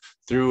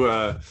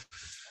through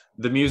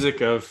the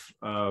music of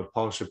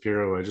Paul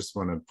Shapiro. I just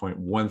want to point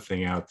one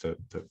thing out that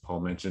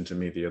Paul mentioned to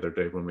me the other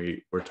day when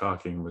we were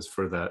talking, was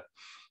for that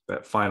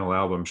final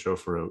album,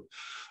 Chauffeur,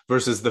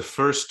 versus the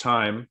first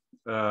time.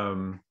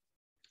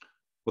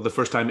 Well, the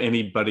first time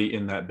anybody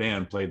in that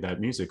band played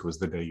that music was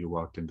the day you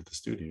walked into the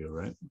studio,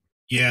 right?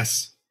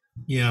 Yes.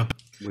 Yeah.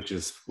 Which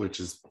is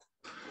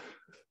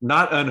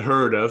not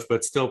unheard of,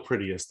 but still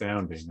pretty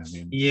astounding. I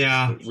mean,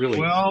 yeah. Really.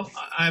 Well,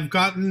 I've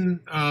gotten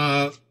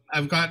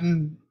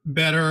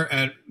better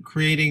at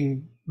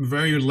creating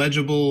very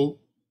legible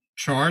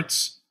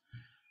charts,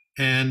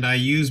 and I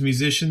use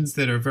musicians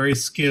that are very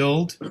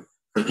skilled.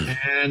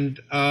 And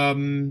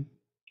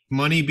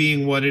money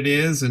being what it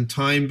is, and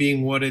time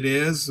being what it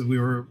is, we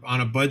were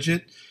on a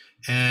budget,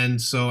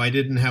 and so I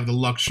didn't have the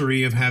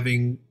luxury of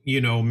having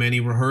many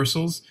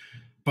rehearsals.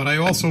 But I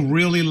also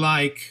really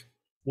like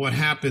what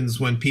happens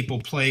when people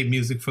play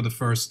music for the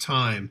first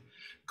time,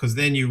 because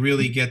then you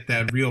really get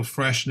that real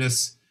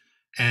freshness.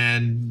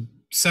 And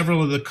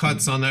several of the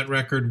cuts on that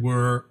record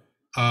were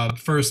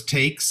first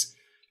takes,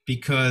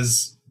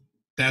 because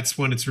that's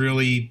when it's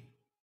really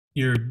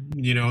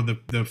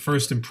the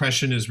first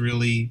impression is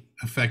really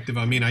effective.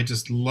 I mean, I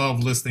just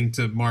love listening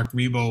to Mark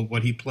Rebo,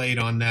 what he played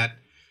on that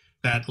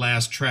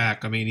last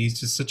track. I mean, he's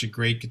just such a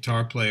great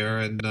guitar player.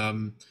 And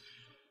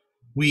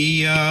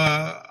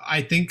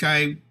I think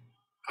I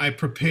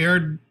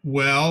prepared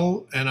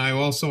well, and I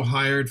also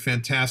hired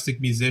fantastic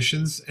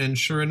musicians. And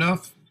sure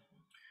enough,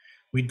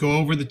 we'd go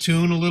over the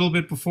tune a little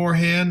bit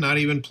beforehand, not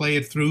even play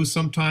it through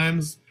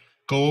sometimes,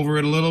 go over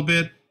it a little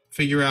bit,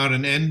 figure out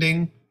an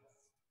ending,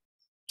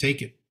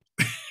 take it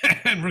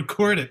and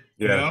record it.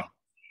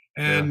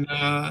 And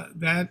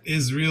that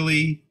is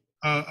really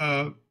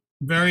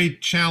very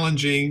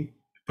challenging,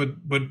 but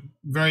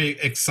very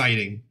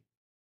exciting,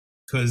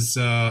 because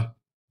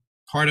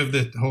part of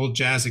the whole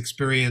jazz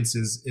experience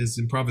is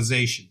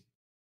improvisation.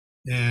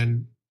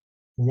 And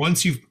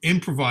once you've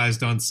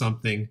improvised on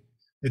something,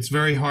 it's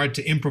very hard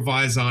to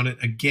improvise on it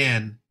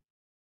again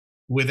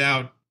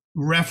without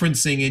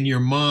referencing in your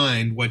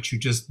mind what you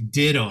just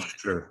did on it.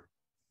 Sure.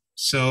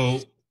 So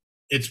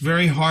it's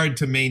very hard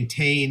to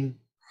maintain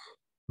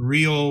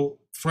real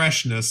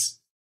freshness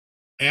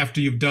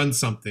after you've done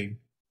something,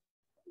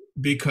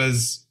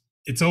 because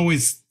it's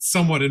always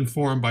somewhat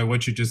informed by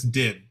what you just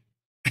did.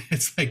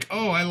 It's like,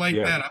 oh, I like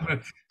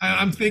that.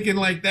 I'm thinking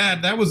like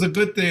that. That was a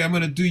good thing. I'm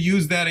going to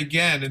use that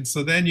again. And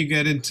so then you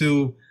get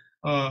into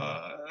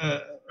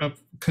a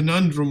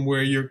conundrum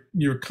where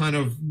you're kind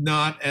of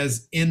not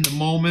as in the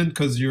moment,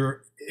 because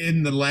you're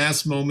in the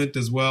last moment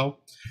as well.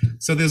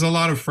 So there's a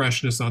lot of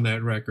freshness on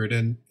that record.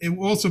 And it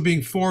also,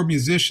 being 4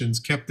 musicians,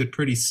 kept it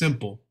pretty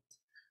simple.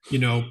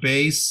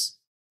 Bass,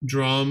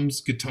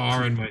 drums,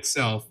 guitar, and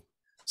myself.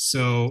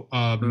 So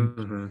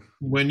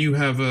when you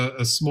have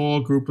a small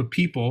group of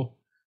people,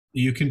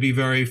 you can be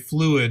very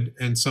fluid,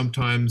 and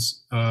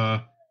sometimes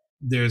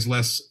there's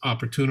less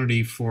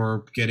opportunity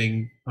for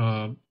getting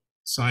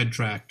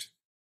sidetracked.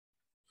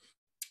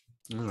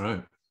 All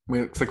right.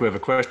 Looks like we have a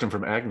question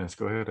from Agnes.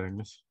 Go ahead,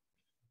 Agnes.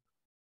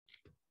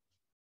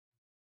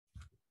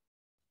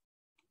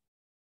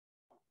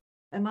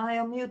 Am I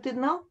unmuted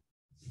now?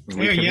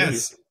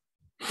 Yes.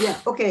 Yeah,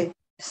 okay.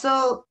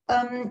 So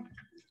I'm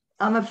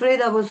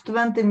afraid I was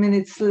 20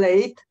 minutes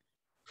late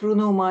through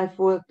no my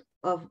fault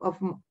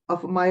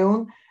of my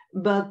own,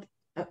 but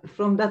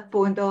from that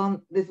point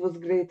on, this was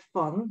great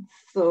fun.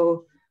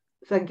 So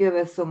thank you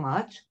ever so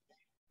much.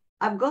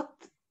 I've got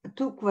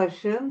 2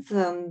 questions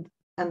and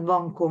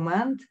 1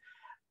 comment.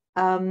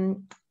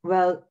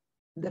 Well,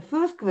 the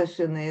first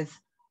question is,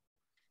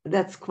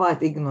 that's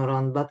quite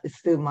ignorant, but it's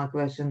still my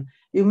question.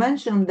 You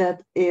mentioned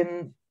that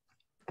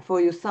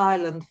for your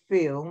silent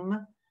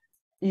film,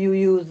 you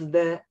use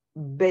the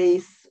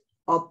bass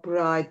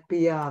upright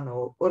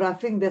piano, or I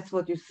think that's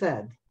what you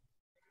said.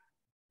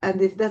 And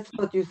if that's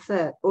what you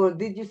said, or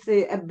did you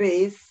say a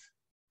bass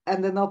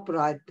and an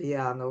upright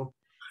piano?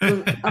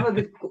 I'm a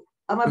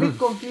bit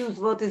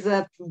confused. What is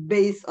a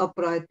bass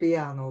upright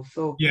piano?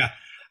 So yeah,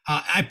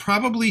 I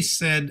probably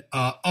said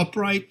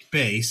upright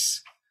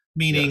bass,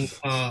 meaning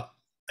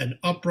an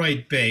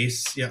upright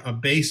bass, a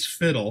bass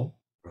fiddle,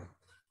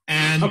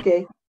 and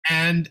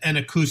an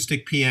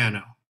acoustic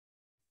piano.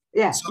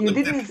 Yeah, So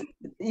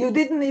you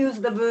didn't use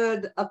the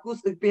word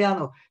acoustic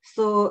piano.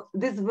 So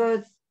these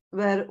words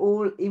were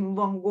all in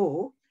one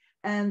go,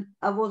 and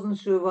I wasn't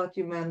sure what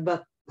you meant,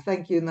 but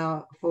thank you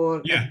now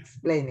for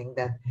explaining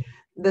that.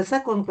 The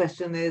second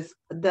question is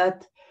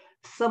that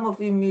some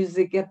of your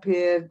music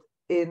appeared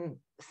in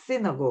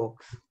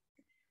synagogues,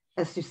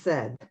 as you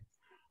said.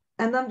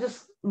 And I'm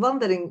just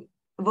wondering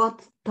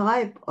what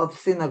type of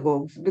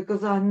synagogues,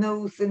 because I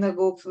know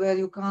synagogues where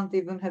you can't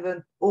even have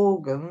an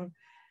organ.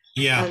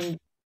 Yeah. And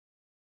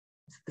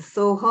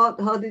so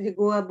how did you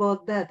go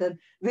about that? And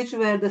which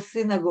were the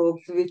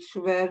synagogues which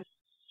were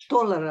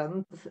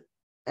tolerant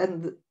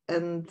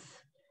and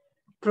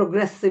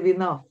progressive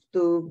enough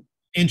to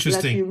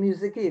let your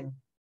music in?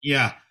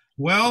 Yeah.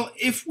 Well,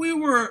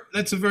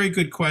 that's a very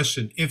good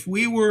question. If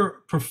we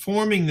were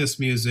performing this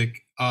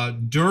music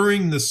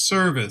during the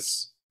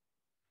service,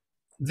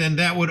 then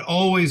that would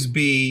always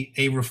be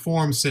a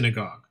Reform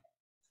synagogue.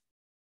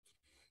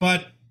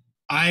 But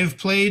I've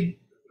played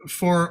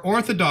for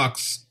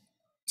Orthodox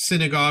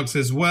synagogues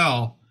as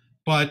well,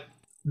 but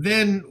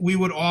then we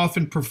would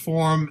often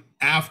perform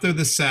after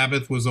the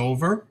Sabbath was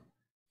over,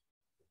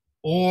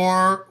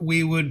 or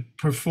we would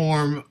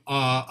perform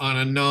on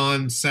a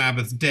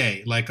non-Sabbath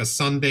day, like a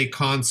Sunday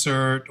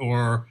concert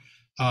or,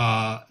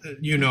 a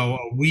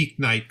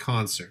weeknight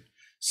concert.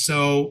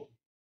 So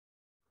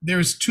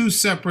there's two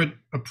separate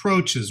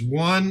approaches.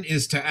 One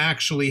is to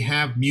actually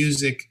have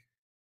music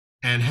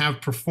and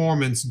have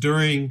performance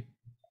during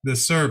the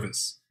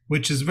service,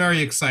 which is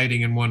very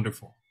exciting and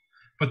wonderful.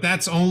 But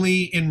that's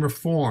only in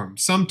Reform.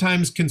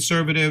 Sometimes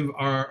conservative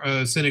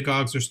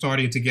synagogues are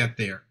starting to get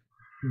there.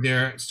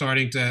 They're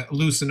starting to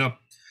loosen up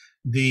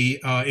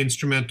the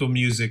instrumental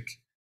music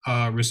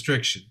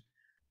restriction,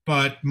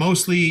 but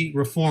mostly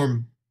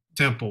Reform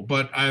temple.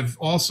 But I've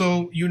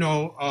also,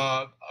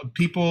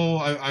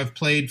 I've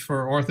played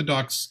for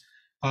Orthodox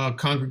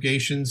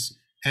congregations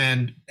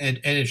and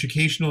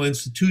educational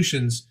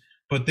institutions,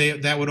 but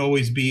that would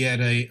always be at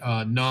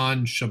a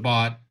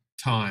non-Shabbat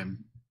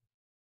time.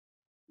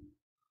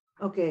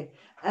 Okay,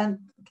 and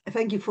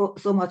thank you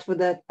so much for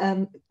that.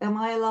 And am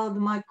I allowed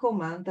my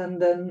comment and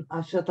then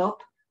I shut up?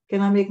 Can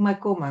I make my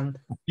comment?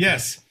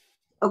 Yes.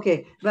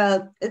 Okay,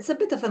 well, it's a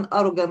bit of an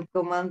arrogant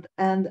comment,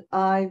 and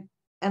I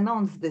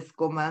announce this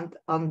comment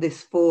on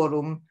this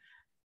forum,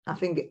 I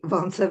think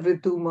once every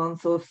 2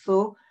 months or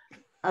so.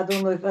 I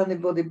don't know if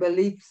anybody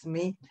believes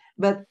me,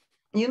 but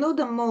you know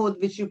the mode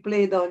which you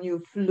played on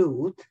your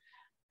flute,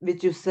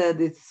 which you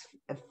said it's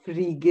a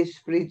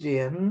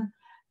Phrygian,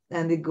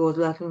 and it goes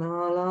like la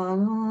la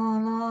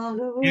la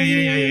la.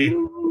 Yeah.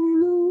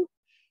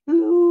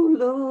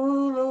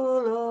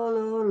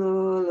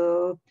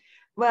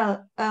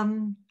 Well,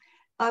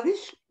 I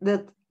wish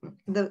that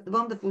the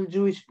wonderful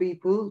Jewish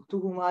people to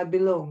whom I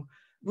belong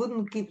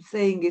wouldn't keep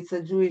saying it's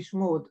a Jewish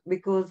mode,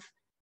 because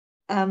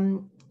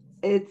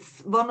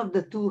it's one of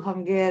the two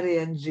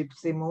Hungarian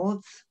gypsy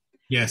modes.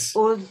 Yes.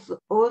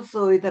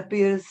 Also, it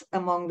appears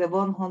among the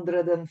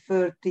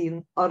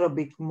 113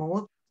 Arabic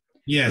modes.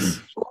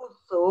 Yes.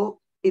 Also,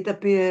 it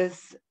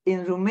appears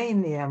in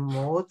Romanian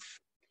modes.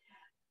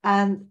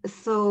 And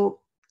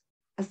so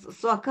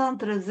I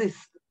can't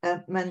resist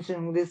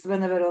mentioning this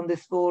whenever on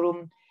this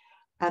forum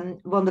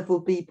and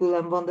wonderful people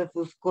and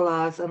wonderful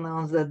scholars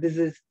announce that this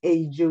is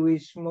a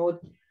Jewish mode.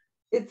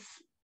 It's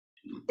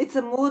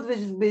a mode which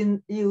has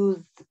been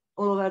used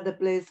all over the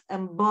place,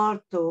 and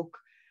Bartok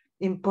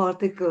in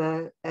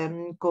particular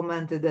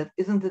commented that,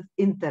 isn't it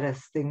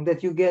interesting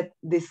that you get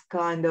this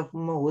kind of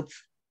modes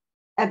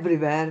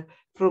everywhere,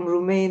 from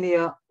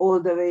Romania all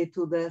the way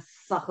to the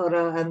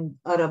Sahara and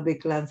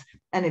Arabic lands.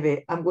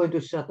 Anyway, I'm going to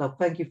shut up.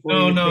 Thank you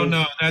for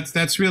No.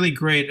 That's really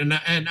great, and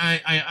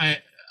I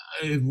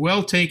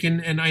well taken.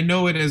 And I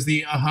know it as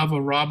the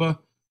Ahava Rabbah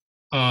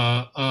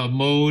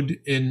mode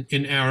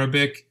in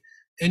Arabic.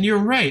 And you're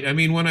right. I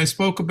mean, when I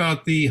spoke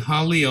about the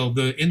Halil,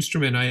 the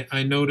instrument,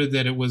 I noted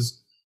that it was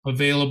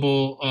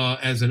available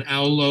as an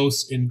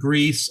aulos in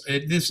Greece.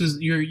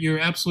 You're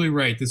absolutely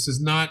right. This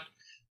is not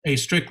a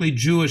strictly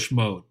Jewish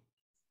mode,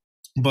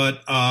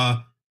 but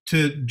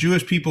to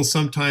Jewish people,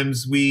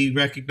 sometimes we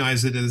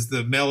recognize it as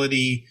the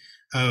melody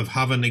of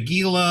Hava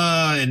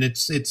Nagila, and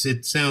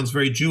it sounds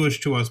very Jewish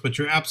to us. But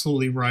you're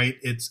absolutely right.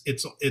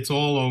 It's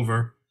all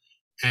over,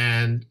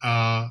 and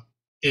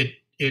it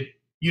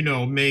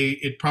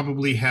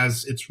probably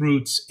has its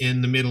roots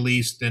in the Middle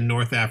East and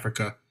North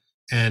Africa,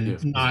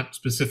 and not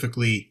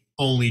specifically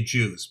only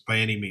Jews by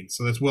any means.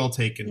 So that's well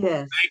taken.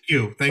 Yes.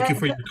 Thank you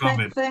for your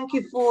comment. Thank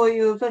you for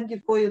your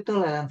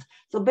tolerance.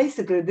 So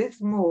basically,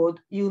 this mode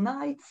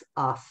unites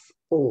us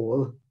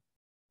all,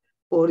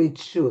 or it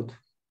should.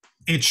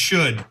 It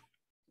should.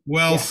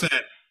 Well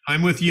said.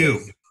 I'm with you.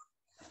 Yes.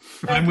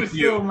 Thank you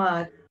so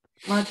much.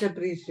 Much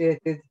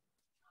appreciated.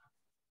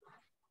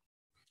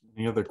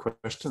 Any other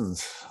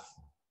questions,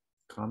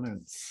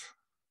 comments,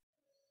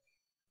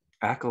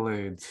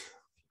 accolades?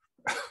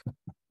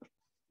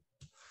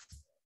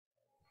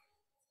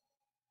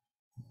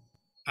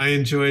 I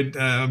enjoyed,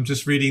 I'm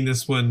just reading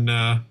this one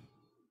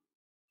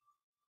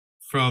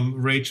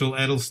from Rachel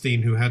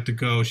Edelstein, who had to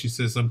go. She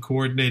says, I'm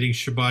coordinating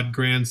Shabbat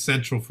Grand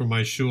Central for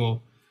my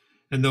shul,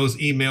 and those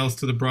emails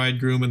to the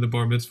bridegroom and the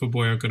bar mitzvah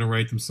boy aren't going to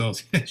write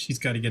themselves. She's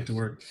got to get to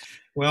work.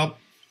 Well,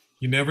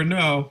 you never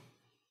know.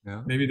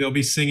 Yeah. Maybe they'll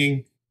be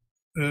singing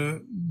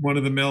one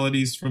of the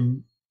melodies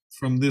from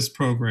this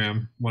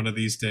program one of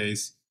these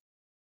days.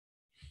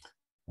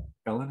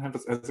 Ellen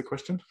has a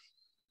question?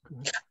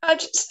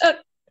 Just a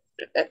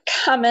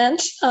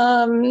comment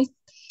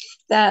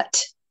that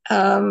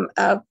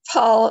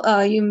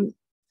Paul, you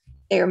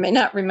may or may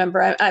not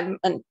remember, I'm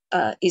an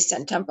East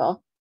End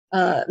Temple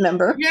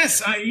member.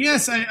 Yes,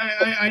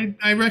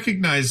 I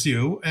recognize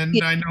you, and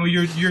I know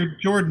you're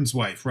Jordan's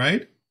wife,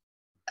 right?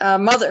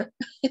 Mother.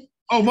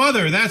 Oh,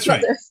 mother, that's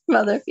right.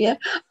 Mother, yeah.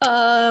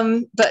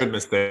 But Good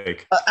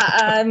mistake.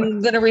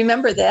 I'm going to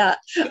remember that.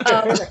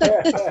 But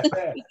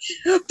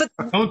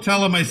Don't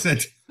tell him I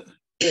said.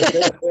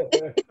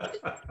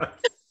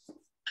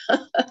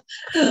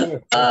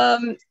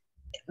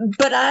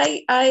 but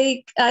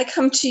I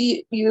come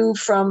to you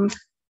from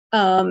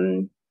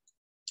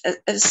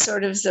as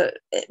sort of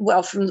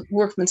from the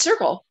workman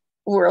circle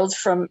world,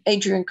 from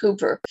Adrian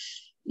Cooper.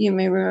 You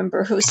may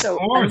remember who. Of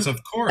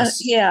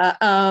course.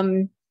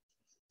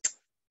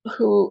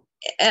 Who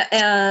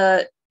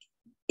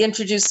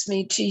introduced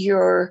me to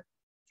your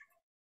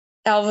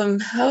album,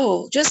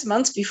 just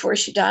months before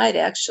she died,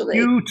 actually.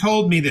 You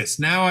told me this.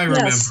 Now I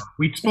remember. Yes.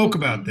 We spoke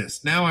about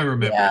this. Now I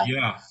remember.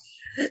 Yeah.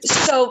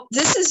 So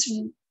this is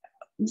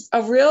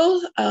a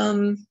real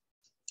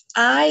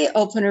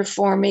eye-opener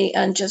for me,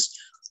 and just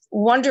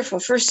wonderful.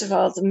 First of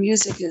all, the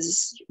music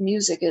is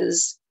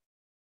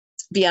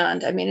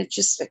beyond. I mean, it's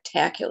just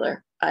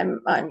spectacular.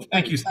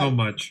 Thank you so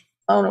much.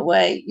 Blown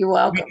away. You're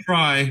welcome.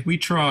 We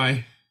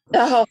try.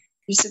 Oh,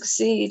 you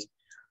succeed.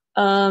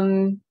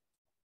 And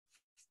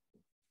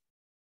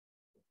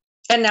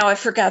now I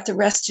forgot the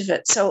rest of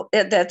it. So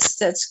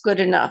that's good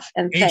enough.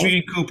 And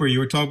Adrian Cooper. You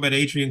were talking about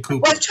Adrian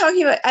Cooper. Well, I'm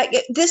talking about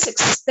this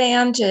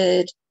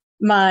expanded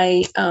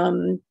my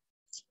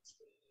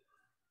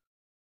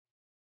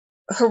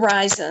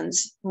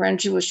horizons around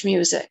Jewish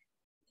music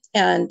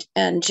and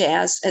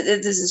jazz.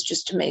 This is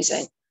just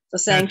amazing. So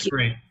thank you.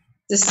 Great.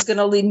 This is going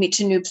to lead me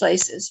to new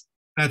places.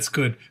 That's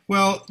good.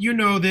 Well,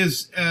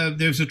 there's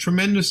a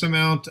tremendous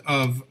amount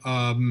of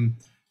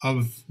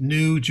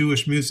new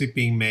Jewish music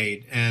being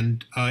made,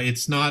 and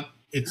it's not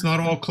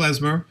all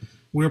klezmer.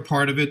 We're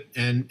part of it,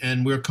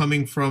 and we're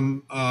coming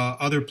from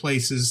other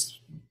places,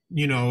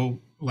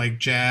 like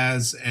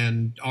jazz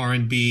and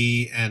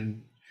R&B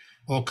and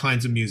all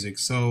kinds of music.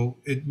 So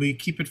we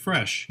keep it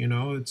fresh.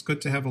 It's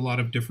good to have a lot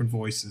of different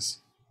voices.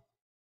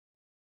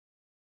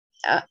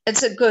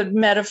 It's a good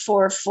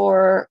metaphor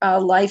for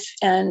life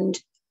and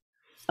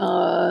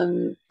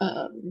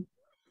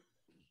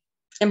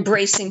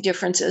embracing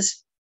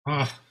differences.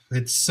 We're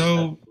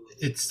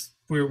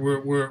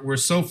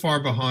so far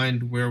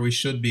behind where we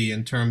should be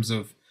in terms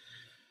of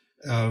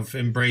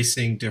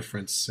embracing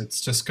difference.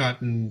 It's just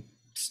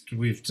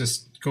we've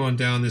just gone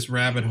down this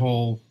rabbit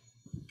hole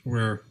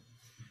where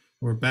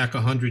we're back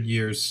 100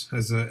 years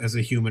as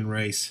a human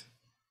race.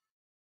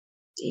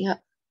 Yeah.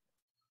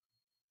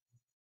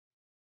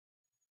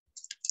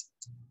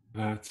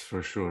 That's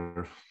for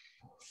sure.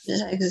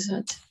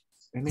 Excellent.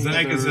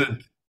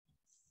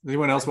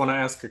 Anyone else want to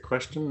ask a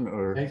question?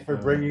 Or thanks for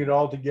bringing it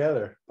all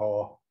together,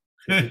 Paul.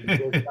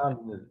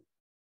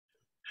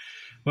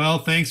 Well,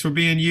 thanks for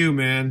being you,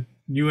 man.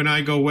 You and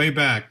I go way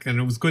back, and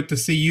it was good to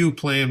see you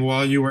playing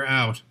while you were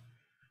out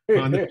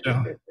on the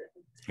show.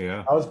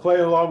 Yeah, I was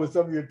playing along with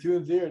some of your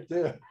tunes here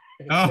too.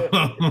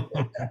 Oh.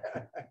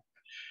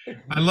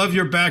 I love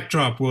your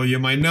backdrop,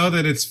 William. I know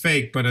that it's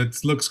fake, but it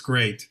looks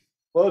great.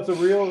 Well, it's a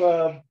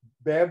real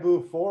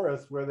bamboo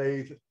forest where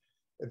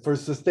for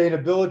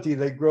sustainability,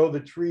 they grow the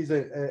trees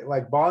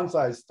like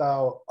bonsai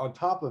style on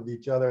top of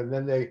each other, and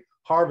then they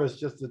harvest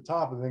just the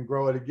top and then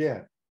grow it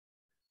again.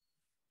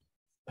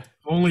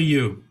 Only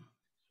you.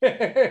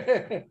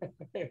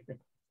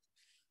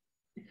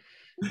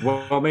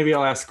 Well, maybe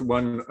I'll ask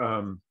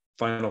one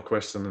final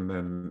question, and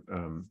then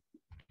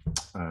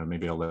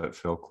maybe I'll let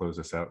Phil close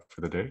us out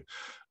for the day.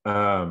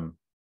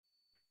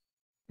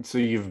 So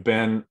you've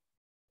been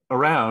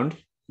around,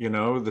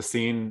 the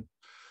scene.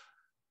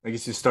 I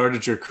guess you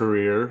started your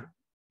career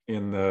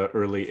in the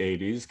early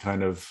 80s,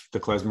 kind of the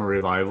klezmer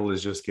revival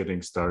is just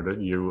getting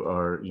started. You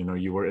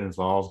were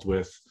involved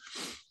with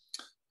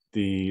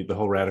the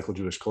whole radical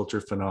Jewish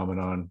culture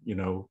phenomenon.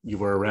 You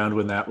were around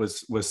when that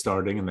was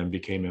starting, and then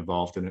became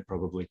involved in it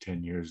probably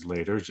 10 years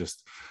later.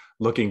 Just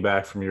looking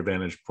back from your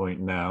vantage point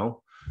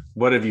now,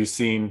 what have you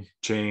seen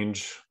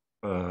change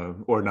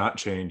or not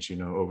change,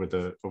 over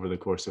the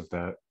course of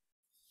that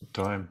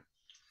time?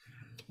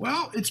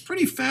 Well, it's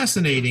pretty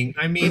fascinating.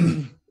 I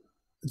mean,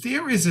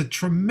 there is a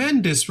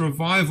tremendous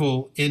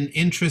revival in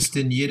interest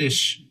in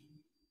Yiddish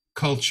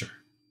culture.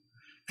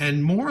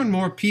 And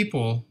more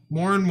people,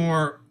 more and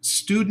more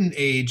student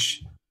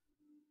age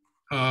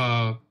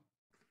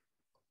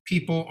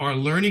people are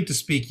learning to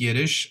speak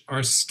Yiddish,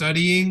 are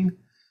studying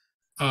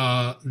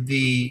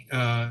the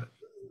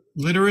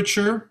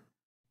literature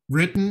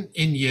written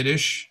in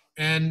Yiddish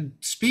and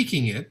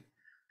speaking it.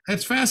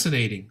 That's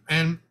fascinating.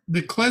 And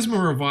the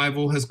klezmer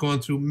revival has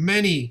gone through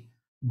many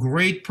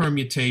great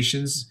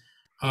permutations,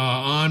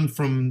 on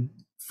from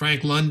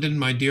Frank London,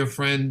 my dear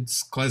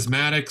friend's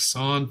Klezmatics,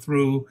 on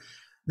through.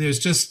 There's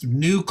just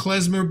new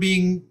klezmer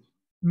being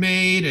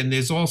made, and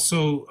there's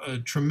also a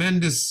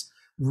tremendous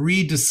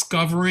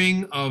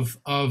rediscovering of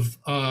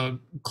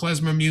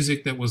klezmer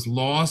music that was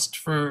lost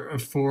for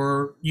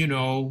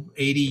 80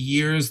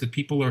 years, that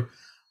people are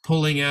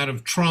pulling out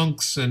of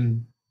trunks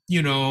and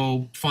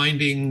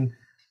finding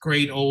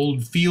great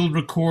old field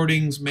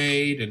recordings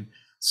made. And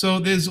so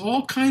there's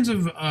all kinds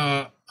of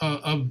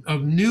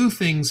new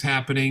things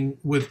happening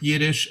with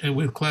Yiddish and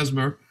with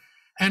klezmer.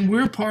 And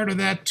we're part of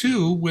that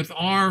too, with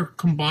our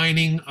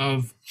combining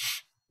of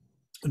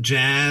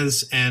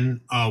jazz and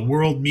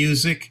world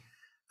music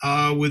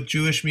with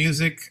Jewish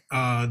music.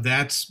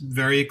 That's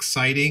very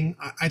exciting.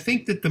 I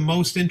think that the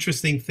most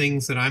interesting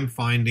things that I'm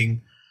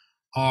finding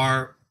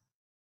are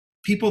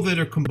people that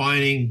are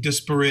combining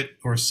disparate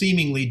or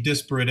seemingly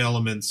disparate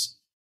elements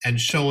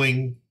and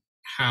showing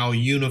how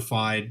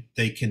unified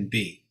they can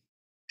be.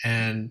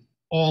 And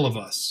all of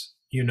us,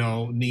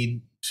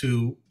 need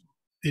to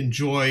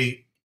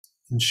enjoy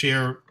and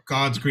share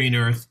God's green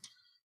earth.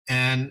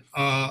 And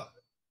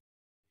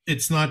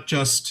it's not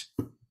just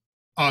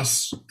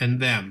us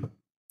and them.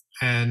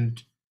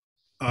 And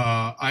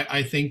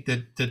I think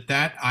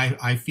that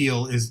I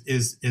feel is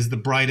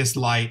the brightest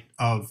light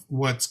of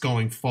what's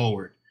going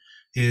forward,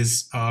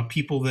 is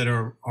people that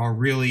are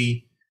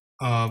really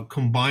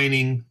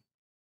combining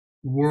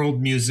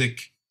world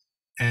music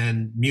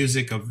and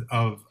music of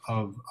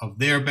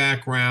their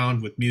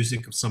background with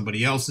music of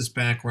somebody else's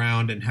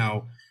background, and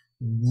how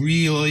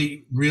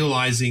really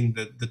realizing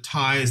the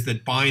ties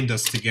that bind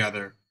us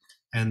together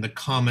and the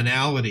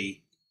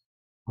commonality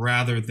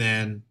rather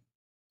than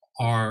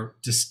our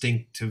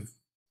distinctive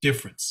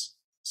difference.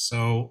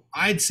 So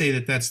I'd say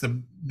that's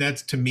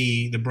to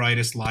me the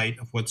brightest light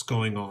of what's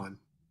going on.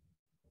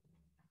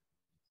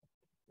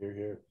 Hear,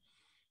 hear.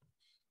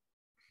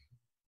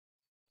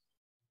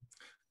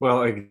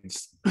 Well, I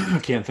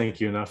can't thank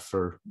you enough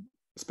for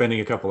spending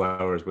a couple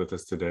hours with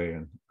us today,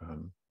 and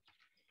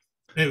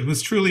it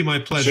was truly my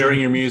pleasure. Sharing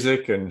your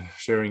music and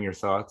sharing your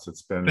thoughts.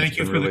 It's been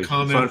really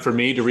fun for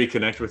me to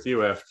reconnect with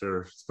you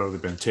after it's probably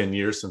been 10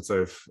 years since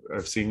I've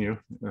seen you.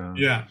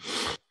 Yeah.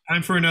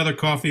 Time for another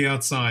coffee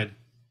outside.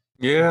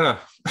 Yeah.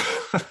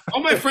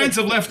 All my friends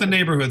have left the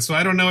neighborhood, so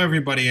I don't know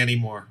everybody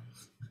anymore.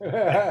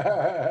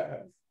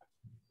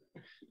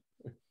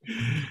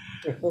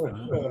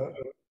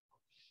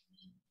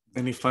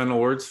 Any final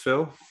words,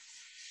 Phil?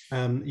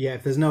 Yeah,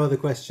 if there's no other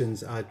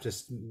questions, I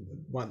just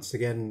once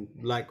again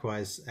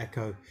likewise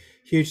echo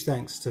huge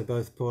thanks to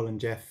both Paul and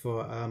Jeff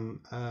for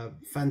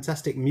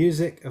fantastic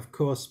music, of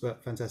course,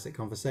 but fantastic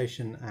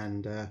conversation,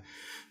 and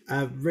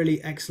a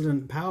really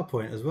excellent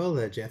PowerPoint as well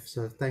there, Jeff.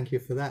 So thank you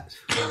for that.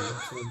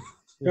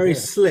 Very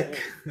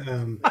slick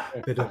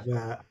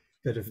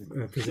bit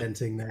of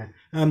presenting there.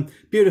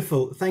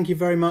 Beautiful. Thank you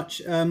very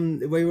much.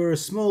 We were a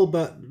small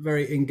but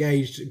very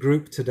engaged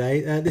group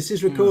today. This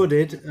is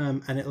recorded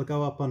and it'll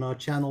go up on our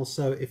channel.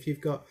 So if you've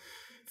got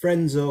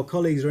friends or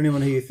colleagues or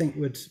anyone who you think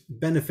would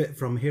benefit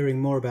from hearing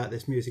more about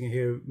this music and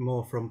hear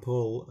more from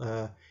Paul,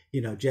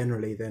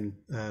 generally, then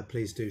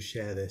please do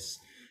share this.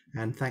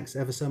 And thanks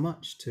ever so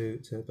much to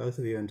both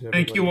of you and to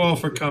everybody. Thank you all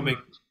for coming.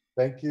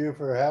 Thank you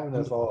for having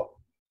us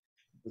all.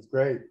 It was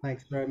great.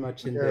 Thanks very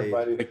much Take indeed. care,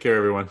 everybody. Take care,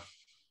 everyone.